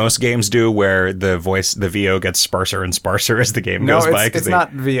thing that most games do, where the VO gets sparser and sparser as the game goes by? No, it's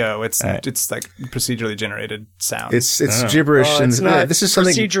not VO. It's like procedurally generated sound. It's gibberish. It's not this is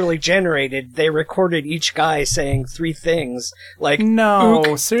something procedurally generated. They recorded each guy saying 3 things. Like no,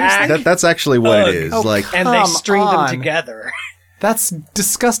 ook, seriously, that's actually what it is. And they string them together. That's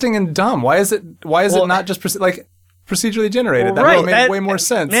disgusting and dumb. Why is it not just procedurally generated? That would make way more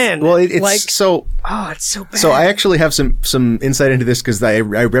sense. Man, well, it's it's so bad. So I actually have some insight into this because I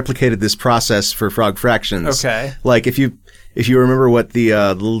replicated this process for Frog Fractions. Okay. Like if you remember what the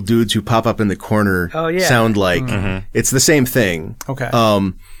little dudes who pop up in the corner sound like, it's the same thing. Okay.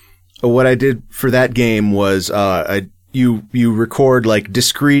 What I did for that game was you record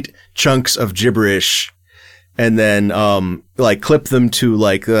discrete chunks of gibberish. And then, clip them to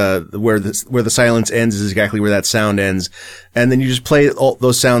where the silence ends is exactly where that sound ends. And then you just play all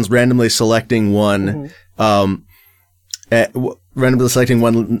those sounds, randomly selecting one, randomly selecting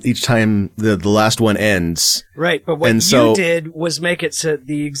one each time the last one ends. Right. But what you did was make it so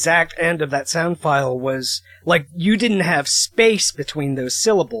the exact end of that sound file was you didn't have space between those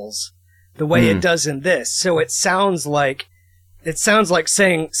syllables the way it does in this. So it sounds like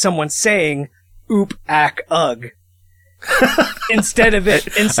someone saying, oop, ack, ugh. instead of it,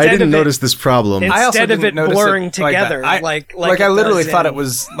 I didn't notice this problem. I also instead of it didn't notice blurring it like that. together, like I it literally does thought in- it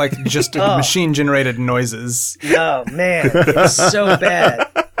was like just machine generated noises. Oh man, it's so bad.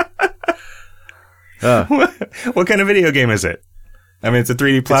 What kind of video game is it? I mean, it's a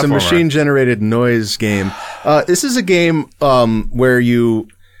 3D platformer. It's a machine-generated noise game. This is a game where you...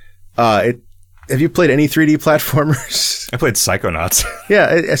 have you played any 3D platformers? I played Psychonauts.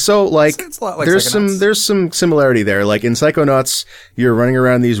 Yeah, so like, It's a lot like there's Psychonauts. some similarity there. Like in Psychonauts, you're running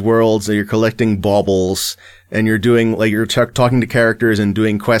around these worlds and you're collecting baubles and you're doing like you're talking to characters and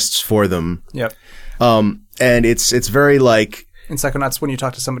doing quests for them. Yep. And it's very like In Psychonauts, when you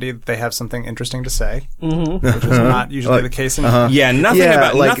talk to somebody, they have something interesting to say, which is not usually the case in Yeah, nothing Yeah,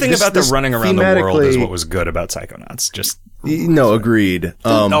 about like, nothing this- about the this running around the world is thematically- what was good about Psychonauts. Just no, agreed.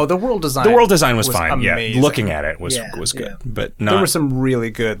 no, the world design. the world design was fine. Amazing. Yeah, looking at it was Yeah, good, yeah. but There not were some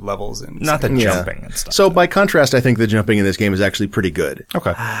really good levels in. not the Psychonauts. jumping and stuff. So by contrast, I think the jumping in this game is actually pretty good.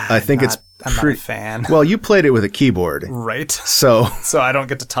 Okay, I think it's I'm not a pretty. fan. Well, you played it with a keyboard, Right. so So I don't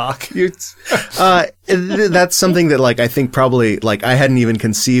get to talk. that's something that like I think probably like I hadn't even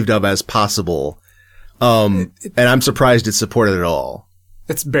conceived of as possible. And I'm surprised it's supported at all.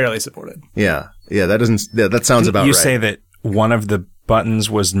 It's barely supported. Yeah, that sounds about you right. say that one of the buttons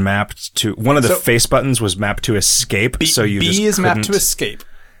was mapped to one of the face buttons was mapped to escape. So you B just is mapped to couldn't- escape,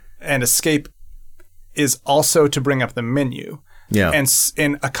 and escape is also to bring up the menu. Yeah. And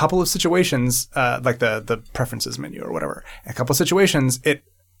in a couple of situations, like the preferences menu or whatever, in a couple of situations, it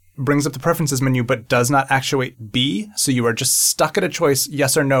brings up the preferences menu but does not actuate B. So you are just stuck at a choice,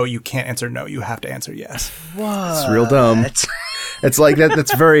 yes or no. You can't answer no. You have to answer yes. It's real dumb. It's like that.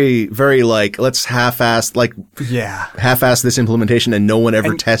 That's very, very like let's half-ass this implementation, and no one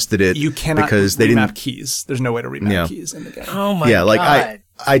ever tested it. You cannot because they remap didn't. keys. There's no way to remap keys in the game. Oh my Yeah, like god.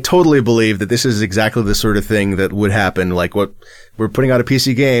 I totally believe that this is exactly the sort of thing that would happen. Like what we're putting out a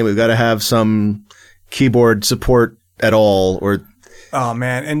PC game, we've got to have some keyboard support at all, or Oh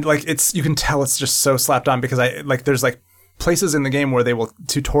man, and like you can tell it's just so slapped on because there's like places in the game where they will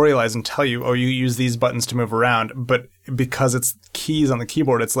tutorialize and tell you, oh, you use these buttons to move around, but because it's keys on the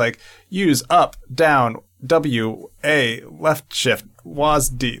keyboard, it's like use up, down, W, A, left shift, WAS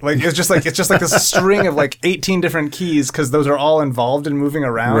D. Like it's just like this string of like 18 different keys because those are all involved in moving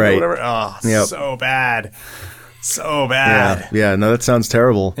around or Right. whatever. Oh, Yep. so bad. So bad. yeah, no, that sounds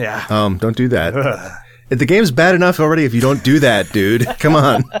terrible. Yeah. Don't do that. The game's bad enough already if you don't do that, dude. Come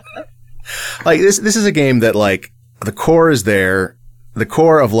on. Like this is a game that like the core is there. The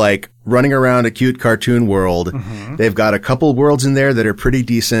core of like running around a cute cartoon world. Mm-hmm. They've got a couple worlds in there that are pretty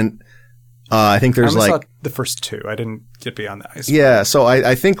decent. I think I there's only like saw the first two. I didn't get beyond that. yeah. So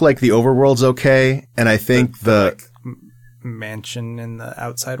I think like the overworld's okay, and I think the mansion in the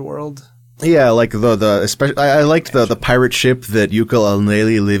outside world. yeah, like the especially I liked the pirate ship that Yuka and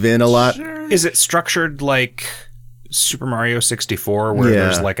Laylee live in a lot. Is it structured like Super Mario 64, where Yeah.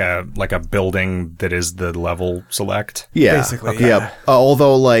 there's like a building that is the level select? Yeah, Basically, yeah. yeah.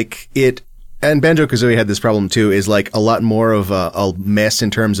 Although like it. And Banjo-Kazooie had this problem too, is like a lot more of a mess in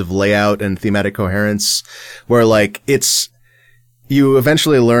terms of layout and thematic coherence, where like you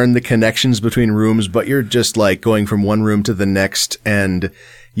eventually learn the connections between rooms, but you're just like going from one room to the next, and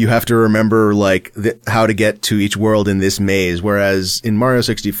you have to remember like how to get to each world in this maze. Whereas in Mario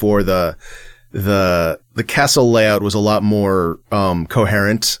 64, the castle layout was a lot more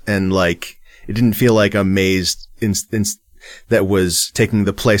coherent, and like it didn't feel like a maze that was taking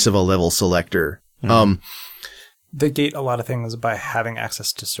the place of a level selector. They gate a lot of things by having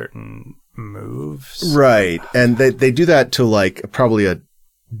access to certain moves. Right. And they do that to like probably a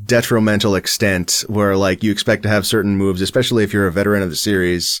detrimental extent where like you expect to have certain moves, especially if you're a veteran of the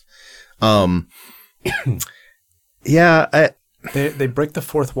series. Yeah. They break the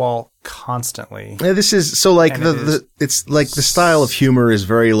fourth wall constantly. This is so like And it's like the style of humor is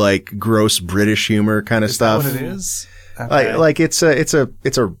very like gross British humor kind of stuff. What it is? Okay. Like it's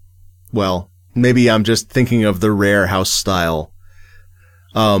a well, maybe I'm just thinking of the Rare House style.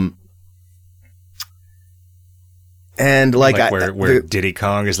 And like where Diddy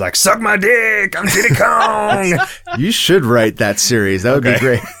Kong is like, suck my dick, I'm Diddy Kong. you should write that series. That would be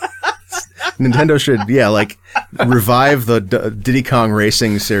great. Nintendo should, like revive the Diddy Kong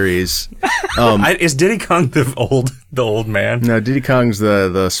Racing series. Is Diddy Kong the old man? No, Diddy Kong's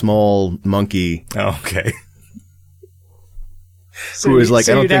the small monkey. Oh, okay. Who is like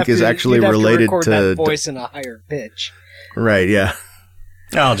I don't think is actually related record to that voice in a higher pitch. Right, yeah.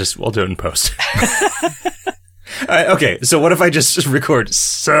 We'll do it in post. Okay, so what if I just record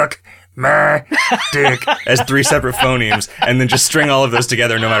suck my dick as 3 separate phonemes and then just string all of those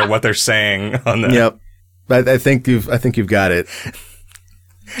together no matter what they're saying on the... Yep. I think you've got it.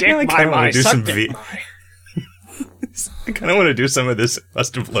 Dick I my do some suck V. dick my. I kind of want to do some of this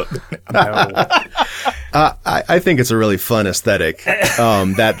Must Have Loaded. I think it's a really fun aesthetic.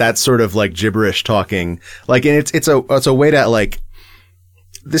 That sort of like gibberish talking, like, and it's a way to like.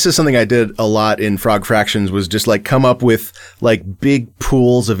 This is something I did a lot in Frog Fractions, was just like come up with like big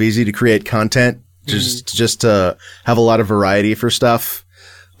pools of easy to create content, just to have a lot of variety for stuff.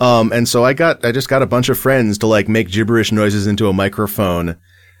 And so I just got a bunch of friends to like make gibberish noises into a microphone.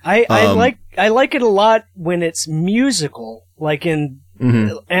 I like it a lot when it's musical, like in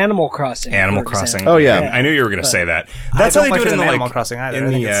Animal Crossing. Animal Crossing. Oh yeah. I knew you were going to say that. I That's don't how they like do it in the Animal Crossing either. In I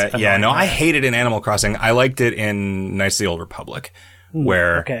think the, it's no, annoying. I hate it in Animal Crossing. I liked it in Knights of the Old Republic,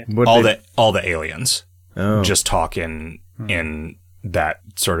 where okay. all the aliens just talk in that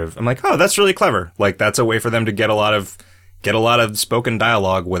sort of. I'm like, oh, that's really clever. Like that's a way for them to get a lot of spoken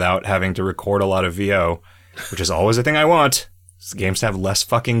dialogue without having to record a lot of VO, which is always a thing I want. Games to have less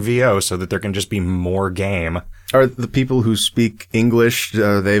fucking VO so that there can just be more game. Are the people who speak English,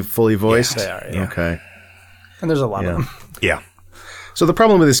 they've fully voiced? They are, yeah. Okay. And there's a lot of them. Yeah. So the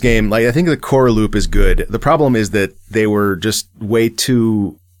problem with this game, like, I think the core loop is good. The problem is that they were just way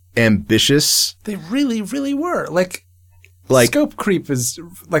too ambitious. They really, really were. Like scope creep is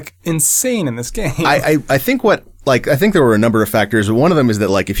like insane in this game. I think I think there were a number of factors. But one of them is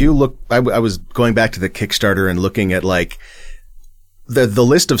that, like, if you look, I was going back to the Kickstarter and looking at, like, the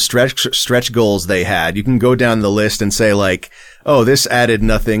list of stretch goals they had. You can go down the list and say, like, oh, this added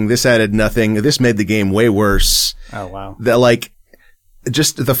nothing, this made the game way worse. Oh, wow. That, like,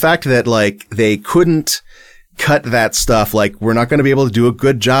 just the fact that, like, they couldn't cut that stuff, like, we're not going to be able to do a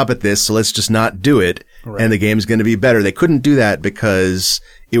good job at this, so let's just not do it, and the game's going to be better. They couldn't do that because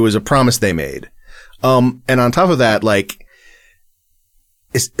it was a promise they made. And on top of that, like,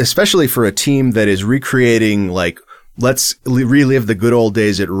 especially for a team that is recreating, like, let's relive the good old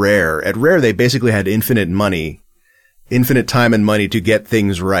days at Rare. At Rare, they basically had infinite time and money to get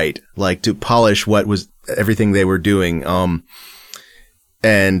things right, like to polish what was everything they were doing.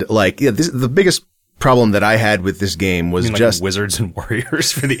 And like, yeah, the biggest problem that I had with this game was just like Wizards and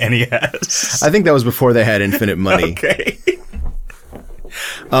Warriors for the NES. I think that was before they had infinite money. Okay.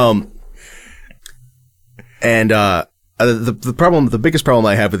 And the biggest problem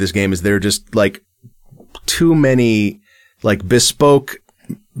I have with this game is there are just like too many like bespoke,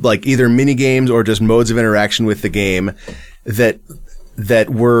 like either mini games or just modes of interaction with the game that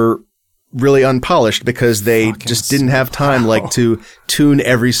were really unpolished because they just didn't have time like to tune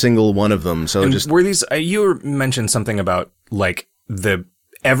every single one of them. So and were these, you mentioned something about like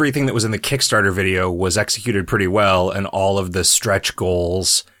everything that was in the Kickstarter video was executed pretty well and all of the stretch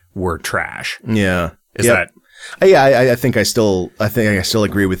goals were trash. Yeah. Is that? Yeah, I think I still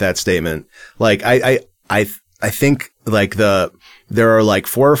agree with that statement. Like, I think like there are like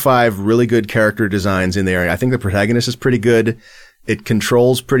 4 or 5 really good character designs in there. I think the protagonist is pretty good. It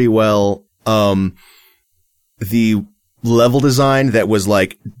controls pretty well. The level design that was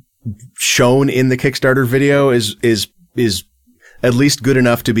like shown in the Kickstarter video is at least good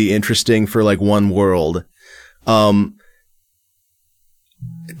enough to be interesting for like one world. 2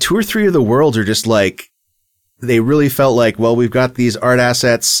 or 3 of the worlds are just like, they really felt like, well, we've got these art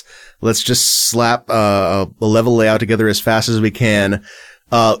assets. Let's just slap a level layout together as fast as we can.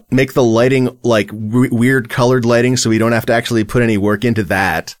 Make the lighting like weird colored lighting, so we don't have to actually put any work into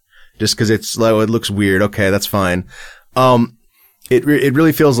that. Just because it looks weird. Okay, that's fine. It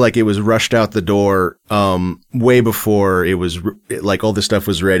really feels like it was rushed out the door way before it was like all this stuff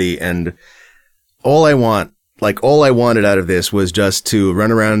was ready. And all I wanted out of this was just to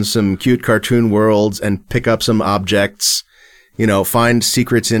run around some cute cartoon worlds and pick up some objects, find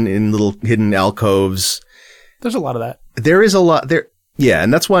secrets in little hidden alcoves. There's a lot of that. There is a lot there. Yeah.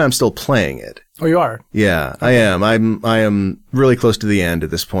 And that's why I'm still playing it. Oh, you are? Yeah, I am. I am really close to the end at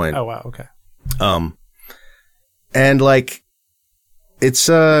this point. Oh, wow. Okay. And like, it's,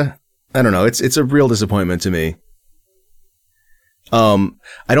 I don't know. It's a real disappointment to me. I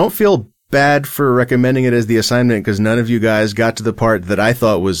don't feel bad for recommending it as the assignment because none of you guys got to the part that I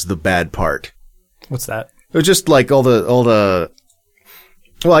thought was the bad part. What's that? It was just like all the.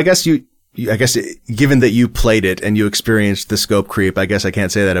 Well, I guess given that you played it and you experienced the scope creep, I guess I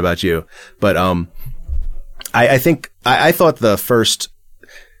can't say that about you. But I think I thought the first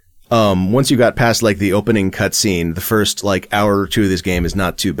once you got past like the opening cutscene, the first like hour or 2 of this game is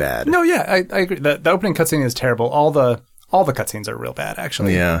not too bad. No, yeah, I agree. The opening cutscene is terrible. All the cutscenes are real bad,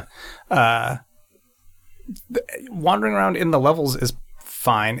 actually. Yeah. Wandering around in the levels is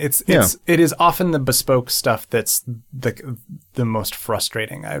fine. It is often the bespoke stuff that's the most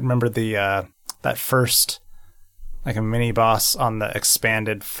frustrating. I remember the that first, like a mini boss on the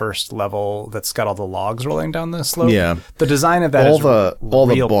expanded first level that's got all the logs rolling down the slope. Yeah. The design of that all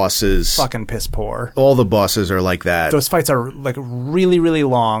is the bosses, fucking piss poor. all the bosses are like that. Those fights are like really, really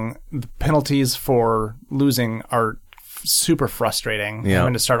long. The penalties for losing are super frustrating. Yeah.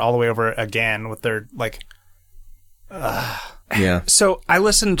 Having to start all the way over again with their like. Yeah. So I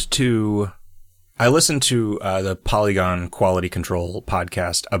listened to the Polygon Quality Control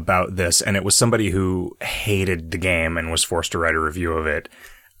podcast about this, and it was somebody who hated the game and was forced to write a review of it,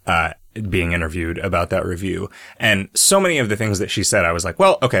 being interviewed about that review. And so many of the things that she said, I was like,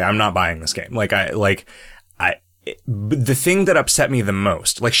 well, okay, I'm not buying this game. The thing that upset me the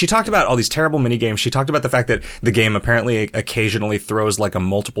most, like she talked about all these terrible mini games. She talked about the fact that the game apparently occasionally throws like a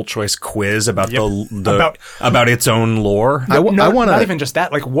multiple choice quiz about about its own lore. I want not even just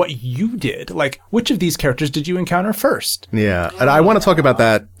that, like what you did, like which of these characters did you encounter first? Yeah, and I want to talk about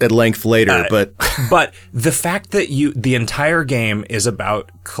that at length later, but the fact that the entire game is about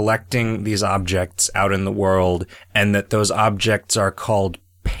collecting these objects out in the world, and that those objects are called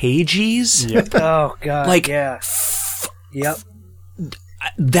pages. Yep. Oh god. Like, yeah. Yep.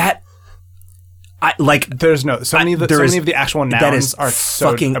 That I like. There's no so many of the actual nouns that is are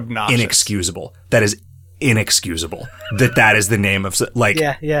so fucking obnoxious. Inexcusable. That is inexcusable. that is the name of like.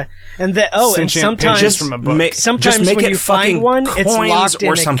 Yeah. And and Sentient sometimes pages from a book. sometimes just make when it you find fucking one, it's coins locked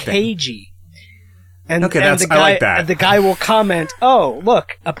or in something. a cagey. And, Okay, and that's- the I guy, like that. and the guy will comment, "Oh,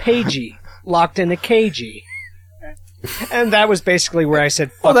 look, a pagey locked in a cagey." And that was basically where I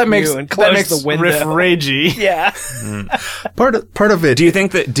said, "Fuck that makes you," and closed the window. Riff ragey. Yeah. part of it. Do you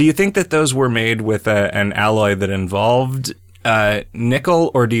think that those were made with an alloy that involved nickel,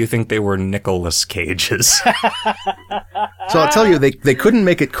 or do you think they were nickel-less cages? So I'll tell you, they couldn't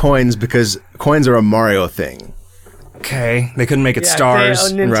make it coins because coins are a Mario thing. Okay, they couldn't make it Yeah,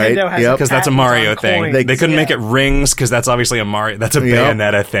 stars. Nintendo right? has Yep. Because that's a patent Mario on thing. coins. They couldn't make Yeah. it rings because that's obviously a Mario. That's a Yep.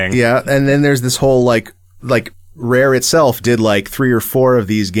 Bayonetta thing. Yeah, and then there's this whole like Rare itself did like 3 or 4 of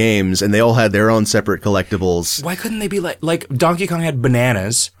these games, and they all had their own separate collectibles. Why couldn't they be like Donkey Kong had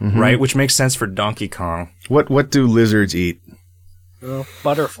bananas, right? Which makes sense for Donkey Kong. What do lizards eat? Well,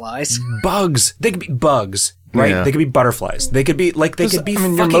 butterflies. Bugs. They could be bugs, right? Yeah. They could be butterflies. They could be like You're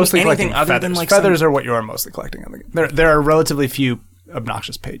fucking mostly anything collecting other feathers. than like feathers are what you are mostly collecting on the game. There are relatively few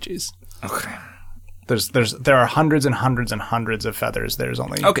obnoxious pages. Okay. There are hundreds and hundreds and hundreds of feathers. There's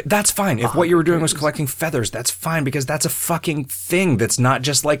only Okay, that's fine. If what you were doing was collecting feathers, that's fine because that's a fucking thing. That's not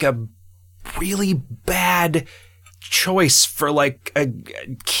just like a really bad choice for like a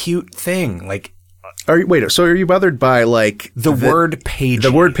cute thing. Like So are you bothered by like the word page?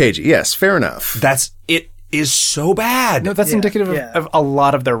 The word page. Yes, fair enough. It is so bad. No, that's indicative of a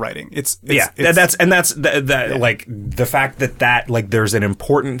lot of their writing. It's that's like the fact that like there's an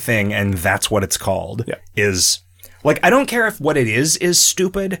important thing and that's what it's called is like, I don't care if what it is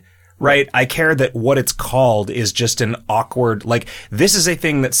stupid, right? I care that what it's called is just an awkward, like this is a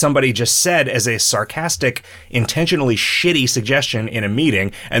thing that somebody just said as a sarcastic, intentionally shitty suggestion in a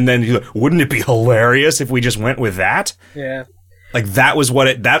meeting. And then you're like, wouldn't it be hilarious if we just went with that? Yeah. Like that was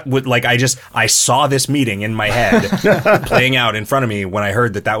I saw this meeting in my head playing out in front of me when I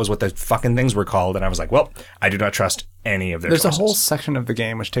heard that was what the fucking things were called. And I was like, well, I do not trust any of their There's choices. a whole section of the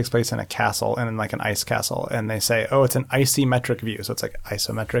game which takes place in a castle and in like an ice castle. And they say, oh, it's an isometric view. So it's like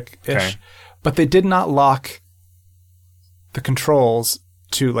isometric-ish. Okay. But they did not lock the controls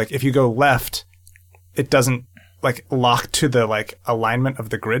to like, if you go left, it doesn't like lock to the like alignment of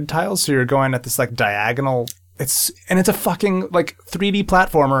the grid tiles. So you're going at this like diagonal. It's a fucking like 3D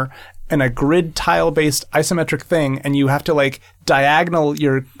platformer and a grid tile based isometric thing, and you have to like diagonal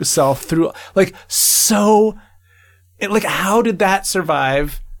yourself through like like how did that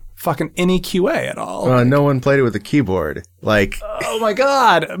survive fucking any QA at all? No one played it with a keyboard. Like, oh my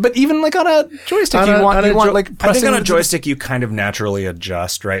god! But even like on a joystick, you want like I think pressing on a joystick you kind of naturally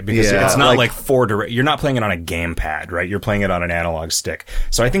adjust, right? Because Yeah, it's not like- you're not playing it on a gamepad, right? You're playing it on an analog stick.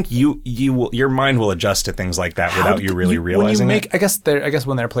 So I think your mind will adjust to things like that without you really realizing it. I guess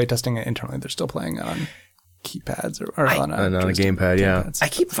when they're playtesting it internally, they're still playing it on keypads or on a gamepad. Yeah. gamepads. I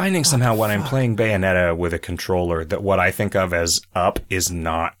keep finding somehow when I'm playing Bayonetta with a controller that what I think of as up is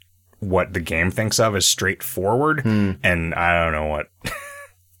not what the game thinks of as straightforward, and I don't know what.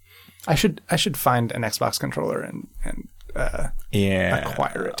 I should find an Xbox controller and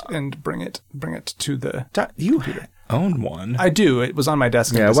acquire it and bring it to the computer. Own one. I do. It was on my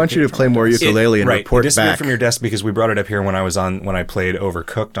desk. Yeah, I want you to play more ukulele and report it disappeared back. from your desk because we brought it up here when I played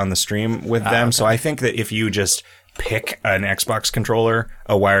Overcooked on the stream with them. Okay. So I think that if you just pick an Xbox controller,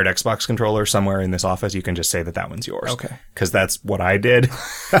 a wired Xbox controller somewhere in this office, you can just say that one's yours. Okay. Because that's what I did.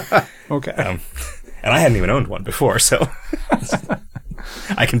 Okay. And I hadn't even owned one before, so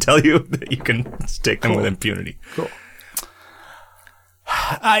I can tell you that you can take them with impunity. Cool.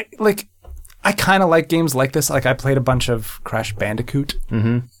 I kind of like games like this. Like I played a bunch of Crash Bandicoot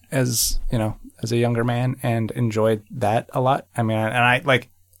as a younger man and enjoyed that a lot. I mean, and I like,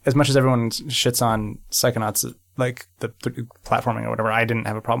 as much as everyone shits on Psychonauts, like the platforming or whatever, I didn't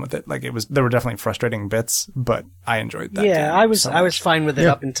have a problem with it. Like there were definitely frustrating bits, but I enjoyed that. Yeah, game I was fine with it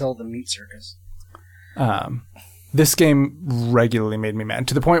up until the meat circus. This game regularly made me mad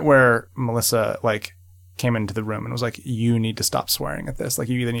to the point where Melissa like came into the room and was like, "You need to stop swearing at this. Like,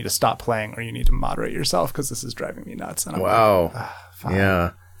 you either need to stop playing or you need to moderate yourself because this is driving me nuts." And I'm wow. like, fine.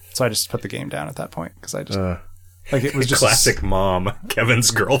 Yeah. So I just put the game down at that point because I just like it was just Classic mom,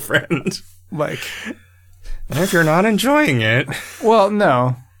 Kevin's girlfriend. like, And if you're not enjoying it, well,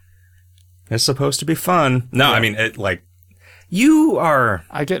 no, it's supposed to be fun. No, I mean, you are.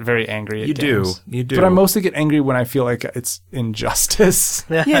 I get very angry at You games. do. But I mostly get angry when I feel like it's injustice.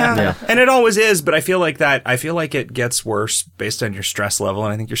 Yeah. And it always is, but I feel like it gets worse based on your stress level,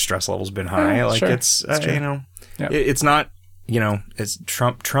 and I think your stress level's been high. Like sure. it's true. Yeah. it's not, it's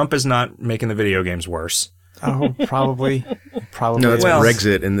Trump is not making the video games worse. Oh, probably. No, it's Well-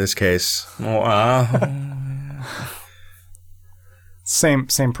 Brexit in this case. Well,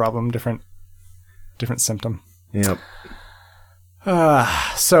 Same problem, different symptom. Yep.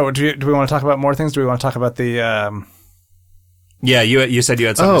 So do we want to talk about more things? Do we want to talk about the yeah, you said you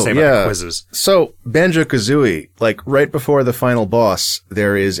had something to say about the quizzes. So Banjo-Kazooie, like right before the final boss,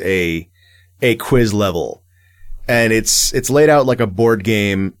 there is a quiz level. And it's laid out like a board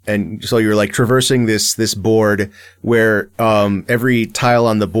game, and so you're like traversing this board where every tile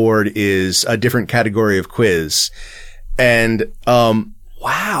on the board is a different category of quiz. And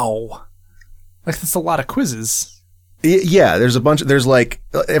wow. Like that's a lot of quizzes. yeah, there's like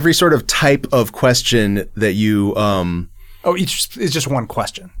every sort of type of question that you Each is just one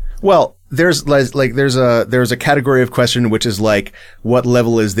question. well, there's a category of question which is like, what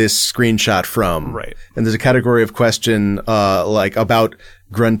level is this screenshot from? Right. And there's a category of question like about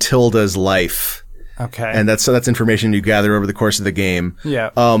Gruntilda's life. Okay. And that's information you gather over the course of the game. Yeah.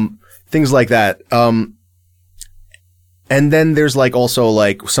 Things like that. And then there's like also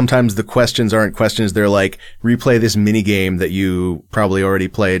like sometimes the questions aren't questions. They're like replay this mini game that you probably already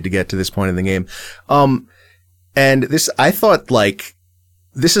played to get to this point in the game. And this, I thought like,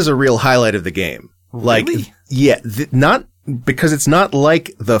 this is a real highlight of the game. Like, Really? yeah, not because it's not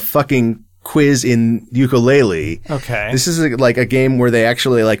like the fucking quiz in Yooka-Laylee. Okay. This is like a game where they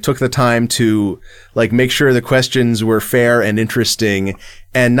actually like took the time to like make sure the questions were fair and interesting.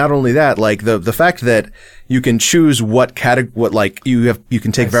 And not only that, like the fact that you can choose what you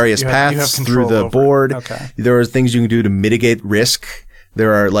can take various You have paths control through the over it. board. Okay. There are things you can do to mitigate risk.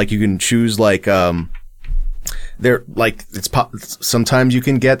 There are like, you can choose like, sometimes you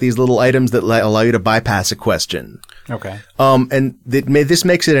can get these little items that allow you to bypass a question. Okay. And this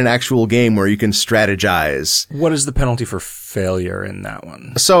makes it an actual game where you can strategize. What is the penalty for failure in that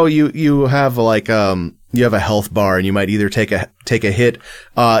one? So you have like, you have a health bar and you might either take a hit.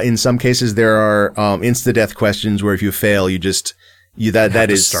 In some cases there are, insta-death questions where if you fail, that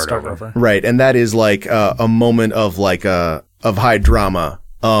is start over. Right. And that is like, a moment of like, of high drama.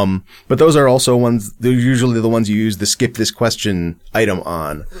 But those are also they're usually the ones you use the skip this question item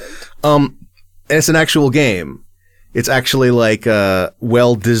on. And it's an actual game. It's actually like a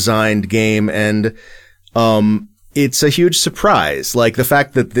well-designed game, and, it's a huge surprise. Like the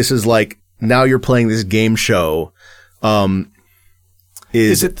fact that this is like, now you're playing this game show,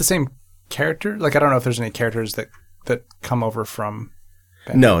 Is it the same character? Like, I don't know if there's any characters that come over from.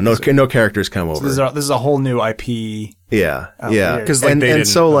 no characters come over. So this is a whole new IP. Yeah. weird. Because like, And they didn't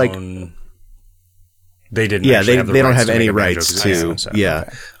so, like- own- they didn't. Yeah, actually they don't have to any make a rights Banjo-Kazooie to. game, so- Yeah.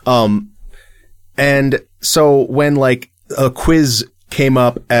 And so when like a quiz came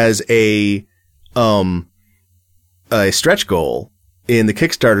up as a stretch goal in the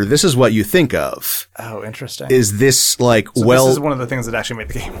Kickstarter, this is what you think of. Oh, interesting. Is this like, So well, this is one of the things that actually made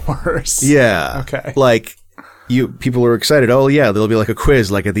the game worse. yeah. Okay. Like people are excited. Oh yeah, there'll be like a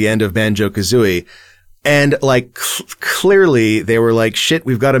quiz like at the end of Banjo-Kazooie. And like clearly they were like, shit,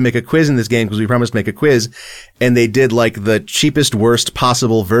 we've got to make a quiz in this game because we promised to make a quiz. And they did like the cheapest, worst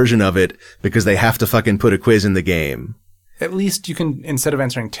possible version of it because they have to fucking put a quiz in the game. At least you can, instead of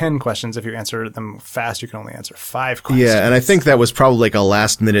answering 10 questions, if you answer them fast, you can only answer 5 questions. Yeah. And I think that was probably like a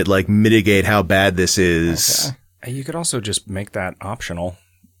last minute, like mitigate how bad this is. Okay. You could also just make that optional.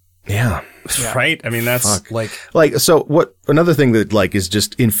 Yeah. Right? I mean, that's So what, another thing that like is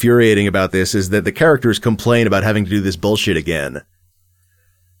just infuriating about this is that the characters complain about having to do this bullshit again.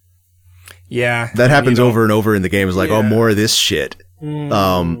 Yeah. That happens over and over in the game. Is like, oh, more of this shit.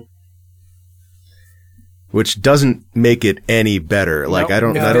 Which doesn't make it any better. Like, I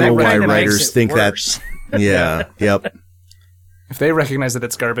don't know why writers think worse. that. Yeah. Yep. If they recognize that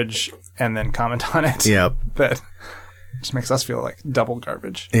it's garbage and then comment on it, Yep. that just makes us feel like double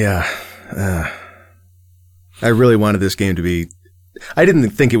garbage. Yeah. I really wanted this game to be, I didn't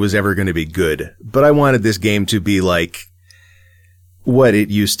think it was ever going to be good, but I wanted this game to be like what it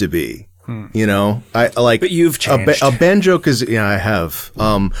used to be. You know, but you've changed. A Banjo-Kazooie. Yeah, I have.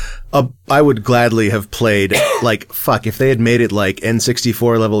 I would gladly have played if they had made it like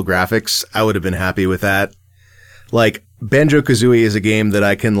N64 level graphics, I would have been happy with that. Like Banjo-Kazooie is a game that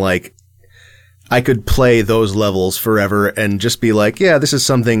I could play those levels forever and just be like, yeah, this is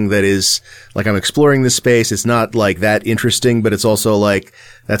something that is like, I'm exploring this space. It's not like that interesting, but it's also like,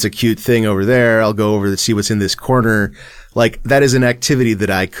 that's a cute thing over there. I'll go over to see what's in this corner. Like, that is an activity that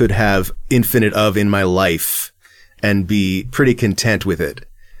I could have infinite of in my life and be pretty content with it.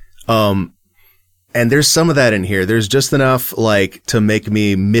 And there's some of that in here. There's just enough, like, to make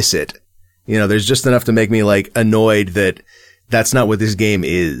me miss it. You know, there's just enough to make me, like, annoyed that that's not what this game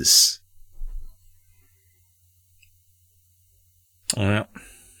is. Yeah.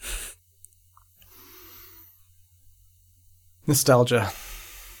 Nostalgia.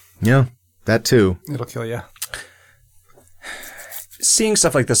 Yeah, that too. It'll kill you. Seeing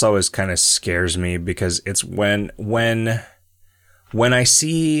stuff like this always kind of scares me because it's when I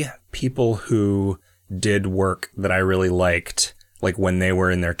see people who did work that I really liked, like when they were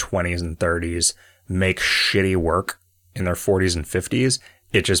in their 20s and 30s, make shitty work in their 40s and 50s,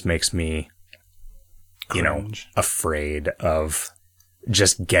 it just makes me, Cringe. Afraid of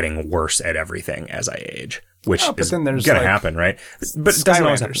just getting worse at everything as I age, which is going to happen, right? But it doesn't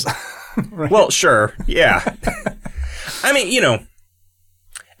always happen. Right? Well, sure. Yeah. I mean,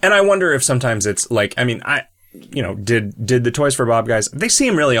 and I wonder if sometimes it's like, I mean, did the Toys for Bob guys, they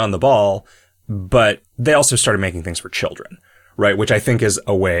seem really on the ball, but they also started making things for children, right? Which I think is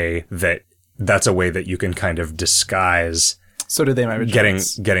that's a way that you can kind of disguise. So did they, my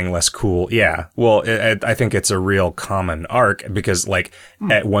getting less cool. Yeah. Well, I think it's a real common arc because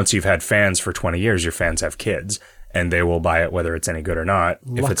once you've had fans for 20 years, your fans have kids. And they will buy it whether it's any good or not.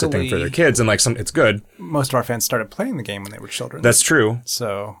 Luckily, if it's a thing for their kids, and it's good. Most of our fans started playing the game when they were children. That's true.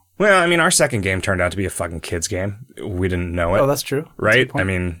 So, well, I mean, our second game turned out to be a fucking kids game. We didn't know it. Oh, that's true. Right? I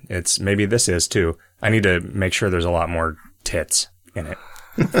mean, maybe this is too. I need to make sure there's a lot more tits in it.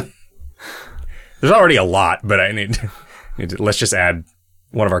 There's already a lot, but I need to, let's just add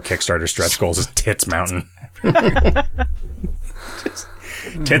one of our Kickstarter stretch goals is Tits Mountain.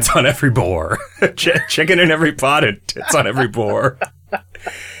 Tits on every boar. Chicken in every pot and tits on every boar.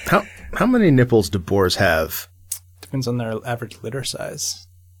 How many nipples do boars have? Depends on their average litter size.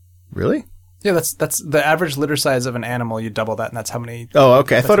 Really? Yeah, that's the average litter size of an animal. You double that, and that's how many. Oh,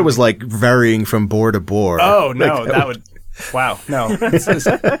 okay. I thought it was like varying from boar to boar. Oh no, that would. Wow, no. It's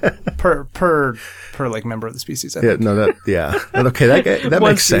per like member of the species. I think. Okay, that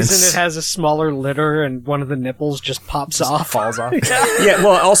makes sense. One season it has a smaller litter and one of the nipples just pops off. Falls off. Yeah,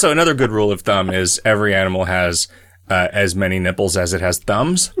 well, also another good rule of thumb is every animal has as many nipples as it has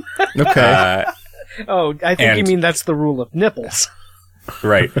thumbs. Okay. I think you mean that's the rule of nipples.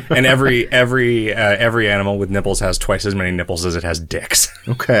 Right. And every animal with nipples has twice as many nipples as it has dicks.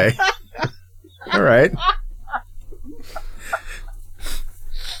 Okay. All right.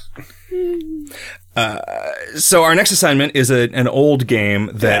 So our next assignment is an old game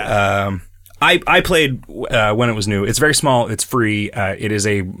that I played when it was new. It's very small. It's free. It is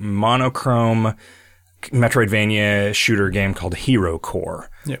a monochrome Metroidvania shooter game called Hero Core.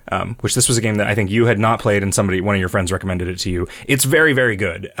 Yep. Which this was a game that I think you had not played, and one of your friends recommended it to you. It's very, very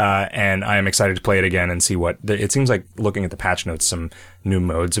good, and I am excited to play it again and see what. It seems like looking at the patch notes, some new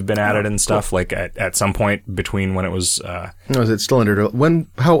modes have been added and stuff. Cool. Like at some point between when it was. No, is it still under?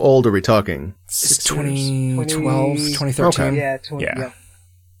 How old are we talking? It's 2012, 2013. Okay.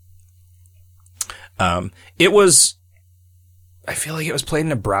 Yeah. It was. I feel like it was played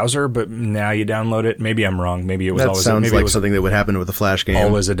in a browser, but now you download it. Maybe I'm wrong. Maybe it was always. Sounds like something that would happen with a Flash game.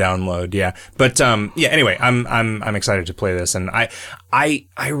 Always a download, yeah. But anyway, I'm excited to play this, and I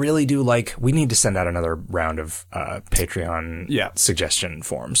really do like. We need to send out another round of Patreon suggestion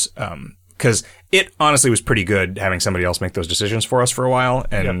forms. because it honestly was pretty good having somebody else make those decisions for us for a while,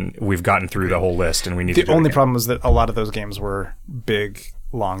 and we've gotten through the whole list, and we need to do it The only again. problem was that a lot of those games were big,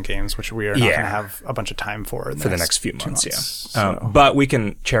 long games, which we are not going to have a bunch of time for the next few months. So. But we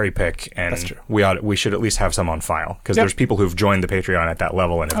can cherry pick, and That's true. we should at least have some on file, because there's people who've joined the Patreon at that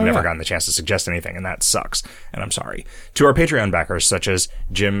level and have never gotten the chance to suggest anything, and that sucks. And I'm sorry to our Patreon backers, such as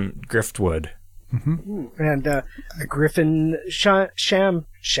Jim Griftwood. And Griffin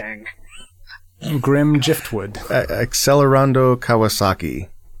Shang. Grim Giftwood. Accelerando Kawasaki.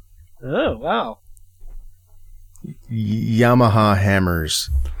 Oh, wow. Yamaha Hammers.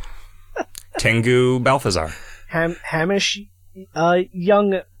 Tengu Balthazar. Hamish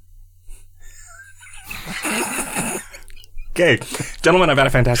Young. Okay, gentlemen, I've had a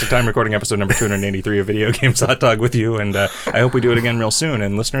fantastic time recording episode number 283 of Video Games Hot Dog with you, and I hope we do it again real soon.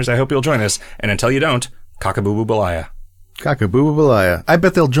 And listeners, I hope you'll join us. And until you don't, cockaboo balaya. Cockaboo balaya. I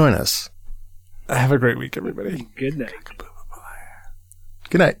bet they'll join us. Have a great week, everybody. Good night.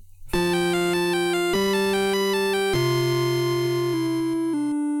 Good night.